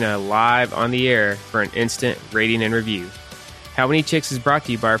to Sheena live on the air for an instant rating and review. How Many Chicks is brought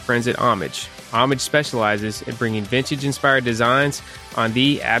to you by our friends at Homage. Homage specializes in bringing vintage-inspired designs on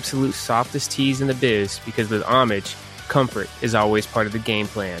the absolute softest tees in the biz because with Homage, comfort is always part of the game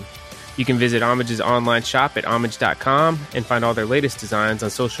plan. You can visit Homage's online shop at homage.com and find all their latest designs on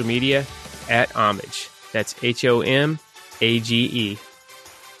social media at Homage. That's HOMAGE.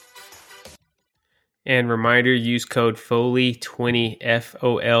 And reminder, use code FOLEY20,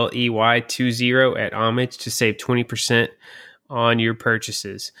 FOLEY20 at Homage to save 20% on your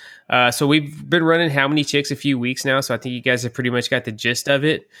purchases. So we've been running How Many Chicks a few weeks now, so I think you guys have pretty much got the gist of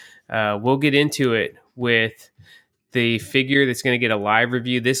it. We'll get into it with the figure that's going to get a live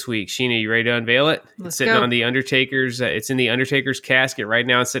review this week. Sheena, you ready to unveil it? Let's it's sitting go. on the Undertaker's. It's in the Undertaker's casket right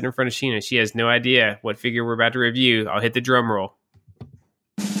now. It's sitting in front of Sheena. She has no idea what figure we're about to review. I'll hit the drum roll.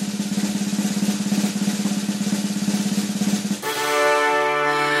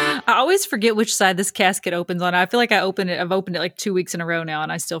 I always forget which side this casket opens on. I feel like I've opened it like 2 weeks in a row now,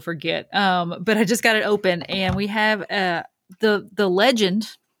 and I still forget. But I just got it open, and we have the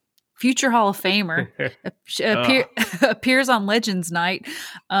legend, future Hall of Famer, appears on Legends Night.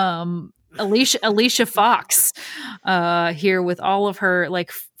 Alicia Fox here with all of her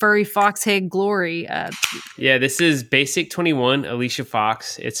like furry fox head glory. Yeah, this is Basic 21 Alicia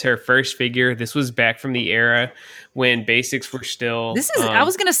Fox. It's her first figure. This was back from the era when basics were still. This is. I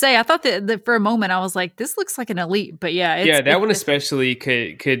was gonna say. I thought that for a moment I was like, this looks like an elite, but yeah, that one especially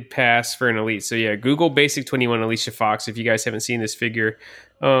could pass for an elite. So yeah, Google Basic 21 Alicia Fox if you guys haven't seen this figure.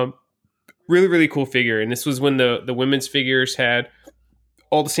 Really, really cool figure. And this was when the women's figures had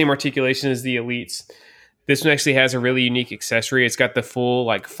all the same articulation as the elites. This one actually has a really unique accessory. It's got the full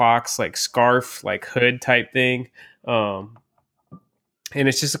like fox, like scarf, like hood type thing. And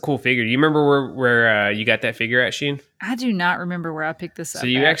it's just a cool figure. Do you remember where you got that figure at, Sheen? I do not remember where I picked this up. So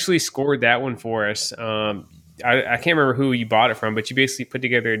you actually scored that one for us. I can't remember who you bought it from, but you basically put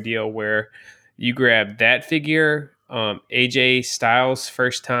together a deal where you grabbed that figure, AJ Styles'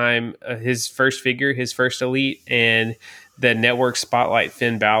 first time, his first figure, his first elite, and the network spotlight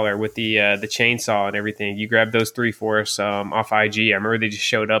Finn Balor with the chainsaw and everything. You grabbed those three for us off IG. I remember they just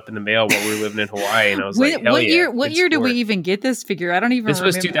showed up in the mail while we were living in Hawaii, and I was like, hell yeah. What year did we even get this figure? I don't even remember.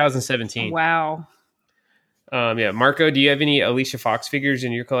 This was 2017. Wow. Yeah, Marco, do you have any Alicia Fox figures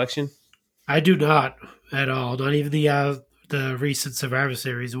in your collection? I do not at all. Not even the recent Survivor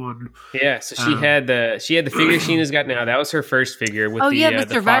Series one. Yeah, so she had the figure Sheena's got now. That was her first figure. With the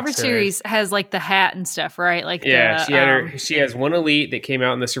Survivor Series has like the hat and stuff, right? Like she has one elite that came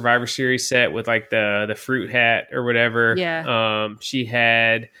out in the Survivor Series set with like the fruit hat or whatever. Yeah. She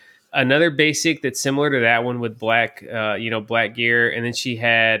had another basic that's similar to that one with black gear, and then she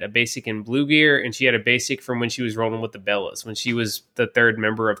had a basic in blue gear, and she had a basic from when she was rolling with the Bellas, when she was the third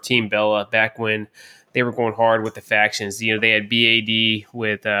member of Team Bella back when they were going hard with the factions. You know, they had BAD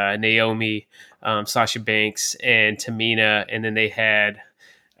with Naomi, Sasha Banks, and Tamina, and then they had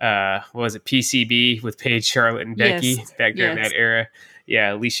PCB with Paige, Charlotte, and Becky back during that era.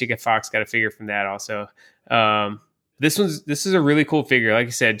 Yeah, Alicia Fox got a figure from that also. This is a really cool figure. Like I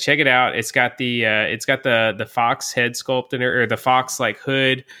said, check it out. It's got the fox head sculpt in her, or the fox like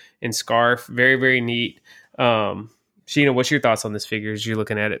hood and scarf. Very, very neat. Sheena, what's your thoughts on this figure as you're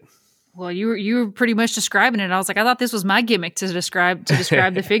looking at it? Well, you were pretty much describing it. I was like, I thought this was my gimmick to describe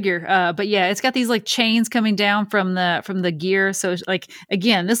the figure. But yeah, it's got these like chains coming down from the gear. So like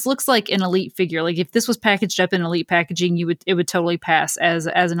again, this looks like an elite figure. Like if this was packaged up in elite packaging, it would totally pass as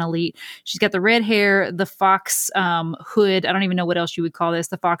an elite. She's got the red hair, the fox hood. I don't even know what else you would call this,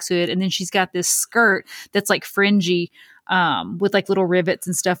 the fox hood, and then she's got this skirt that's like fringy with like little rivets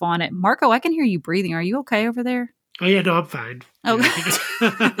and stuff on it. Marco, I can hear you breathing. Are you okay over there? Oh yeah, no, I'm fine. Oh,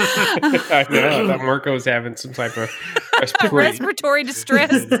 I know. I thought Marco was having some type of respiratory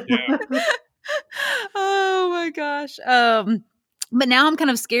distress. Oh my gosh. But now I'm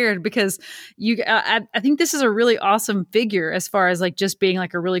kind of scared because I think this is a really awesome figure as far as like just being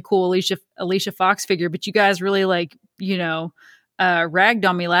like a really cool Alicia Fox figure. But you guys really like, ragged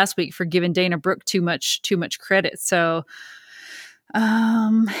on me last week for giving Dana Brooke too much credit. So.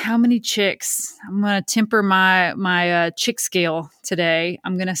 How many chicks? I'm gonna temper my chick scale today.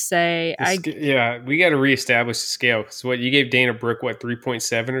 I'm gonna say we got to reestablish the scale. So what you gave Dana Brooke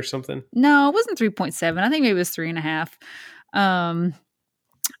 3.7 or something? No, it wasn't 3.7. I think maybe it was 3.5. I'm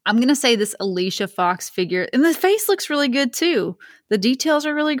gonna say this Alicia Fox figure, and the face looks really good too. The details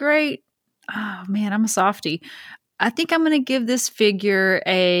are really great. Oh man, I'm a softie. I think I'm gonna give this figure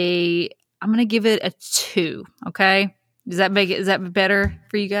I'm gonna give it a 2. Okay. Is that better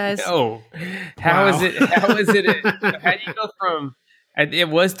for you guys? No. How is it? How do you go from, it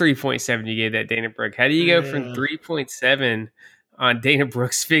was 3.7 you gave that Dana Brooke. How do you go from 3.7 on Dana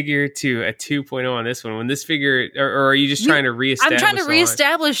Brooke's figure to a 2.0 on this one? When this figure, or are you just trying to reestablish?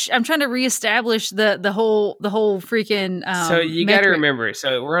 I'm trying to reestablish the whole freaking so you got to remember,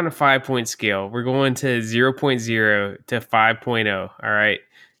 so we're on a 5-point scale. We're going to 0.0 to 5.0, all right?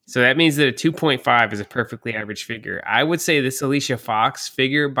 So that means that a 2.5 is a perfectly average figure. I would say this Alicia Fox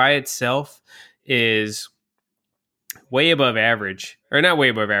figure by itself is way above average. Or not way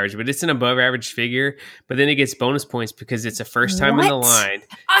above average, but it's an above average figure. But then it gets bonus points because it's a first time in the line.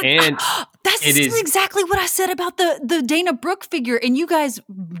 That's exactly what I said about the Dana Brooke figure, and you guys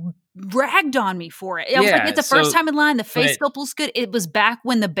ragged on me for it. I was like, it's the first time in line. The face sculpt was good. It was back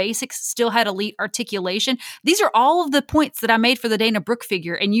when the basics still had elite articulation. These are all of the points that I made for the Dana Brooke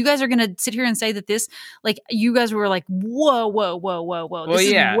figure. And you guys are going to sit here and say that this, like, you guys were like, whoa. Well, this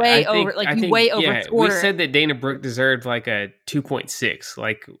is way over, like, you way over. We said that Dana Brooke deserved like a 2.6,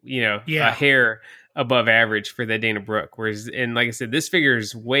 like, a hair above average for the Dana Brooke. Whereas, and like I said, this figure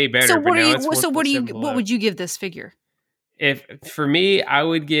is way better. So what would you give this figure? if for me, I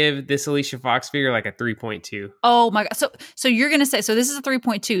would give this Alicia Fox figure like a 3.2. Oh my god! So you're gonna say so? This is a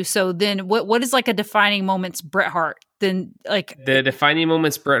 3.2. So then, what is like a defining moments Bret Hart? Then like The defining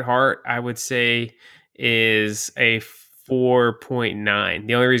moments Bret Hart, I would say, is a 4.9.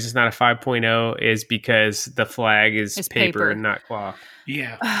 The only reason it's not a 5.0 is because the flag is It's paper paper. and not cloth.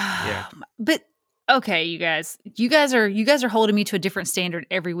 Yeah. Yeah. But okay, you guys are holding me to a different standard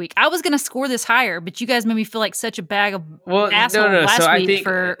every week. I was gonna score this higher, but you guys made me feel like such a bag of Well, asshole no. last So I week think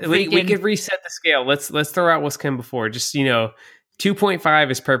for we freaking- could reset the scale. Let's throw out what's come before. Just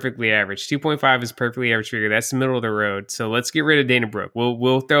 2.5 is perfectly average. 2.5 is perfectly average figure. That's the middle of the road. So let's get rid of Dana Brooke.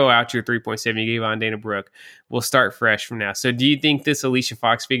 We'll throw out your 3.7 you gave on Dana Brooke. We'll start fresh from now. So do you think this Alicia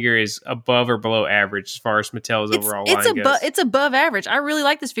Fox figure is above or below average as far as Mattel's overall line goes? It's above average. I really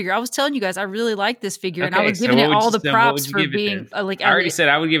like this figure. I was telling you guys I really like this figure, and I Okay, was so giving it what would all you- the so what props would you for give it being then? like. I already said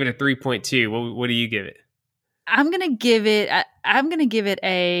I would give it a 3.2. What do you give it? I'm gonna give it. I'm gonna give it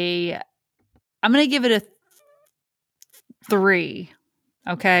a 3.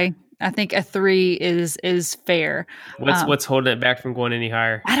 Okay, I think a 3 is fair. What's holding it back from going any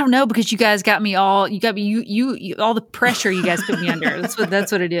higher? I don't know, because you guys got me all. You got me. You all the pressure you guys put me under.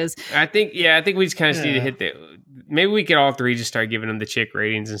 That's what it is. I think we just kind of need to hit the. Maybe we could all three just start giving them the chick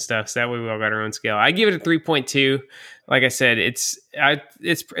ratings and stuff. So that way we all got our own scale. I give it a 3.2. Like I said, it's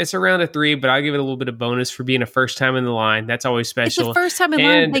around a 3, but I'll give it a little bit of bonus for being a first time in the line. That's always special. It's the first time in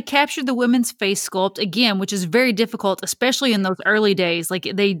line they captured the women's face sculpt again, which is very difficult, especially in those early days. Like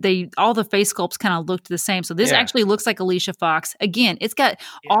they all the face sculpts kind of looked the same. So this actually looks like Alicia Fox. Again, it's got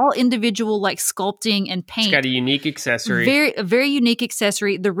all individual like sculpting and paint. It's got a unique accessory. A very unique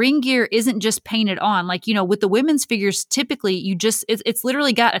accessory. The ring gear isn't just painted on. Like, with the women's figures, typically it's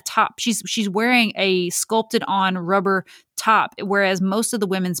literally got a top. She's wearing a sculpted on rubber top, whereas most of the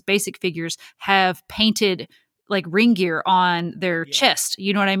women's basic figures have painted like ring gear on their chest.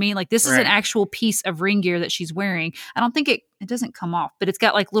 You know what I mean? Like this is an actual piece of ring gear that she's wearing. I don't think it doesn't come off, but it's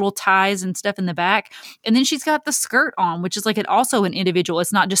got like little ties and stuff in the back. And then she's got the skirt on, which is like also an individual.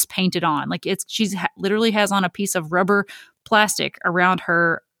 It's not just painted on. Like literally has on a piece of rubber plastic around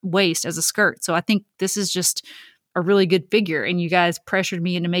her waist as a skirt. So I think this is just a really good figure, and you guys pressured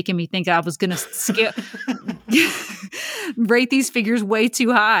me into making me think I was going to rate these figures way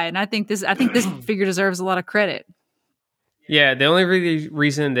too high. And I think this figure deserves a lot of credit. Yeah, the only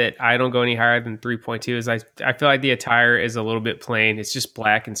reason that I don't go any higher than 3.2 is I feel like the attire is a little bit plain. It's just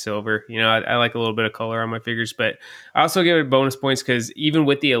black and silver. I like a little bit of color on my figures, but I also give it bonus points because even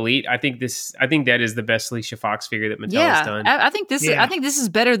with the Elite, I think that is the best Alicia Fox figure that Mattel has done. I think this is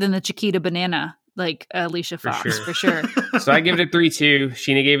better than the Chiquita Banana. Like Alicia Fox, for sure. So I give it a 3.2.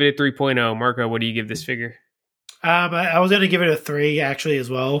 Sheena gave it a 3.0. Marco, what do you give this figure? I was going to give it a 3 actually as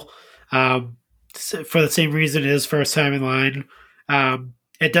well. For the same reason it is first time in line.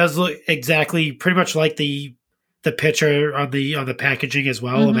 It does look exactly pretty much like the picture on the packaging as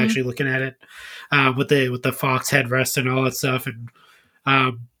well. Mm-hmm. I'm actually looking at it with the fox headrest and all that stuff, and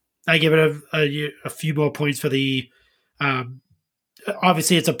I give it a few more points for the.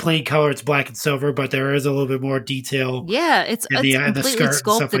 Obviously, it's a plain color; it's black and silver, but there is a little bit more detail. Yeah, it's completely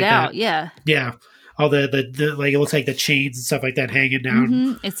sculpted out. Yeah. All the like it looks like the chains and stuff like that hanging down.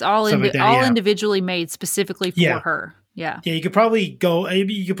 Mm-hmm. It's all individually made specifically for her. Yeah. Yeah, you could probably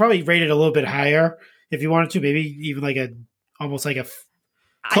rate it a little bit higher if you wanted to. Maybe even like almost like a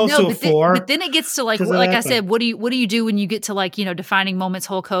close to a 4. But then it gets to like I said, what do you do when you get to like defining moments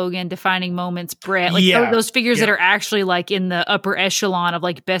Hulk Hogan, defining moments Bret, like those figures that are actually like in the upper echelon of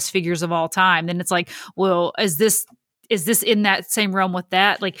like best figures of all time? Then it's like, well, is this in that same realm with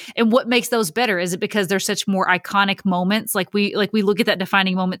that? Like, and what makes those better? Is it because they're such more iconic moments? Like we look at that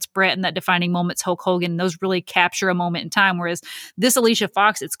defining moments Bret and that defining moments Hulk Hogan, and those really capture a moment in time. Whereas this Alicia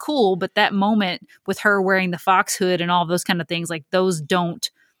Fox, it's cool, but that moment with her wearing the fox hood and all those kind of things, like those don't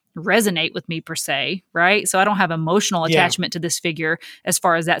resonate with me per se, right? So I don't have emotional attachment to this figure as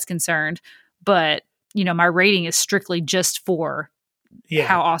far as that's concerned. But my rating is strictly just for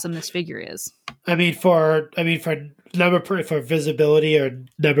how awesome this figure is. For visibility or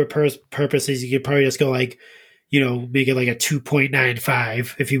number purposes, you could probably just go like, make it like a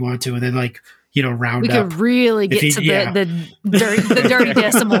 2.95 if you want to, and then like, round up. We could really get to the dirty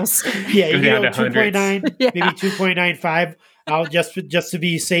decimals. Yeah, you go 2.9, maybe 2.95. I'll just to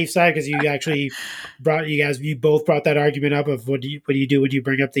be safe side, because you actually you both brought that argument up of what do you do when you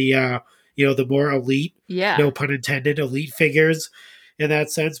bring up the the more elite, no pun intended, elite figures in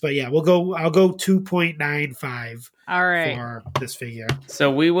that sense. But yeah, I'll go 2.95. All right, for this figure.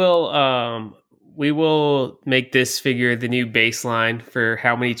 So we will we will make this figure the new baseline for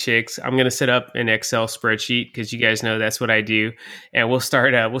how many chicks. I'm going to set up an Excel spreadsheet because you guys know that's what I do, and we'll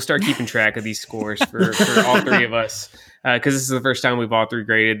start keeping track of these scores for all three of us because this is the first time we've all three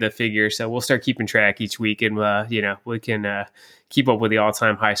graded the figure. So we'll start keeping track each week, and we can keep up with the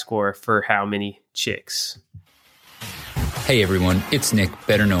all-time high score for how many chicks. Hey everyone, it's Nick,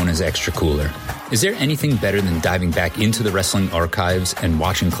 better known as Extra Cooler. Is there anything better than diving back into the wrestling archives and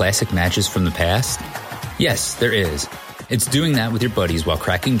watching classic matches from the past? Yes, there is. It's doing that with your buddies while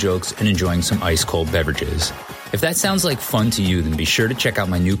cracking jokes and enjoying some ice-cold beverages. If that sounds like fun to you, then be sure to check out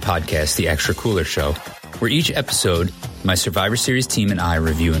my new podcast, The Extra Cooler Show, where each episode, my Survivor Series team and I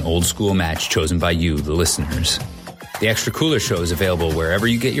review an old-school match chosen by you, the listeners. The Extra Cooler Show is available wherever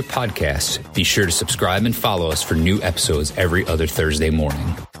you get your podcasts. Be sure to subscribe and follow us for new episodes every other Thursday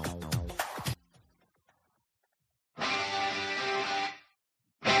morning.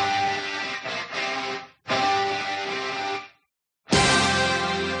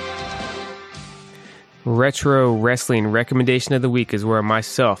 Retro Wrestling Recommendation of the Week is where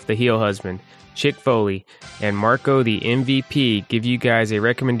myself, the heel husband, Chick Foley, and Marco, the MVP, give you guys a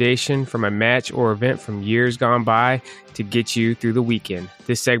recommendation from a match or event from years gone by to get you through the weekend.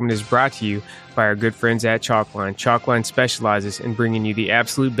 This segment is brought to you by our good friends at Chalkline. Chalkline specializes in bringing you the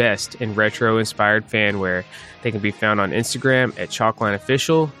absolute best in retro-inspired fanwear. They can be found on Instagram at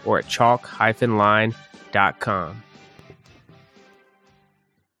ChalklineOfficial or at chalk-line.com.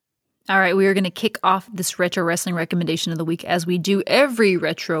 All right, we are going to kick off this retro wrestling recommendation of the week as we do every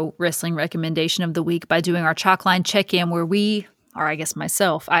retro wrestling recommendation of the week by doing our Chalkline check-in where we, or I guess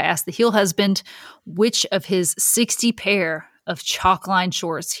myself, I asked the heel husband which of his 60 pair of Chalkline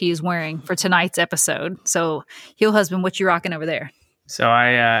shorts he is wearing for tonight's episode. So, heel husband, what you rocking over there? So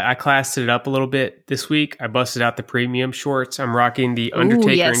I classed it up a little bit this week. I busted out the premium shorts. I'm rocking the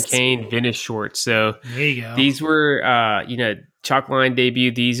Undertaker and Kane vintage shorts. So there you go. These were, Chalkline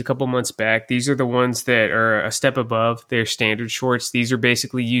debuted these a couple months back. These are the ones that are a step above their standard shorts. These are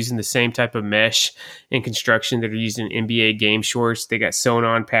basically using the same type of mesh and construction that are used in NBA game shorts. They got sewn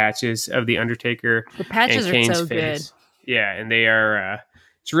on patches of the Undertaker. The patches and Kane's are so face. good. Yeah, and they are.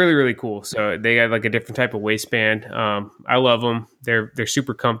 It's really, really cool. So they got like a different type of waistband. I love them. They're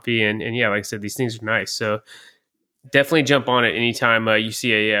super comfy, and yeah, like I said, these things are nice. So definitely jump on it anytime you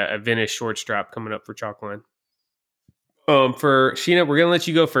see a vintage shorts drop coming up for Chalkline. For Sheena, we're gonna let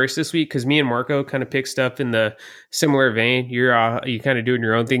you go first this week because me and Marco kind of picked stuff in the similar vein. You're you kind of doing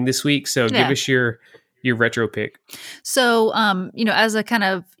your own thing this week, so give us your retro pick. So, as a kind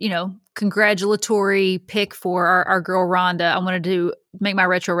of congratulatory pick for our girl Rhonda, I wanted to make my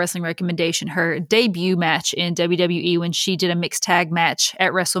retro wrestling recommendation her debut match in WWE when she did a mixed tag match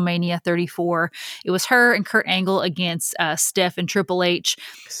at WrestleMania 34. It was her and Kurt Angle against Steph and Triple H.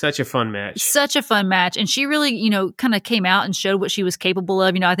 Such a fun match. And she really, kind of came out and showed what she was capable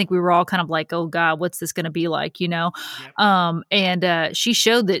of. I think we were all kind of like, oh God, what's this going to be like, Yep. And she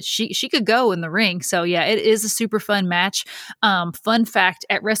showed that she could go in the ring. So yeah, it is a super fun match. Fun fact,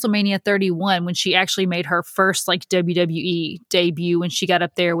 at WrestleMania 31, when she actually made her first like WWE debut, when she got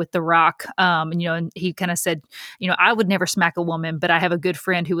up there with The Rock, and he kind of said, I would never smack a woman, but I have a good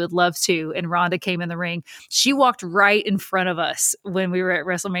friend who would love to. And Rhonda came in the ring. She walked right in front of us when we were at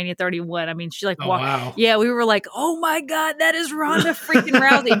WrestleMania 31. I mean, she walked. Wow. Yeah, we were like, oh my God, that is Rhonda freaking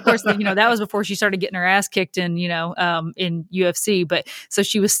Rousey. Of course, that was before she started getting her ass kicked in UFC. But so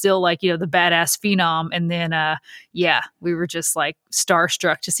she was still like, the badass phenom. And then, we were just like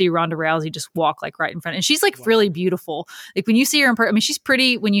starstruck to see Ronda Rousey just walk like right in front. And she's like really beautiful. Like when you see her in person, I mean, she's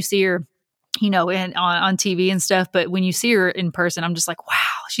pretty when you see her, on TV and stuff. But when you see her in person, I'm just like, wow,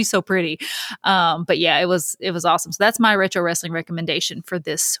 she's so pretty. But yeah, it was awesome. So that's my retro wrestling recommendation for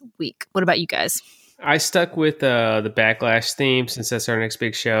this week. What about you guys? I stuck with the Backlash theme since that's our next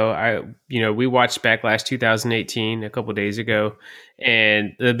big show. We watched Backlash 2018 a couple days ago,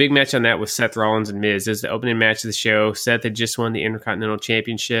 and the big match on that was Seth Rollins and Miz. It was the opening match of the show. Seth had just won the Intercontinental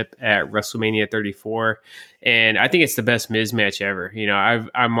Championship at WrestleMania 34, and I think it's the best Miz match ever.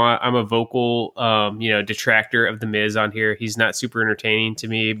 I'm a vocal detractor of the Miz on here. He's not super entertaining to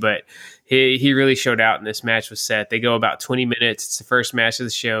me, but he really showed out in this match with Seth. They go about 20 minutes. It's the first match of the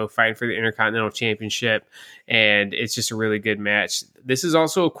show, fighting for the Intercontinental Championship, and it's just a really good match. This is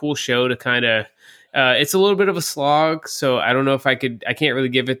also a cool show to kind of it's a little bit of a slog, so I don't know if I can't really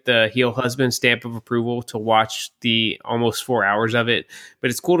give it the heel husband stamp of approval to watch the almost 4 hours of it, but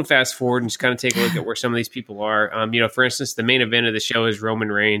it's cool to fast forward and just kind of take a look at where some of these people are. For instance, the main event of the show is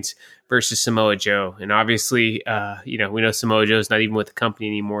Roman Reigns versus Samoa Joe, and obviously, we know Samoa Joe is not even with the company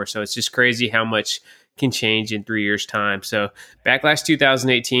anymore, so it's just crazy how much can change in 3 years' time. So Backlash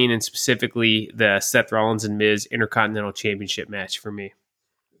 2018, and specifically the Seth Rollins and Miz Intercontinental Championship match for me.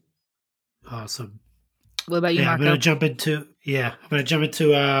 Awesome. What about you, Yeah, Marco? I'm gonna jump into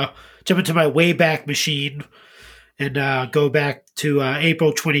my Wayback Machine and go back to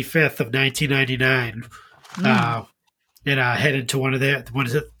April 25th of 1999, and head into one of the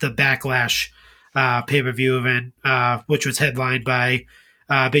Backlash pay-per-view event, which was headlined by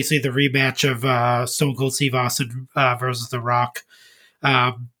basically the rematch of Stone Cold Steve Austin versus The Rock,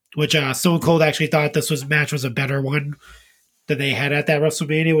 which Stone Cold actually thought this match was a better one than they had at that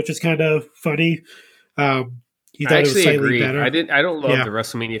WrestleMania, which is kind of funny. He thought I it was actually slightly agree. better. I don't love the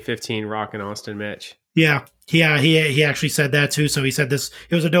WrestleMania 15 Rock and Austin match. Yeah. He actually said that too. So he said it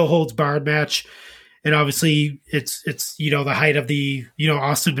was a no holds barred match, and obviously it's the height of the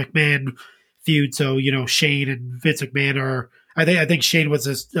Austin McMahon feud. So Shane and Vince McMahon are. I think Shane was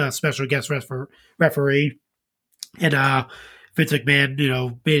a special guest referee, and Vince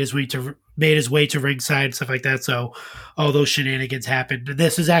McMahon made his way to ringside and stuff like that. So all those shenanigans happened. And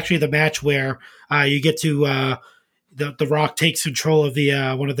this is actually the match where you get to the Rock takes control of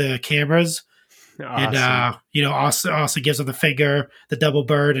the one of the cameras. Awesome. And Austin gives him the finger, the double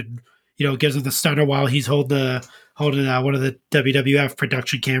bird, and gives him the stunner while he's holding one of the WWF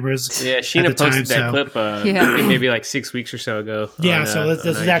production cameras. Yeah, Sheena posted that clip maybe like 6 weeks or so ago. Yeah, so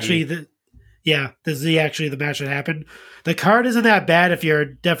this is actually the match that happened. The card isn't that bad if you're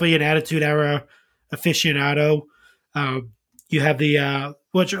definitely an Attitude Era aficionado. You have the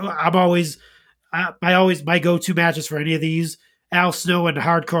which I'm always my go-to matches for any of these. Al Snow and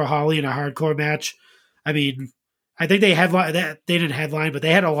Hardcore Holly in a hardcore match. I mean, I think they didn't headline, but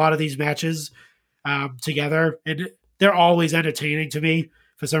they had a lot of these matches together, and they're always entertaining to me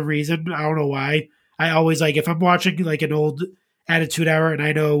for some reason. I don't know why. I always if I'm watching like an old Attitude Era, and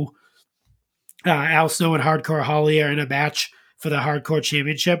I know Al Snow and Hardcore Holly are in a match for the Hardcore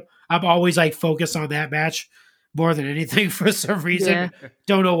Championship, I'm always focused on that match more than anything for some reason. Yeah.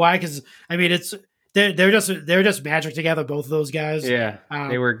 Don't know why, because I mean they're just magic together, both of those guys. Yeah,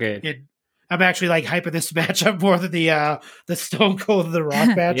 they were good. And I'm actually hyping this match up more than the Stone Cold and The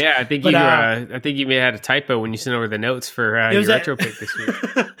Rock match. Yeah, I think you may have had a typo when you sent over the notes for your retro pick this week.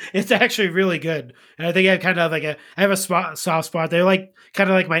 It's actually really good, and I think I kind of I have a soft spot. They're kind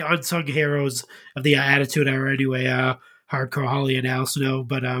of my unsung heroes of the Attitude Era anyway. Hardcore Holly and Al Snow,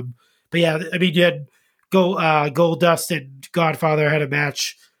 but yeah, I mean you had Goldust and Godfather had a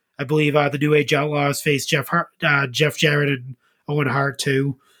match. I believe the New Age Outlaws faced Jeff Jarrett and Owen Hart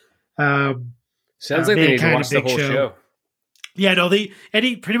too. Sounds like they need to watch the whole show. Yeah, no,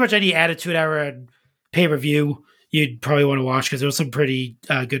 pretty much any Attitude Era pay per view you'd probably want to watch because there was some pretty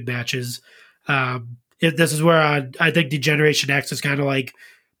good matches. This is where I think the Generation X is kind of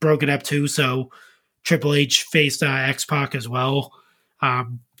broken up too. So Triple H faced X-Pac as well.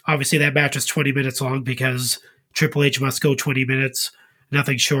 Obviously, that match was 20 minutes long because Triple H must go 20 minutes.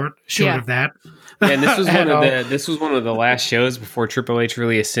 Nothing short of that. Yeah, and this was one of the last shows before Triple H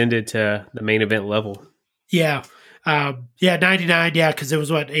really ascended to the main event level. Yeah. 99, yeah, because it was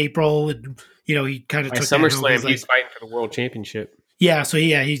April, and he kind of took SummerSlam. He's fighting for the world championship. Yeah, so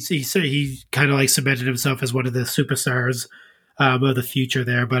he kind of cemented himself as one of the superstars of the future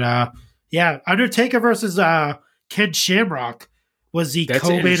there. But Undertaker versus Ken Shamrock was the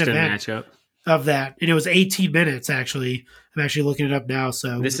co-main event matchup of that, and it was 18 minutes actually. I'm actually looking it up now.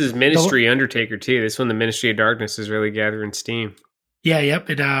 So this is Ministry Undertaker too. This one, the Ministry of Darkness, is really gathering steam. Yeah, yep.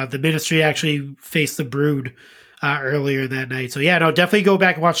 And the Ministry actually faced the Brood earlier that night. So yeah, no, definitely go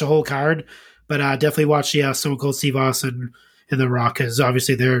back and watch the whole card, but definitely watch the Stone Cold Steve Austin and The Rock, because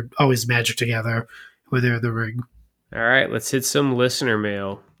obviously they're always magic together when they're in the ring. All right, let's hit some listener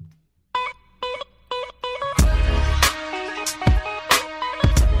mail.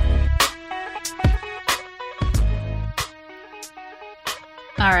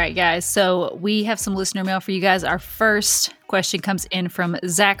 All right, guys. So we have some listener mail for you guys. Our first question comes in from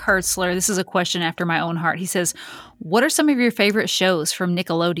Zach Hertzler. This is a question after my own heart. He says, what are some of your favorite shows from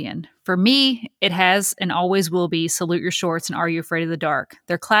Nickelodeon? For me, it has and always will be Salute Your Shorts and Are You Afraid of the Dark?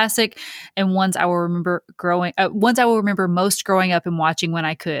 They're classic and ones I will remember most growing up and watching when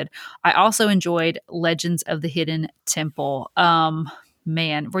I could. I also enjoyed Legends of the Hidden Temple.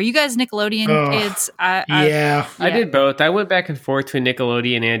 Man, were you guys Nickelodeon kids? I did both. I went back and forth between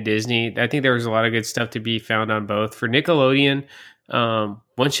Nickelodeon and Disney. I think there was a lot of good stuff to be found on both. For Nickelodeon,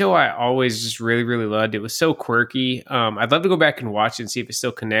 one One show I always just really, really loved. It was so quirky. I'd love to go back and watch it and see if it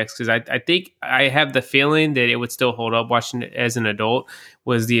still connects, because I think I have the feeling that it would still hold up watching it as an adult.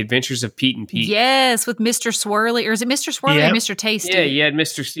 Was The Adventures of Pete and Pete? Yes, with Mr. Swirly, or is it Mr. Swirly or Mr. Tasty? Yeah, you had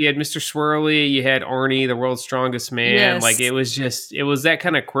Mr. Swirly, you had Arnie, the world's strongest man. Yes. Like it was that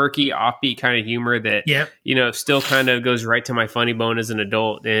kind of quirky, offbeat kind of humor that still kind of goes right to my funny bone as an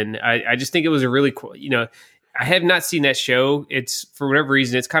adult. And I just think it was a really cool, I have not seen that show. It's, for whatever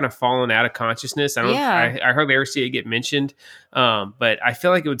reason, it's kind of fallen out of consciousness. I hardly ever see it get mentioned. But I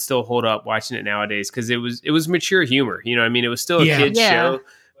feel like it would still hold up watching it nowadays, because it was mature humor. You know what I mean? It was still a kid's show,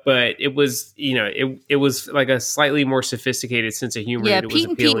 but it was, it was like a slightly more sophisticated sense of humor. Yeah, that it Pete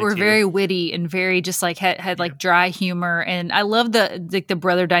was and Pete were to. very witty and very just like had like dry humor. And I love the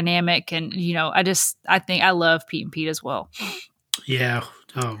brother dynamic. And, I think I love Pete and Pete as well. Yeah.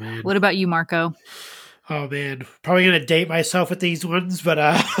 Oh, man. What about you, Marco? Oh man, probably gonna date myself with these ones, but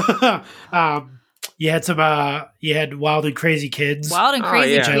you had Wild and Crazy Kids. Wild and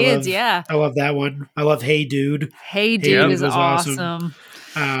Crazy Kids, I love that one. I love Hey Dude. Hey Dude is awesome.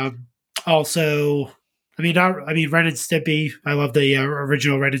 Also, Ren and Stimpy. I love the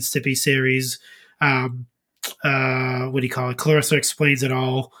original Ren and Stimpy series. What do you call it? Clarissa Explains It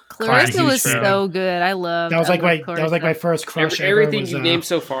All. Clarissa was so good. I love that. Was like my first crush. Everything you've named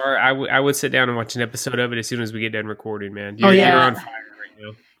so far, I would sit down and watch an episode of it as soon as we get done recording. Man, you're on fire right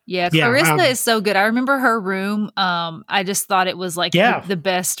now. Yeah, Clarissa is so good. I remember her room. I just thought it was like the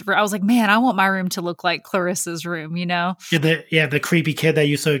best. I was like, man, I want my room to look like Clarissa's room. The creepy kid that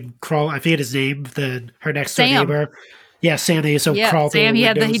used to crawl. I forget his name. Her next door neighbor. Yeah, Sam. They used to crawl through. Sam.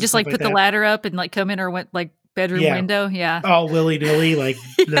 He just like put the ladder up and like come in or went like bedroom window. Yeah, all willy nilly. Like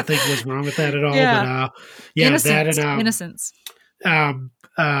nothing was wrong with that at all. Yeah, but Innocence. that and Innocence.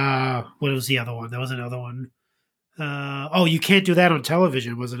 What was the other one? There was another one. You Can't Do That on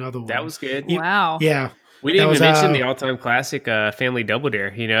Television was another one. That was good. Wow. Yeah. We didn't even mention the all-time classic Family Double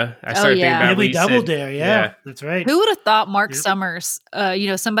Dare. I started thinking about Family Double Dare. Yeah, that's right. Who would have thought Mark Summers,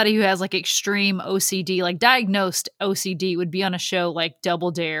 somebody who has like extreme OCD, like diagnosed OCD, would be on a show like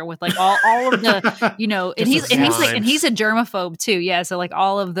Double Dare with like all of the, and he's a germaphobe too. Yeah, so like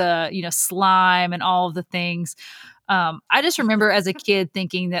all of the slime and all of the things. I just remember as a kid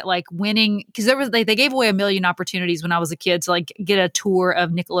thinking that like winning, because they gave away 1 million opportunities when I was a kid to like get a tour of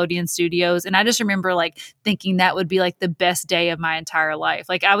Nickelodeon Studios, and I just remember like thinking that would be like the best day of my entire life.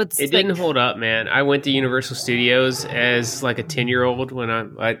 Like it didn't hold up, man. I went to Universal Studios as like a 10-year-old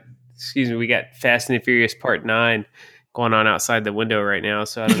when we got Fast and the Furious Part 9 going on outside the window right now.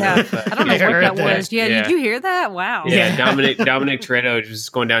 So I don't know. I don't know what that was. Yeah, did you hear that? Wow. Yeah, Dominic Toretto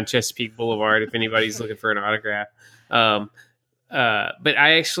just going down Chesapeake Boulevard if anybody's looking for an autograph. But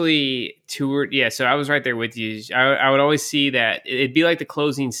I actually toured. Yeah, so I was right there with you. I would always see that it'd be like the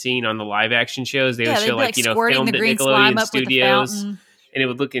closing scene on the live action shows. They would show like filmed at Nickelodeon Studios, and it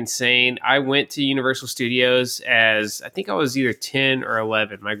would look insane. I went to Universal Studios as I think I was either 10 or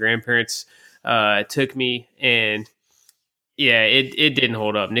 11. My grandparents took me, and yeah, it didn't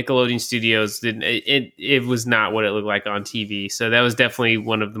hold up. Nickelodeon Studios didn't. It was not what it looked like on TV. So that was definitely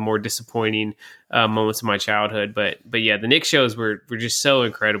one of the more disappointing moments of my childhood. But yeah, the Nick shows were just so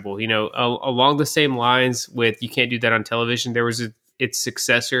incredible. Along the same lines with You Can't Do That on Television, there was its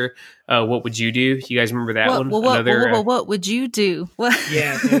successor. What Would You Do? You guys remember that one? What would you do? What?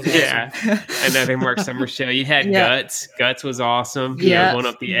 Yeah, yeah. Another Mark Summers show. You had Guts. Guts was awesome. Going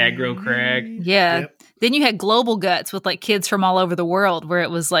up the aggro crag. Yeah. Yep. Then you had Global Guts with like kids from all over the world, where it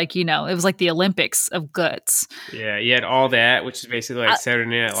was like, it was like the Olympics of guts. Yeah, you had All That, which is basically like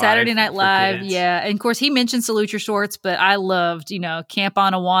Saturday Night Live. Saturday Night Live, yeah. And of course, he mentioned Salute Your Shorts, but I loved, Camp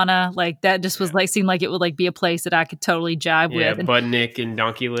Anawana. Like that just was like, seemed like it would like be a place that I could totally jive with. Yeah, Budnick and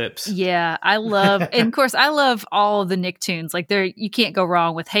Donkey Lips. Yeah, I love, and of course, I love all of the Nicktoons. Like you can't go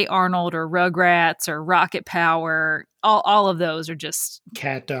wrong with Hey Arnold or Rugrats or Rocket Power. All of those are just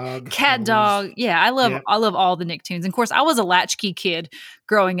Cat Dog. Yeah, I love all the Nicktoons. And of course, I was a latchkey kid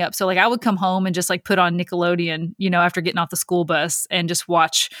growing up, so like I would come home and just like put on Nickelodeon, after getting off the school bus and just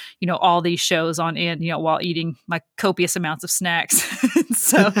watch, all these shows on end, while eating my copious amounts of snacks.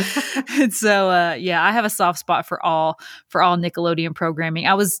 so I have a soft spot for all Nickelodeon programming.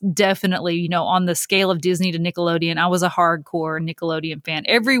 I was definitely, on the scale of Disney to Nickelodeon, I was a hardcore Nickelodeon fan.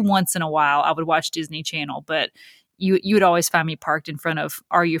 Every once in a while, I would watch Disney Channel, but you would always find me parked in front of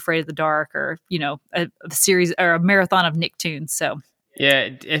Are You Afraid of the Dark, or a series or a marathon of Nicktoons. So yeah,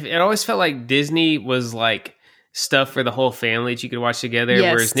 it always felt like Disney was like stuff for the whole family that you could watch together,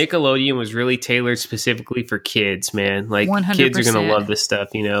 whereas Nickelodeon was really tailored specifically for kids. Man, like 100%. Kids are gonna love this stuff.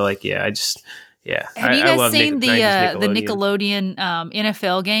 Yeah. Have you I guys love seen the 90s Nickelodeon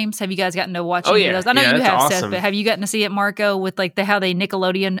NFL games? Have you guys gotten to watch Oh, any yeah. of those? I know Yeah, you that's have, awesome. Seth, but have you gotten to see it, Marco, with like how they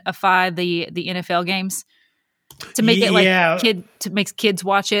Nickelodeon-ify the NFL games to make it like makes kids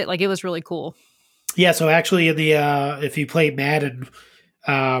watch it? Like, it was really cool. Yeah, so actually in the if you play Madden,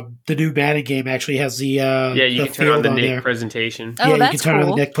 the new Madden game actually has the you the can turn on the field Nick there. presentation. Oh, Yeah, you can that's turn on the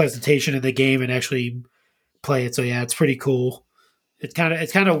cool. Nick presentation in the game and actually play it. So yeah, it's pretty cool. It's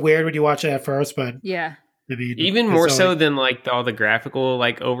kind of weird when you watch it at first, but Yeah. I mean, Even it's more all so like- than like all the graphical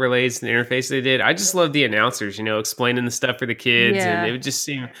like overlays and interface they did. I just love the announcers, explaining the stuff for the kids, Yeah. and it would just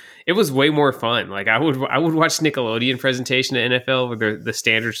seem it was way more fun. Like I would watch Nickelodeon presentation at NFL with the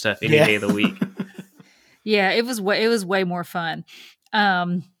standard stuff any day of the week. Yeah, it was way more fun.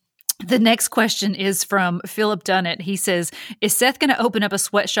 The next question is from Philip Dunnett. He says, is Seth going to open up a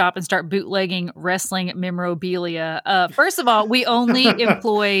sweatshop and start bootlegging wrestling memorabilia? First of all, we only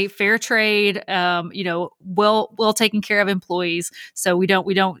employ fair trade, well taken care of employees. So we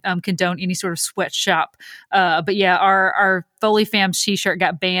don't condone any sort of sweatshop. But yeah, our Foley Fams t-shirt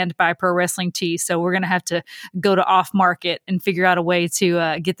got banned by Pro Wrestling Tees. So we're going to have to go to off market and figure out a way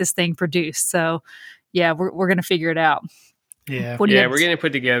to get this thing produced. So yeah, we're going to figure it out. Yeah, we're going to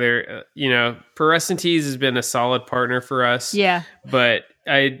put together, Pro Wrestling Tees has been a solid partner for us. Yeah. But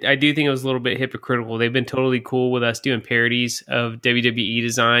I do think it was a little bit hypocritical. They've been totally cool with us doing parodies of WWE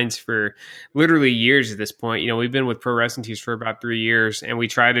designs for literally years at this point. We've been with Pro Wrestling Tees for about 3 years, and we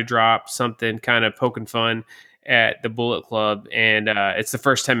try to drop something kind of poking fun at the Bullet Club, and it's the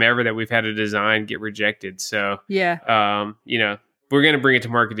first time ever that we've had a design get rejected. So, yeah. We're going to bring it to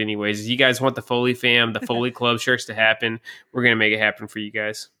market anyways. If you guys want the Foley Fam, the Foley Club shirts to happen, we're going to make it happen for you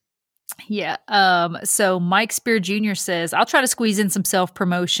guys. Yeah. So Mike Spear Jr. says, I'll try to squeeze in some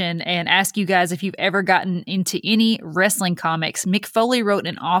self-promotion and ask you guys if you've ever gotten into any wrestling comics. Mick Foley wrote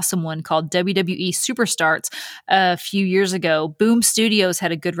an awesome one called WWE Superstarts a few years ago. Boom Studios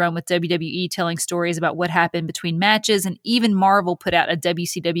had a good run with WWE, telling stories about what happened between matches, and even Marvel put out a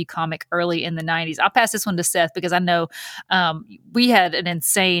WCW comic early in the 90s. I'll pass this one to Seth because I know we had an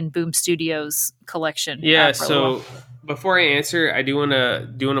insane Boom Studios collection. Yeah, so before I answer, I do want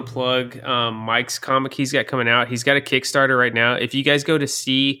to plug Mike's comic he's got coming out. He's got a Kickstarter right now. If you guys go to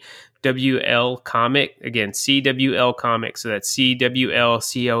CWL Comic, again, CWL Comic, so that's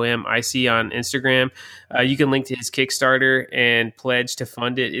CWLCOMIC on Instagram, you can link to his Kickstarter and pledge to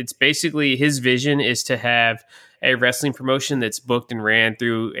fund it. It's basically his vision is to have a wrestling promotion that's booked and ran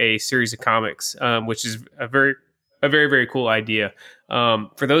through a series of comics, which is a very, very cool idea.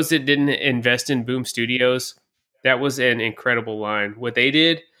 For those that didn't invest in Boom Studios, that was an incredible line. What they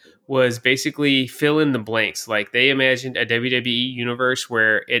did was basically fill in the blanks. Like, they imagined a WWE universe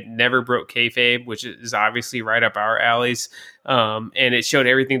where it never broke kayfabe, which is obviously right up our alleys. And it showed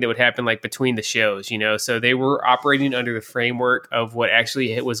everything that would happen like between the shows, So they were operating under the framework of what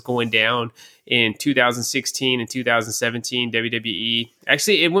actually was going down in 2016 and 2017 WWE.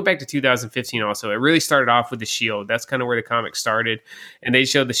 Actually, it went back to 2015 also. It really started off with the Shield. That's kind of where the comic started. And they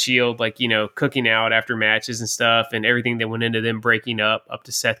showed the Shield, like, cooking out after matches and stuff, and everything that went into them breaking up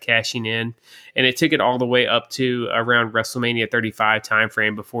to Seth cashing in. And it took it all the way up to around WrestleMania 35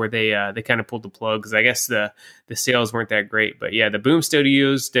 timeframe before they kind of pulled the plug, because I guess the sales weren't that great. But yeah, the Boom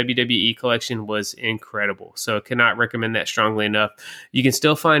Studios WWE collection was incredible. So I cannot recommend that strongly enough. You can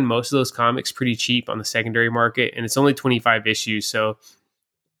still find most of those comics pretty cheap on the secondary market, and it's only 25 issues. So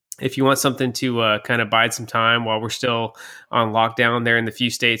if you want something to kind of bide some time while we're still on lockdown there in the few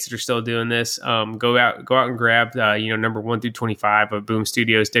states that are still doing this, go out and grab number 1 through 25 of Boom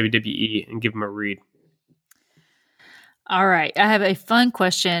Studios WWE and give them a read. All right. I have a fun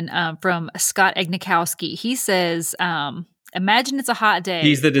question from Scott Egnikowski. He says, imagine it's a hot day.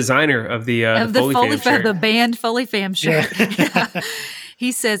 He's the designer of the Foley Fam shirt. The band Foley Fam shirt. Yeah.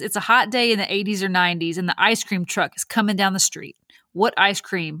 He says, it's a hot day in the 80s or 90s and the ice cream truck is coming down the street. What ice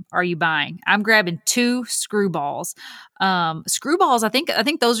cream are you buying? I'm grabbing 2 screwballs. Screwballs, I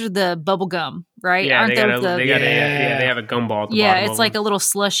think those are the bubble gum, right? Yeah, Aren't they they have a gumball at the bottom. Yeah, it's of like them. a little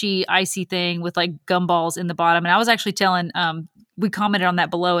slushy, icy thing with like gumballs in the bottom. And I was actually telling we commented on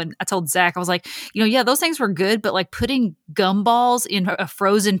that below, and I told Zach, I was like, those things were good, but like putting gumballs in a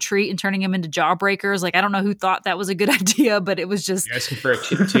frozen treat and turning them into jawbreakers, like, I don't know who thought that was a good idea, but it was just... You're asking for a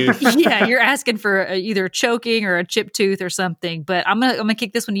chip tooth. Yeah, you're asking for either choking or a chip tooth or something. But I'm gonna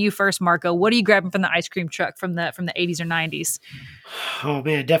kick this one to you first, Marco. What are you grabbing from the ice cream truck from the 80s or 90s? Oh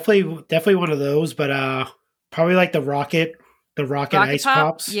man, definitely one of those, but probably like the rocket ice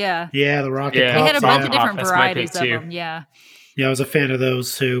pops. Yeah, the rocket Yeah. pops. they had a bunch of yeah. different That's my varieties pick, of too. them. Yeah. Yeah, I was a fan of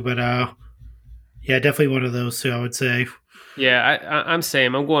those too, but definitely one of those two, I would say. Yeah, I'm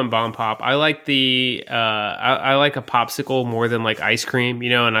same. I'm going bomb pop. I like I like a popsicle more than like ice cream,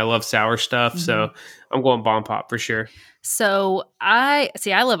 and I love sour stuff. So I'm going bomb pop for sure. So I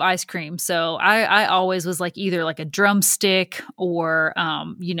love ice cream. So I always was like either like a drumstick or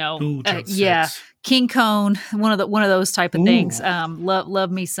Ooh, yeah, drumsticks. king cone, one of those type of Ooh. things.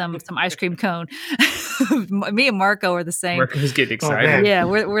 Love me some ice cream cone. Me and Marco are the same. Marco's getting Oh, excited. man. Yeah,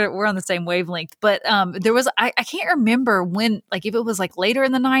 we're on the same wavelength. But there was I can't remember when, like if it was like later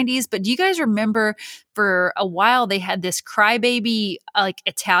in the 90s, but do you guys remember for a while they had this crybaby like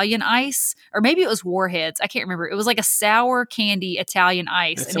Italian ice, or maybe it was Warheads. I can't remember. It was like a sour candy Italian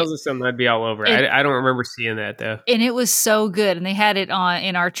ice. That sounds like something I'd be all over. I don't remember seeing that though. And it was so good. And they had it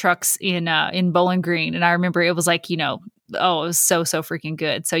in our trucks in Bowling Green. And I remember it was like, oh, it was so freaking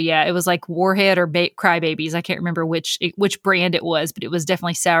good. So yeah, it was like Warhead or Crybabies. I can't remember which brand it was, but it was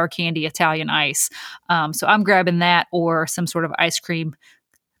definitely sour candy Italian ice. So I'm grabbing that or some sort of ice cream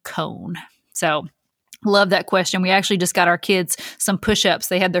cone. So love that question. We actually just got our kids some push-ups.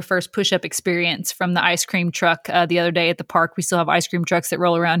 They had their first push-up experience from the ice cream truck the other day at the park. We still have ice cream trucks that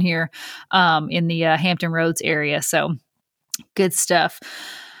roll around here in the Hampton Roads area. So good stuff.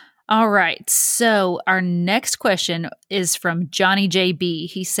 All right. So our next question is from Johnny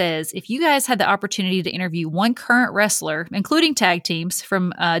JB. He says, if you guys had the opportunity to interview one current wrestler, including tag teams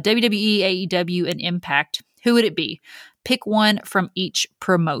from WWE, AEW, and Impact, who would it be? Pick one from each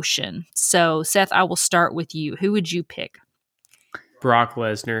promotion. So Seth, I will start with you. Who would you pick? Brock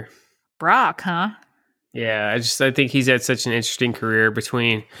Lesnar. Brock, huh? Yeah, I think he's had such an interesting career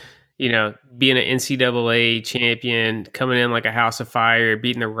between, being an NCAA champion, coming in like a house of fire,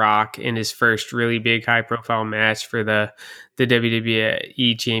 beating The Rock in his first really big high profile match for the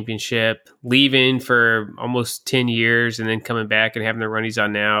WWE championship, leaving for almost 10 years and then coming back and having the run he's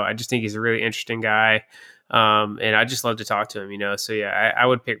on now. I just think he's a really interesting guy. And I just love to talk to him, So yeah, I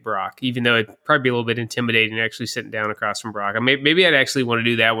would pick Brock, even though it'd probably be a little bit intimidating actually sitting down across from Brock. Maybe I'd actually want to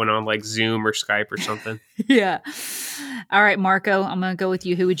do that one on like Zoom or Skype or something. Yeah. All right, Marco, I'm going to go with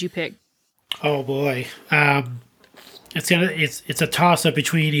you. Who would you pick? Oh boy. It's a toss up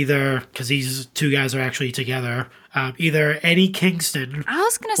between either, because these two guys are actually together, either Eddie Kingston. I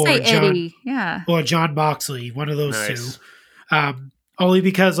was going to say Eddie. Yeah. Or John Moxley, one of those Nice. two. Only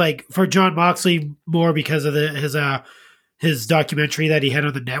because, like, for John Moxley, more because of his documentary that he had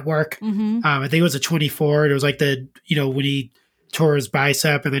on the network. I think it was a 24. It was like when he tore his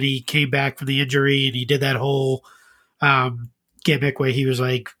bicep and then he came back from the injury and he did that whole gimmick where he was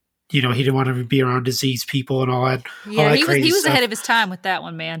like, he didn't want to be around diseased people and all that. Yeah, all that he crazy was stuff. ahead of his time with that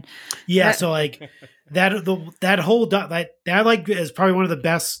one, man. Yeah, so like that whole that like is probably one of the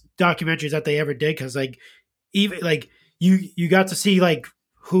best documentaries that they ever did, because like even like you got to see like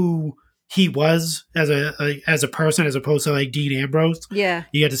who he was as a person, as opposed to like Dean Ambrose. Yeah,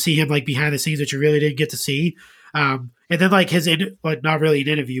 you got to see him like behind the scenes, which you really didn't get to see. And then like not really an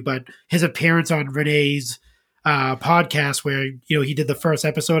interview, but his appearance on Renee's podcast, where he did the first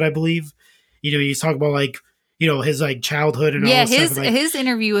episode, I believe. He's talking about like his like childhood and all that stuff. Like, his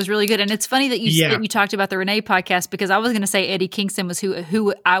interview was really good, and it's funny that you talked about the Renee podcast, because I was going to say Eddie Kingston was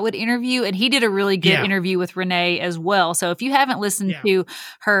who I would interview, and he did a really good interview with Renee as well. So if you haven't listened to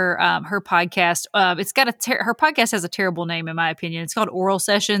her podcast, it's got her podcast has a terrible name in my opinion. It's called Oral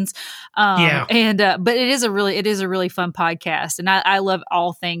Sessions, and but it is a really fun podcast, and I love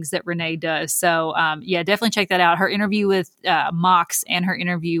all things that Renee does. So definitely check that out. Her interview with Mox and her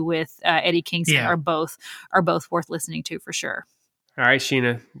interview with Eddie Kingston are both worth listening to for sure. All right,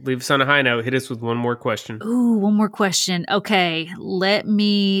 Sheena, leave us on a high note. Hit us with one more question. Ooh, one more question. Okay, let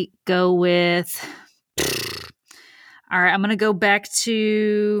me go with... All right, I'm going to go back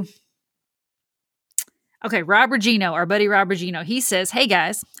to... Okay, Rob Regino, our buddy Rob Regino. He says, hey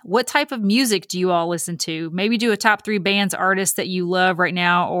guys, what type of music do you all listen to? Maybe do a top 3 bands, artists that you love right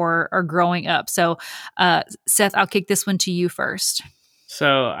now or are growing up. So, Seth, I'll kick this one to you first.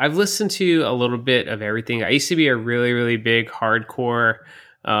 So I've listened to a little bit of everything. I used to be a really, really big hardcore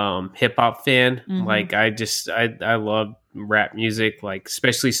hip hop fan. Like I love rap music, like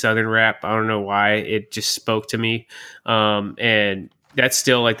especially Southern rap. I don't know why, it just spoke to me. And that's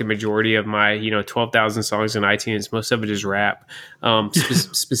still like the majority of my, 12,000 songs on iTunes. Most of it is rap,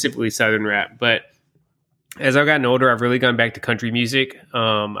 specifically Southern rap. But as I've gotten older, I've really gone back to country music.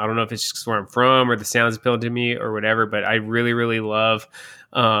 I don't know if it's just where I'm from or the sounds appeal to me or whatever, but I really, really love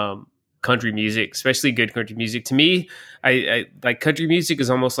country music, especially good country music. To me, I like country music is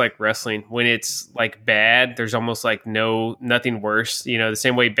almost like wrestling. When it's like bad, there's almost like nothing worse. You know, the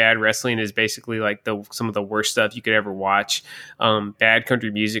same way bad wrestling is basically like some of the worst stuff you could ever watch. Bad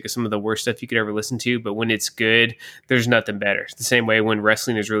country music is some of the worst stuff you could ever listen to. But when it's good, there's nothing better. It's the same way when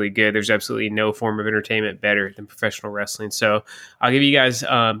wrestling is really good, there's absolutely no form of entertainment better than professional wrestling. So I'll give you guys,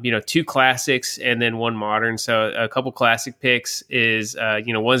 2 classics and then 1 modern. So a couple classic picks is,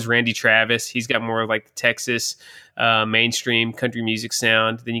 one's Randy Travis. He's got more of like the Texas mainstream country music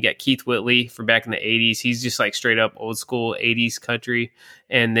sound. Then you got Keith Whitley from back in the 80s. He's just like straight up old school 80s country.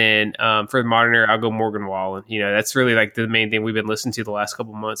 And then for the modern era, I'll go Morgan Wallen. You know, that's really like the main thing we've been listening to the last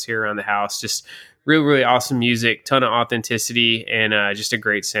couple months here around the house. Just really, really awesome music, ton of authenticity, and just a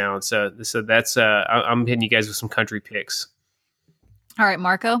great sound. So that's I'm hitting you guys with some country picks. All right,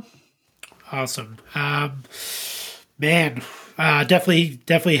 Marco. Awesome. Man,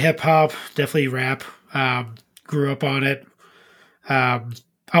 definitely hip hop, definitely rap. Grew up on it.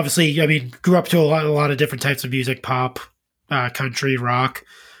 Obviously, I mean, grew up to a lot of different types of music, pop, country, rock,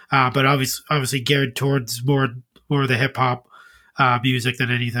 but obviously geared towards more of the hip hop music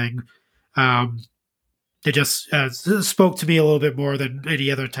than anything. It just spoke to me a little bit more than any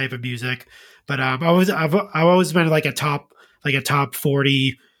other type of music. But I've always been like a top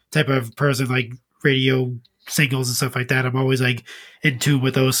 40 type of person, like radio singles and stuff like that. I'm always like in tune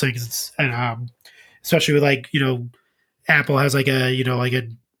with those things, and especially with like, Apple has like a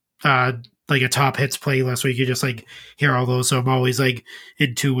like a top hits playlist where you can just like hear all those. So I'm always like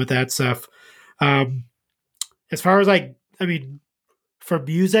in tune with that stuff. As far as like, I mean, for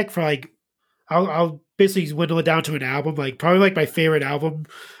music, for like, I'll basically dwindle it down to an album. Like probably like my favorite album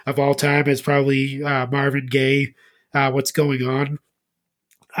of all time is probably Marvin Gaye, What's Going On.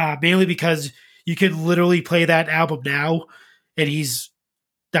 Mainly because you can literally play that album now, and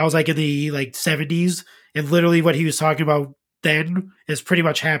that was like in the like 70s, and literally what he was talking about then is pretty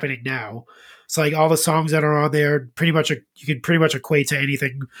much happening now. So like all the songs that are on there, you can pretty much equate to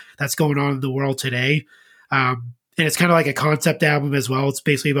anything that's going on in the world today. And it's kind of like a concept album as well. It's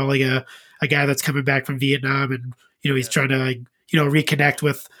basically about like a guy that's coming back from Vietnam, and he's trying to like reconnect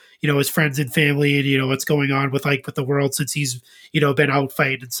with his friends and family, and what's going on with the world since he's been out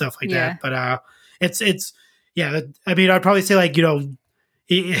fighting and stuff like that. But it's I mean, I'd probably say like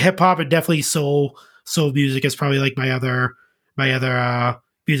hip hop and definitely soul music is probably like my other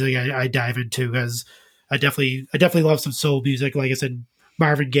music I dive into, because I definitely love some soul music. Like I said,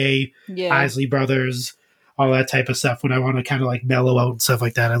 Marvin Gaye, Isley Brothers, all that type of stuff. When I want to kind of like mellow out and stuff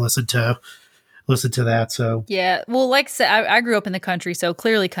like that, I listen to that. So yeah, well, like I said, I grew up in the country, so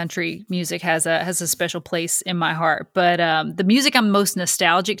clearly country music has a special place in my heart. But the music I'm most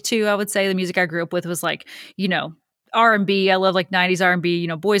nostalgic to, I would say, the music I grew up with was like R&B. I love like 90s R&B.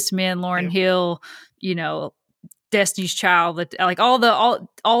 Boyz II Men, Lauryn Hill, Destiny's Child, like all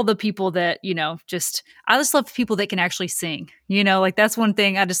the people that I just love people that can actually sing. Like that's one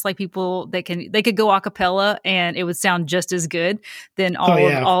thing. I just like people that they could go a cappella and it would sound just as good than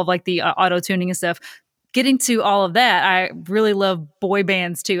all of like the auto tuning and stuff. Getting to all of that, I really love boy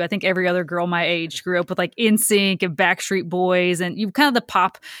bands too. I think every other girl my age grew up with like NSYNC and Backstreet Boys, and you kind of the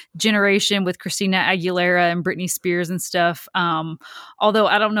pop generation with Christina Aguilera and Britney Spears and stuff. Although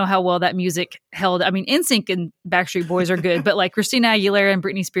I don't know how well that music held. I mean, NSYNC and Backstreet Boys are good, but like Christina Aguilera and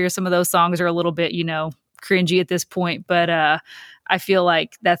Britney Spears, some of those songs are a little bit, cringy at this point. But I feel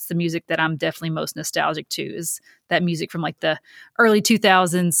like that's the music that I'm definitely most nostalgic to, is that music from like the early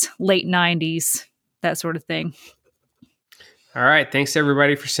 2000s, late 90s. That sort of thing. All right. Thanks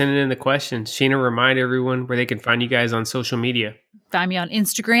everybody for sending in the questions. Sheena, remind everyone where they can find you guys on social media. Find me on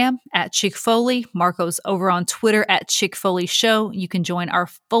Instagram at Chick Foley. Marco's over on Twitter at Chick Foley Show. You can join our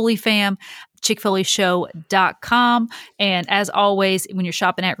Foley fam, chickfoleyshow.com. And as always, when you're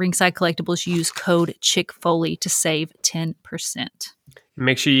shopping at Ringside Collectibles, use code Chick Foley to save 10%.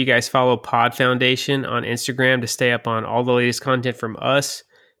 Make sure you guys follow Pod Foundation on Instagram to stay up on all the latest content from us,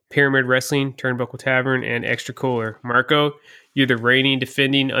 Pyramid Wrestling, Turnbuckle Tavern, and Extra Cooler. Marco, you're the reigning,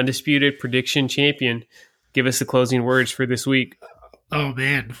 defending, undisputed prediction champion. Give us the closing words for this week. Oh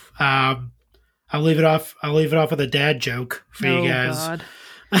man, I'll leave it off with a dad joke for you guys.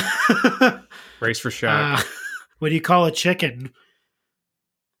 God. Brace for shock. What do you call a chicken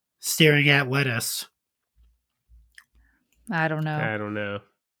staring at lettuce? I don't know.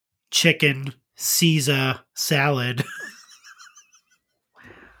 Chicken Caesar salad.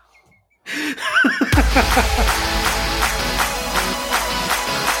 Wow.